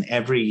was. And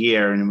every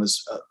year, and it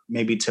was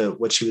maybe to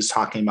what she was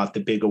talking about,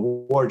 the big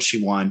award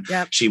she won,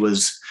 yep. She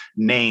was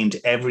named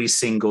every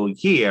single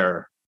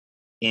year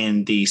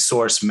in the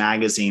Source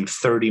magazine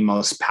 30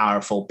 most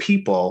powerful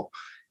people.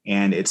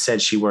 And it said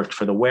she worked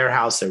for the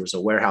Warehouse. There was a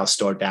Warehouse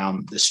store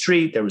down the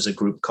street. There was a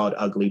group called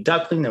Ugly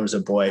Duckling. There was a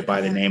boy by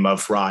the name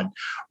of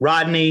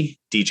Rodney,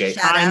 DJ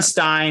Shout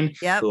Einstein,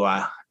 yep. who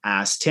I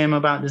asked him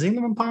about. Does he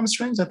live in Palm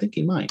Springs? I think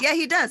he might. Yeah,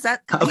 he does.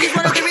 He's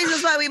one of the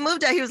reasons why we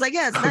moved out. He was like,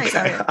 "Yeah, it's nice."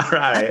 Okay. All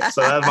right.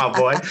 So that's my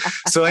boy.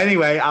 So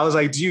anyway, I was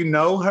like, "Do you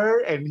know her?"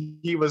 And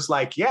he was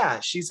like, "Yeah,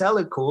 she's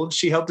hella cool.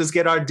 She helped us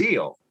get our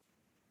deal."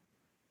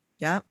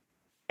 Yeah.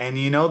 And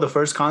the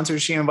first concert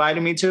she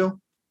invited me to?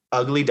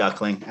 Ugly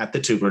Duckling at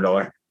the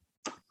Troubadour.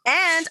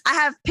 And I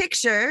have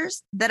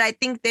pictures that I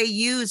think they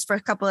used for a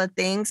couple of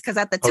things because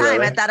at the time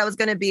really? I thought I was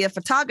going to be a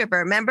photographer,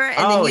 remember?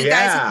 And then you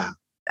guys,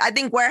 I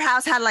think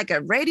Warehouse had like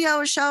a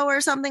radio show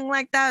or something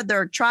like that.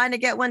 They're trying to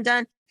get one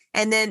done.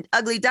 And then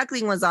Ugly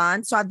Duckling was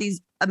on. So I have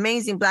these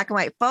amazing black and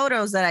white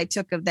photos that I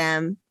took of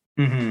them.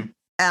 Mm-hmm.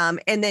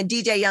 And then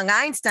DJ Young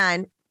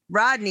Einstein,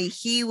 Rodney,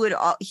 he would,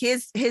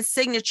 his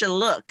signature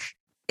look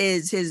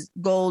is his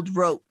gold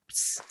ropes.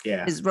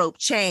 His rope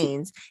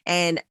chains,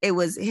 and it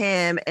was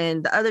him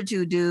and the other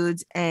two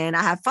dudes, and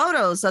I have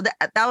photos. So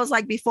that was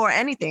like before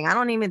anything. I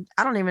don't even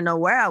know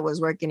where I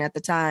was working at the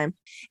time,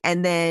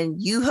 and then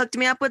you hooked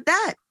me up with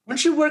that.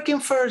 Weren't you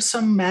working for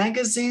some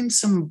magazine,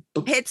 some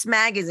Hits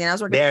magazine? I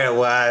was working. There it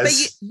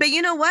was. But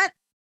you know what?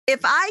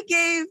 If I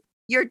gave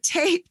your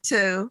tape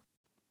to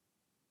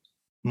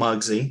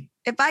Muggsy,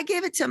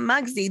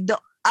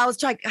 I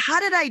was like, how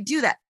did I do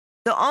that?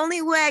 The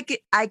only way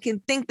I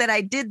can think that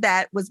I did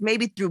that was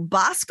maybe through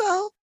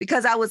Bosco,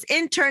 because I was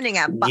interning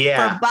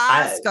for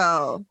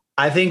Bosco.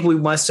 I think we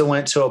must have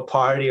went to a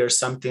party or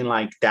something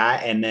like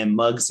that, and then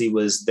Muggsy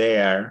was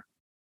there.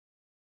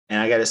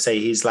 And I got to say,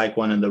 he's like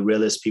one of the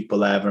realest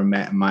people I ever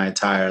met in my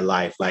entire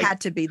life. Like,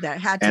 had to be there.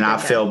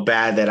 Feel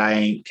bad that I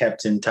ain't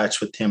kept in touch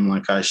with him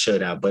like I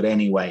should have. But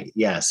anyway,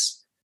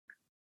 yes.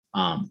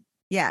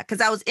 Yeah, because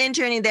I was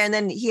interning there, and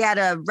then he had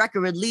a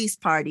record release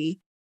party.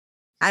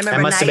 I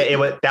remember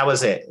that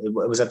was it. It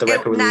was at the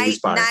record release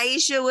party.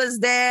 Naisha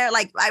was there.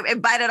 Like I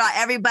invited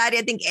everybody.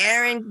 I think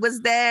Aaron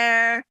was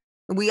there.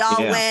 We all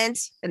went,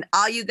 and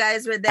all you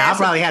guys were there. I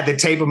probably had the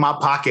tape in my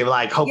pocket,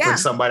 like hoping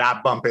somebody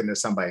I bump into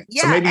somebody.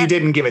 Yeah, so maybe you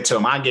didn't give it to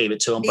him. I gave it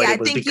to him, but it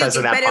was because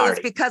of that party. But it was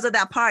because of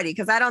that party.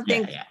 Because I don't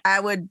think I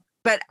would.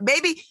 But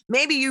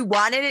maybe you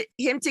wanted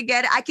him to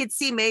get it. I could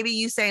see maybe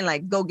you saying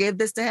like, "Go give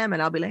this to him,"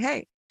 and I'll be like,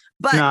 "Hey."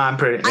 But no, I'm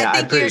pretty sure.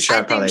 I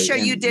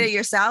think you did it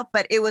yourself,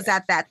 but it was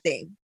at that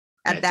thing.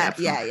 At that,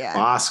 definitely.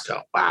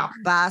 Bosco, wow.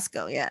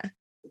 Bosco, yeah.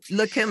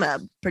 Look him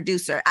up,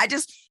 producer. I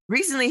just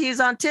recently he's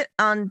on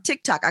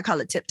TikTok. I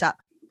call it TikTok,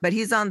 but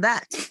he's on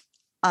that.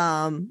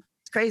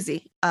 It's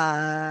crazy.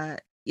 I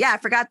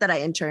forgot that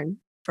I interned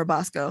for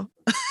Bosco.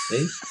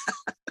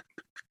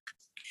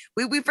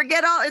 we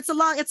forget all. It's a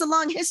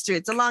long history.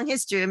 It's a long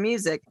history of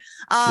music.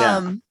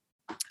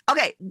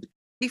 Okay.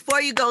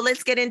 Before you go,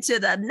 let's get into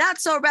the not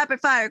so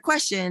rapid fire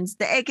questions,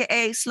 the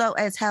AKA slow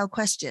as hell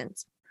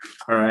questions.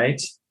 All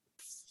right.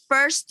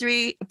 First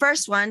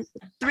one,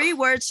 3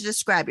 words to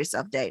describe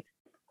yourself, Dave.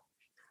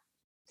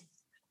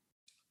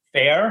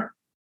 Fair,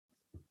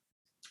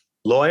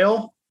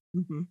 loyal,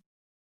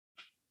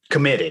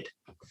 committed.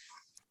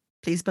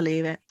 Please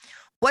believe it.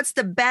 What's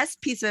the best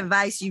piece of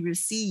advice you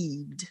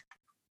received?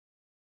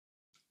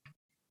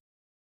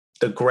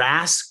 The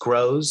grass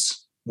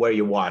grows where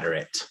you water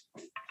it.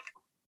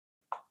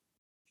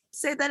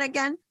 Say that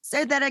again.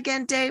 Say that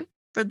again, Dave,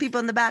 for the people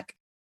in the back.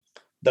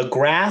 The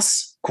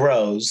grass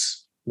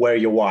grows where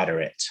you water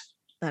it.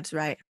 That's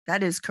right.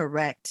 That is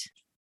correct.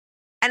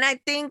 And I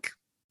think,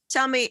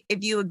 tell me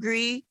if you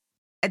agree,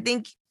 I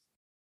think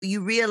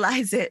you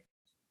realize it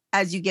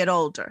as you get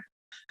older.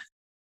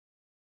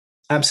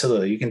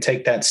 Absolutely. You can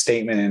take that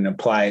statement and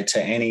apply it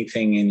to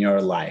anything in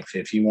your life.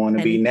 If you want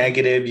to be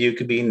negative, you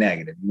could be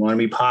negative. You want to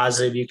be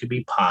positive, you could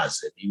be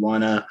positive. You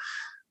want to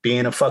be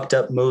in a fucked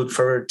up mood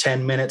for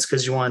 10 minutes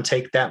because you want to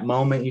take that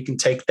moment, you can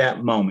take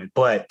that moment.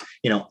 But,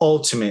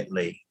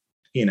 ultimately,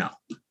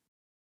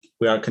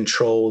 we are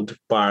controlled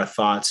by our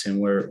thoughts, and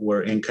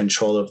we're in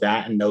control of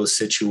that in those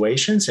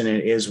situations. And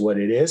it is what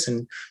it is.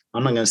 And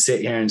I'm not going to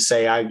sit here and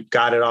say I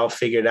got it all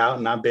figured out.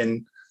 And I've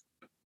been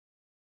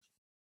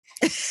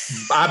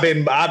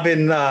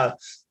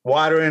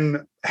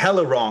watering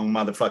hella wrong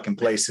motherfucking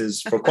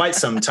places for quite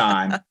some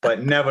time.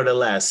 But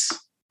nevertheless,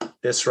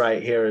 this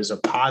right here is a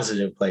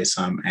positive place.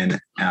 I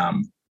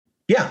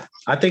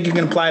think you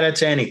can apply that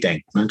to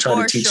anything. I'm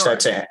trying to teach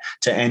that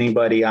to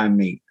anybody I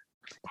meet.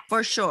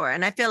 For sure.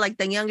 And I feel like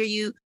the younger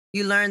you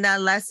learn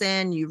that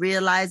lesson, you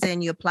realize it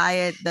and you apply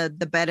it, the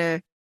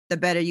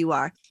better you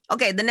are.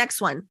 Okay, the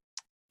next one.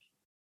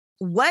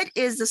 What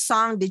is the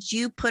song that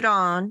you put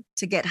on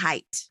to get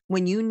hyped?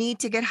 When you need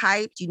to get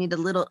hyped, you need a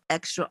little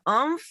extra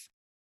oomph.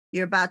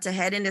 You're about to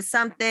head into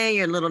something,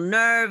 you're a little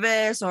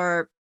nervous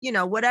or,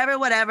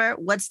 whatever.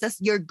 What's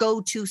your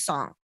go-to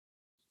song?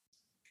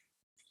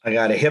 I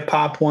got a hip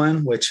hop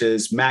one, which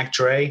is Mac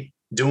Dre,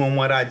 Doing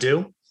What I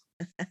Do.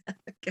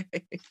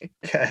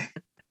 Okay.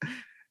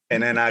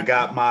 And then I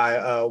got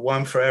my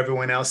one for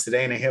everyone else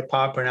today in a hip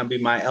hop, and that'll be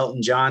my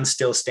Elton John,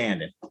 Still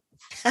Standing.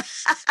 I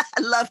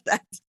love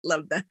that.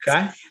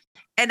 Okay.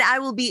 And I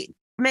will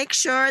make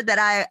sure that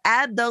I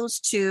add those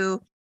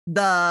to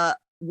the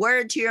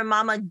Word to Your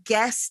Mama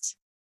guest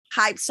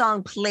hype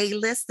song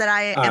playlist that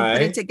I am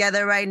putting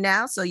together right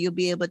now. So you'll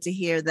be able to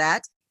hear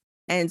that.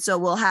 And so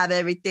we'll have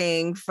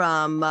everything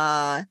from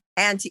MOP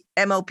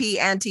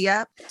Ante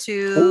Up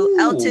to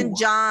Elton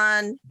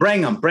John.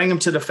 Bring them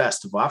to the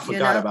festival. I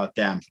forgot about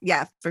them.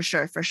 Yeah, for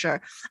sure.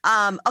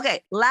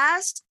 Okay,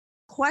 last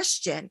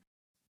question.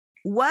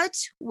 What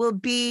will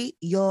be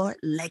your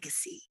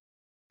legacy?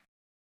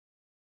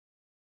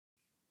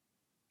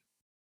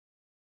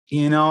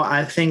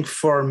 I think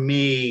for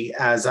me,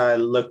 as I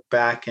look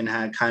back and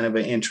had kind of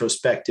an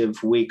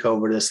introspective week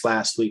over this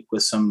last week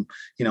with some,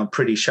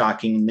 pretty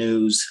shocking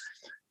news,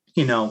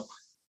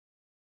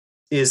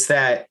 is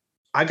that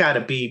I got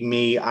to be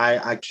me.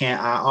 I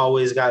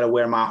always got to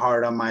wear my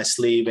heart on my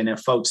sleeve. And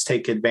if folks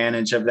take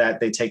advantage of that,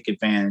 they take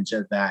advantage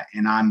of that.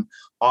 And I'm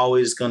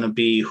always going to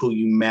be who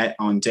you met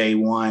on day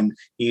one,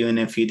 even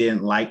if you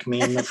didn't like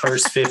me in the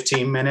first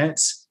 15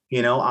 minutes.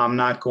 I'm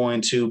not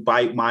going to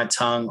bite my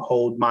tongue,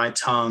 hold my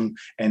tongue,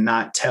 and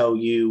not tell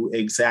you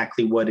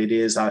exactly what it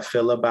is I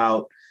feel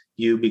about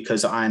you,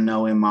 because I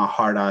know in my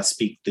heart I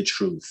speak the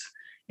truth.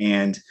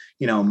 And,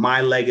 my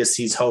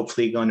legacy is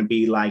hopefully going to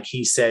be like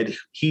he said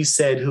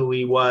who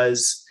he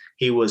was.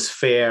 He was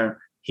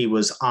fair. He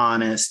was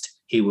honest.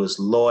 He was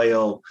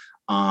loyal.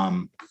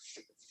 No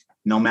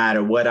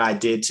matter what I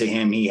did to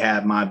him, he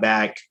had my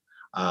back.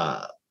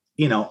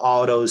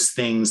 All those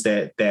things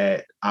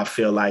that I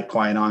feel like,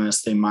 quite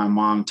honestly, my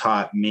mom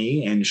taught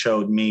me and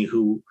showed me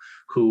who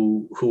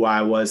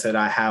I was that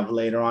I have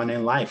later on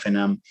in life. And,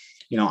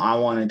 I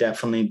want to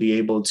definitely be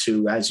able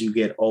to, as you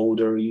get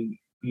older, you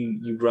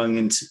run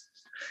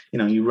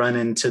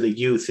into the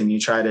youth, and you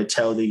try to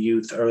tell the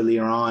youth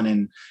earlier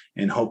on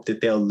and hope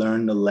that they'll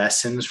learn the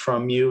lessons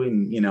from you.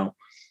 And,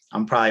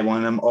 I'm probably one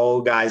of them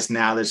old guys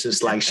now that's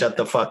just like, shut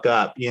the fuck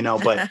up,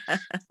 but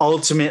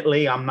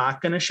ultimately I'm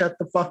not going to shut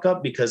the fuck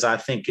up, because I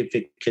think if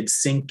it could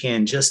sink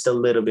in just a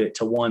little bit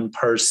to one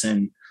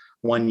person,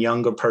 one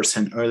younger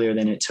person earlier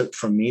than it took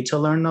for me to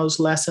learn those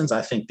lessons,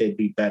 I think they'd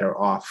be better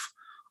off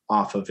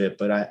of it.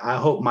 But I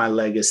hope my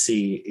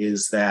legacy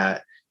is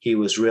that he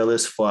was real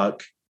as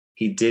fuck.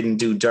 He didn't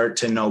do dirt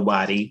to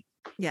nobody.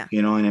 Yeah.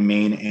 You know what I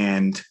mean?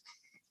 And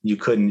you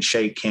couldn't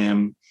shake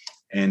him,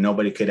 and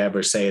nobody could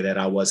ever say that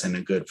I wasn't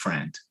a good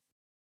friend.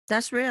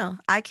 That's real.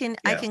 I can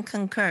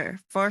concur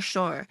for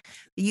sure.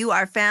 You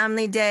are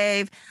family,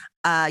 Dave.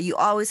 You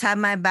always have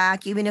my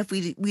back, even if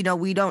we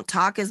don't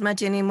talk as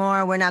much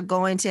anymore. We're not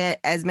going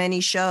to as many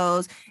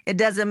shows. It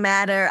doesn't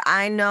matter.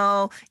 I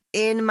know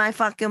in my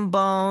fucking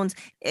bones,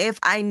 if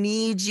I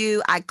need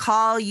you, I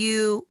call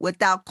you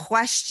without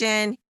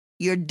question.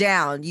 You're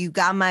down. You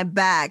got my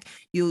back.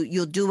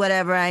 You'll do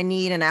whatever I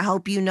need. And I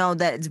hope you know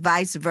that it's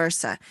vice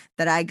versa,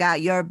 that I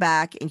got your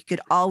back and you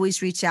could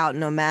always reach out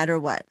no matter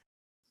what.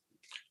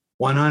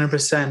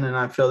 100%. And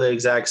I feel the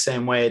exact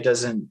same way. It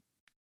doesn't,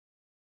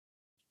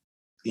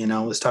 I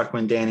was talking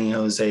with Danny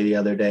Jose the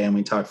other day, and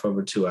we talked for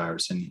over 2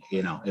 hours, and,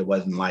 it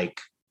wasn't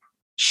like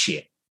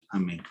shit. I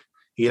mean,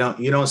 you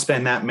don't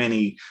spend that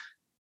many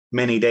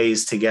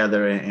days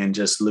together and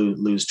just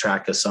lose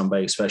track of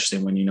somebody, especially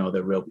when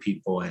they're real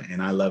people.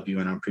 And I love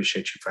you, and I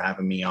appreciate you for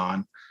having me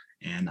on.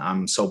 And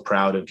I'm so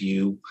proud of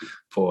you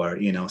for,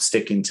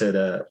 sticking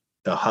to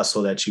the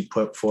hustle that you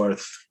put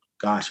forth.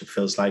 Gosh, it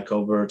feels like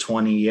over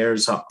 20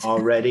 years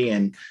already.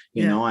 And,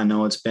 I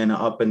know it's been an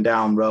up and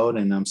down road,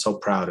 and I'm so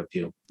proud of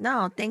you.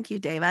 No, thank you,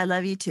 Dave. I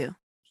love you too.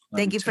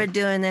 Thank you for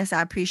doing this.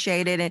 I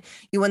appreciate it. And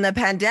when the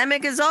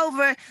pandemic is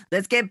over,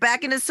 let's get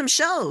back into some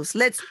shows.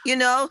 Let's,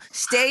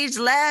 stage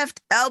left,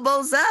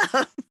 elbows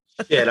up.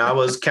 Shit, I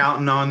was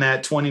counting on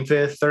that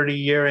 25th,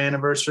 30-year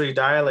anniversary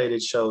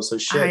Dilated show. So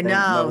shit. I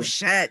know,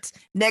 shit.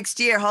 Next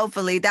year,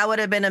 hopefully. That would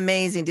have been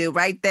amazing, dude.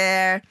 Right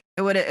there.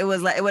 It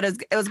was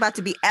about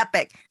to be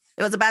epic.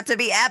 It was about to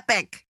be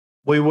epic.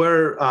 We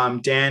were,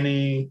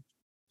 Danny,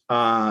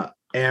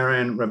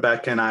 Aaron,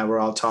 Rebecca, and I were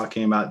all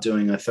talking about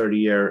doing a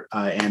 30-year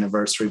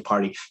anniversary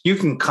party. You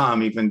can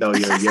come, even though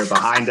you're a year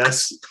behind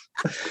us,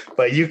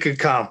 but you can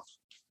come.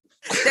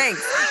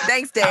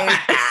 Thanks, Dave.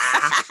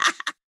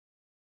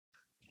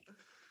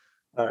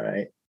 All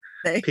right.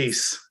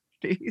 Thanks.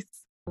 Peace.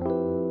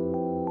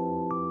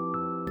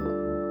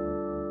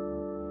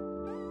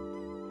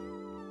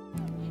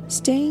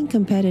 Staying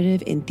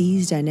competitive in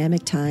these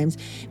dynamic times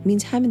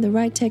means having the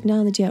right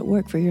technology at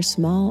work for your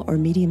small or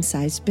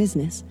medium-sized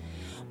business.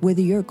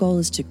 Whether your goal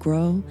is to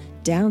grow,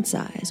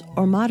 downsize,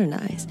 or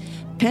modernize,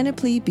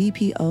 Panoply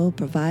BPO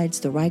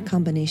provides the right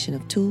combination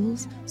of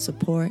tools,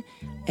 support,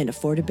 and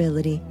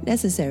affordability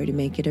necessary to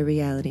make it a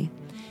reality.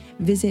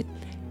 Visit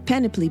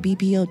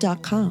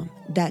panoplybpo.com.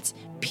 That's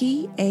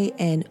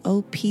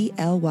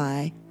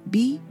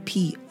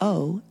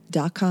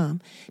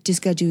PANOPLYBPO.com to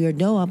schedule your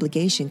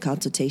no-obligation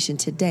consultation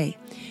today.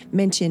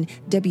 Mention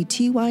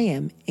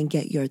WTYM and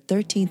get your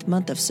 13th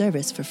month of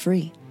service for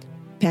free.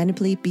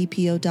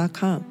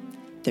 PanoplyBPO.com.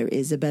 There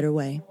is a better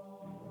way.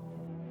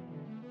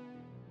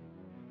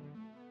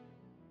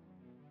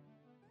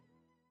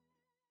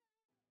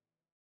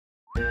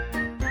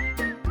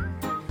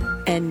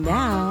 And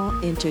now,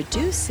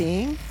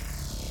 introducing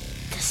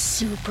the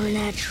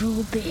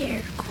Supernatural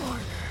Bear Corner.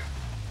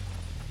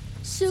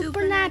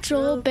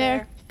 Supernatural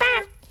Bear.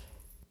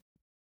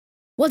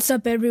 What's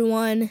up,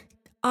 everyone?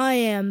 I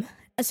am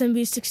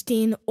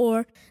SMB16,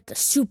 or the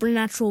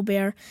Supernatural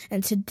Bear,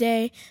 and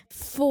today,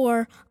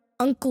 for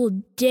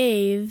Uncle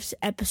Dave's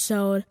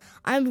episode,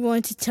 I'm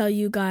going to tell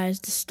you guys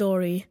the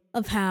story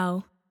of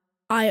how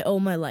I owe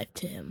my life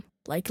to him.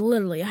 Like,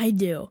 literally, I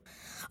do.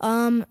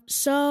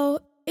 So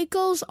it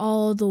goes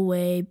all the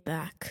way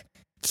back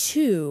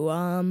to,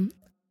 I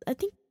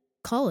think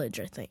college,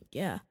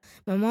 yeah.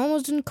 My mom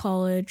was in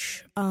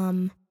college.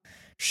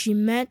 She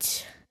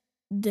met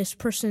this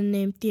person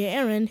named Thea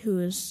Aaron, who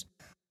is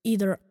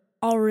either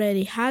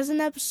already has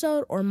an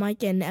episode or might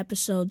get an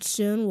episode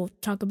soon. We'll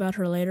talk about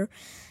her later.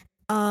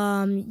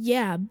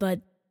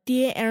 But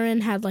Thea Aaron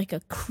had like a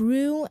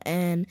crew,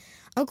 and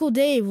Uncle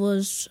Dave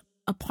was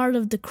a part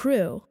of the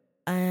crew.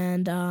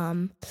 And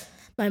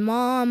my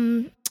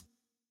mom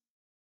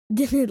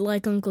didn't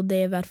like Uncle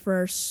Dave at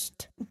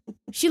first.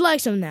 She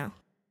likes him now.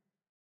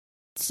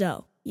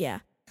 So,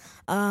 yeah.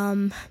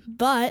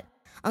 But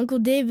Uncle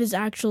Dave is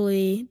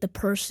actually the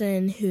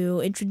person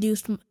who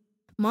introduced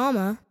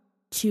Mama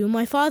to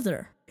my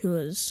father, who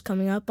is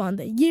coming up on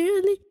the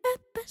yearly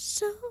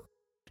episode.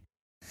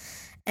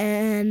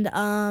 And,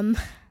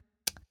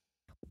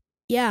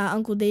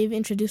 Uncle Dave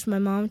introduced my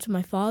mom to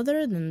my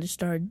father, then they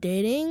started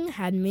dating,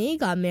 had me,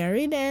 got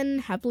married,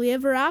 and happily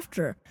ever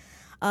after.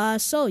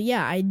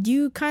 I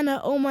do kind of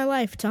owe my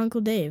life to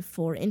Uncle Dave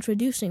for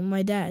introducing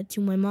my dad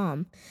to my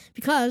mom.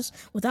 Because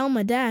without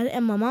my dad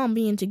and my mom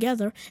being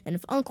together, and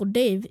if Uncle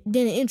Dave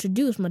didn't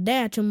introduce my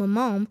dad to my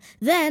mom,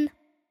 then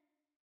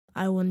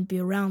I wouldn't be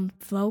around,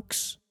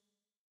 folks.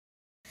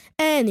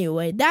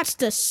 Anyway, that's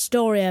the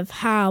story of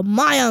how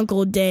my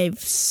Uncle Dave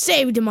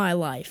saved my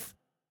life.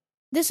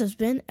 This has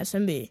been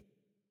SMB.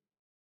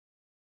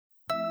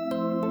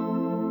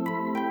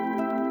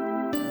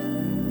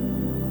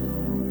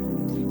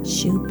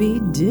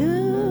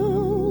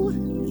 Shoopy-doo.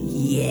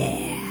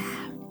 Yeah.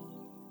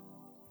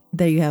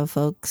 There you have it,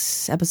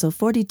 folks. Episode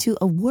 42,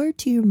 A Word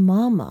to Your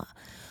Mama,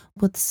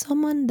 with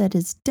someone that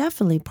is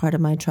definitely part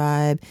of my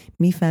tribe,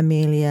 mi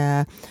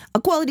familia, a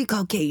quality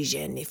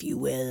Caucasian, if you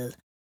will,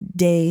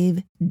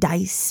 Dave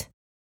Dice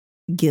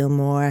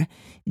Gilmore,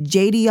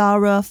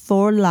 JDR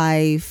for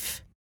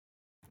life.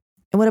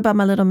 And what about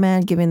my little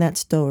man giving that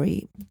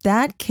story?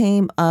 That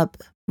came up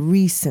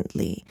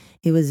recently.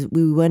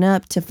 We went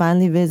up to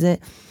finally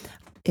visit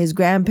his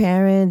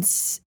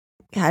grandparents.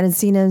 Hadn't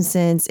seen him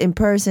in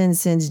person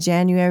since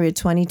January of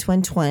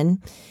 2021.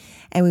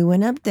 And we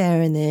went up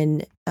there, and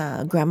then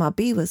Grandma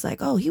B was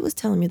like, oh, he was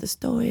telling me the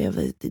story of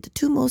the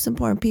two most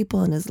important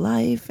people in his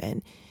life.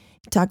 And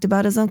he talked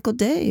about his Uncle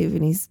Dave,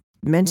 and he's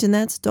mentioned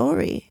that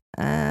story.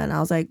 And I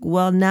was like,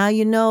 well, now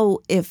you know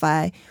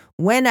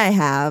when I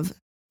have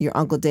your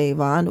Uncle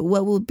Dave on,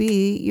 what will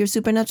be your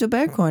Supernatural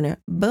Bear Corner?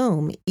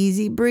 Boom.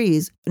 Easy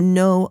breeze.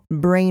 No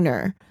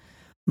brainer.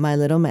 My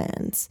little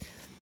man's.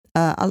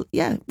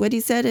 Yeah, what he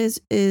said is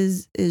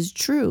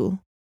true.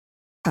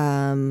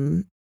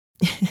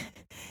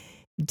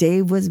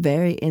 Dave was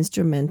very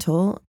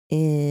instrumental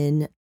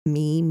in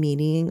me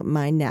meeting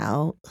my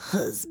now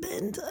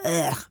husband.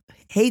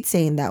 Hate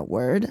saying that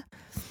word.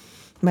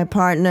 My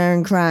partner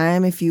in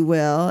crime, if you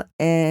will.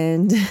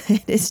 And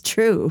it is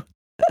true.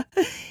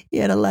 He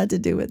had a lot to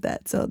do with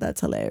that. So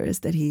that's hilarious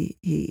that he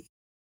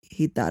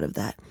thought of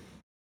that.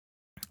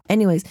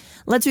 Anyways,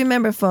 let's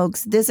remember,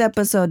 folks, this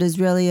episode is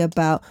really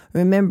about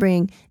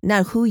remembering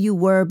not who you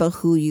were, but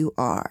who you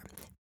are.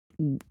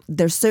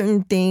 There's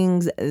certain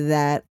things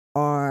that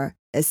are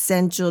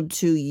essential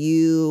to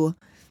you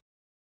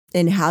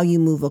and how you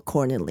move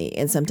accordingly.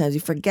 And sometimes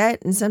you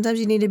forget, and sometimes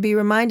you need to be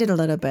reminded a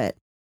little bit.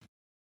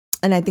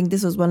 And I think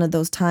this was one of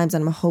those times,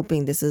 and I'm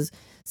hoping this is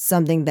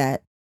something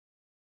that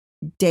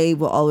Dave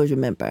will always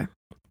remember.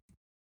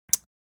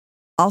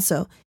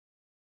 Also,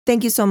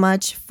 thank you so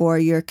much for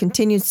your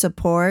continued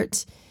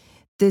support.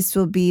 This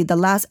will be the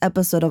last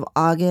episode of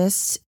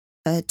August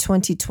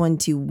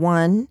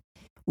 2021.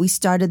 We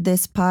started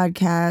this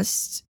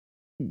podcast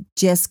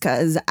just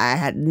because I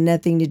had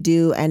nothing to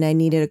do and I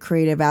needed a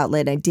creative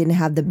outlet. I didn't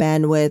have the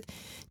bandwidth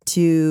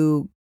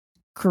to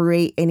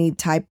create any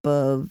type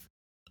of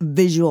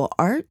visual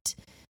art.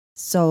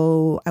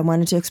 So I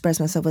wanted to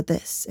express myself with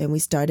this. And we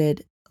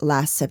started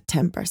last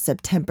September.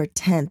 September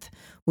 10th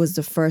was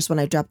the first when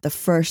I dropped the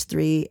first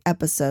 3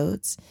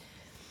 episodes.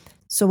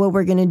 So what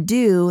we're going to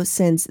do,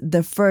 since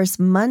the first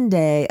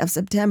Monday of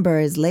September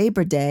is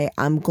Labor Day,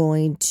 I'm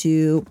going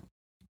to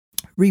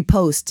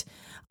repost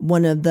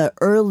one of the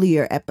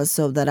earlier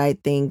episodes that I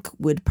think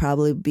would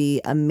probably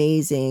be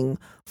amazing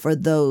for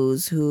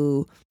those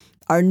who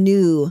are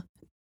new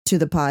to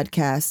the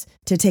podcast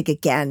to take a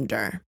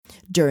gander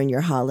during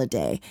your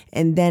holiday.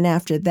 And then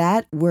after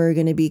that, we're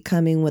going to be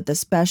coming with a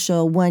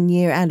special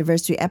 1-year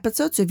anniversary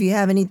episode. So if you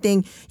have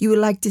anything you would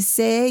like to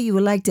say, you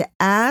would like to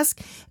ask,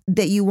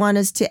 that you want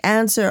us to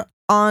answer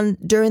on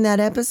during that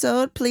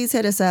episode, please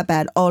hit us up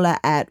at hola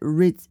at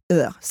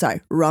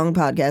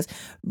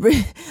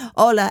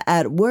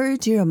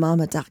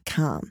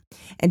wordyourmama.com.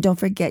 And don't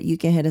forget, you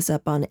can hit us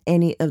up on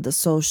any of the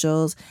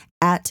socials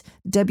at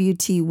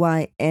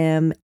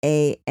WTYMAMA.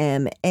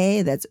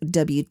 That's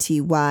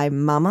WTY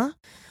Mama.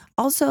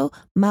 Also,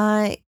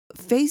 my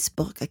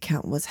Facebook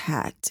account was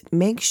hacked.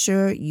 Make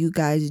sure you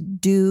guys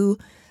do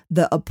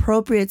the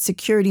appropriate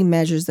security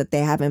measures that they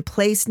have in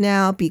place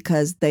now,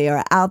 because they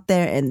are out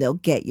there and they'll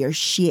get your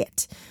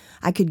shit.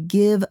 I could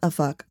give a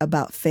fuck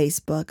about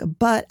Facebook,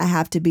 but I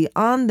have to be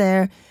on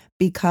there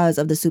because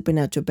of the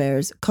Supernatural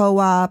Bears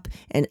co-op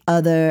and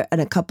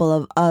a couple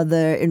of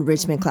other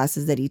enrichment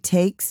classes that he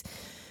takes.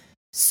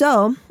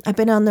 So I've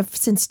been on there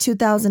since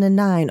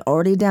 2009,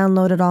 already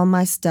downloaded all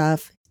my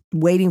stuff,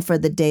 waiting for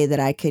the day that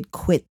I could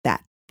quit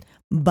that.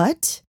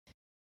 But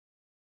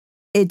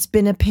it's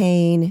been a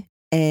pain,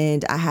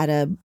 and I had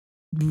to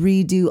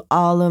redo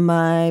all of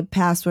my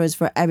passwords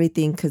for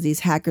everything because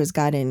these hackers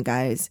got in,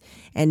 guys.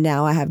 And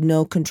now I have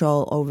no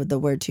control over the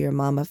Word to Your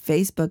Mama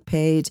Facebook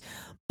page,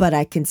 but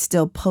I can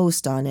still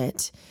post on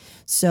it.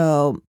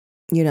 So,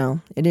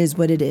 it is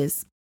what it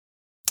is.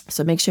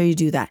 So make sure you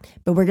do that.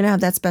 But we're going to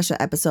have that special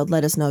episode.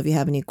 Let us know if you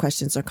have any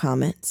questions or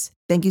comments.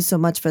 Thank you so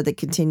much for the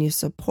continued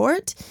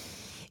support.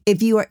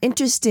 If you are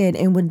interested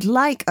and would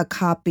like a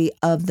copy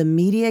of the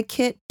media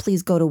kit,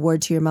 please go to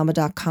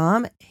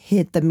wordtoyourmama.com,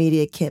 hit the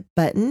media kit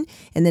button.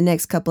 In the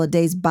next couple of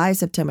days, by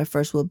September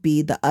 1st, will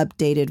be the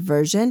updated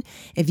version.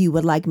 If you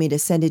would like me to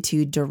send it to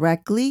you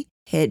directly,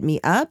 hit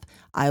me up.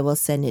 I will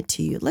send it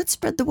to you. Let's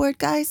spread the word,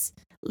 guys.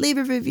 Leave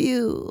a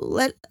review.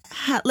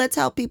 Let's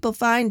help people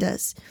find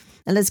us.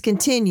 And let's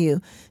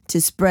continue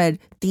to spread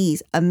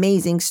these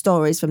amazing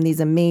stories from these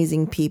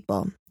amazing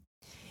people.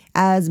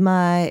 As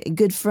my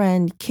good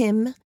friend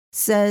Kim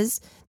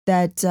says,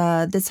 that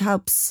this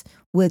helps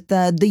with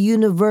the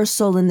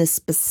universal and the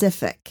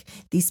specific.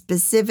 These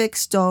specific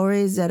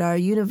stories that are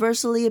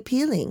universally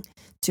appealing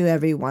to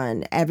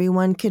everyone.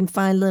 Everyone can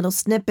find little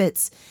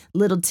snippets,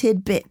 little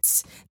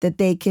tidbits that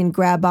they can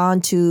grab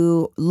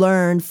onto,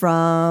 learn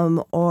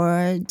from,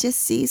 or just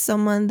see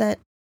someone that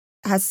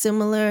has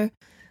similar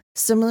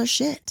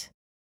shit.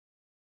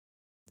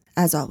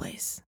 As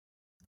always,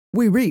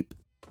 we reap.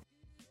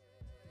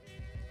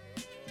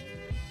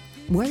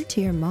 Word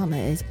to Your Mama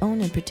is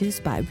owned and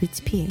produced by Ritz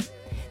P.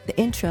 The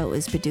intro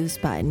is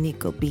produced by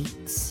Nico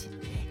Beats.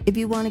 If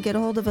you want to get a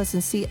hold of us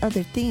and see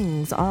other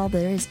things, all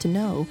there is to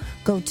know,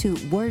 go to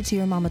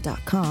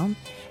wordtoyourmama.com.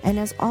 And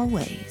as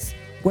always,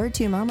 Word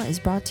to Your Mama is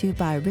brought to you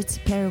by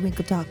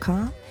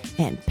ritzperiwinkle.com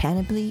and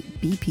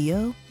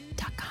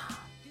panoplybpo.com.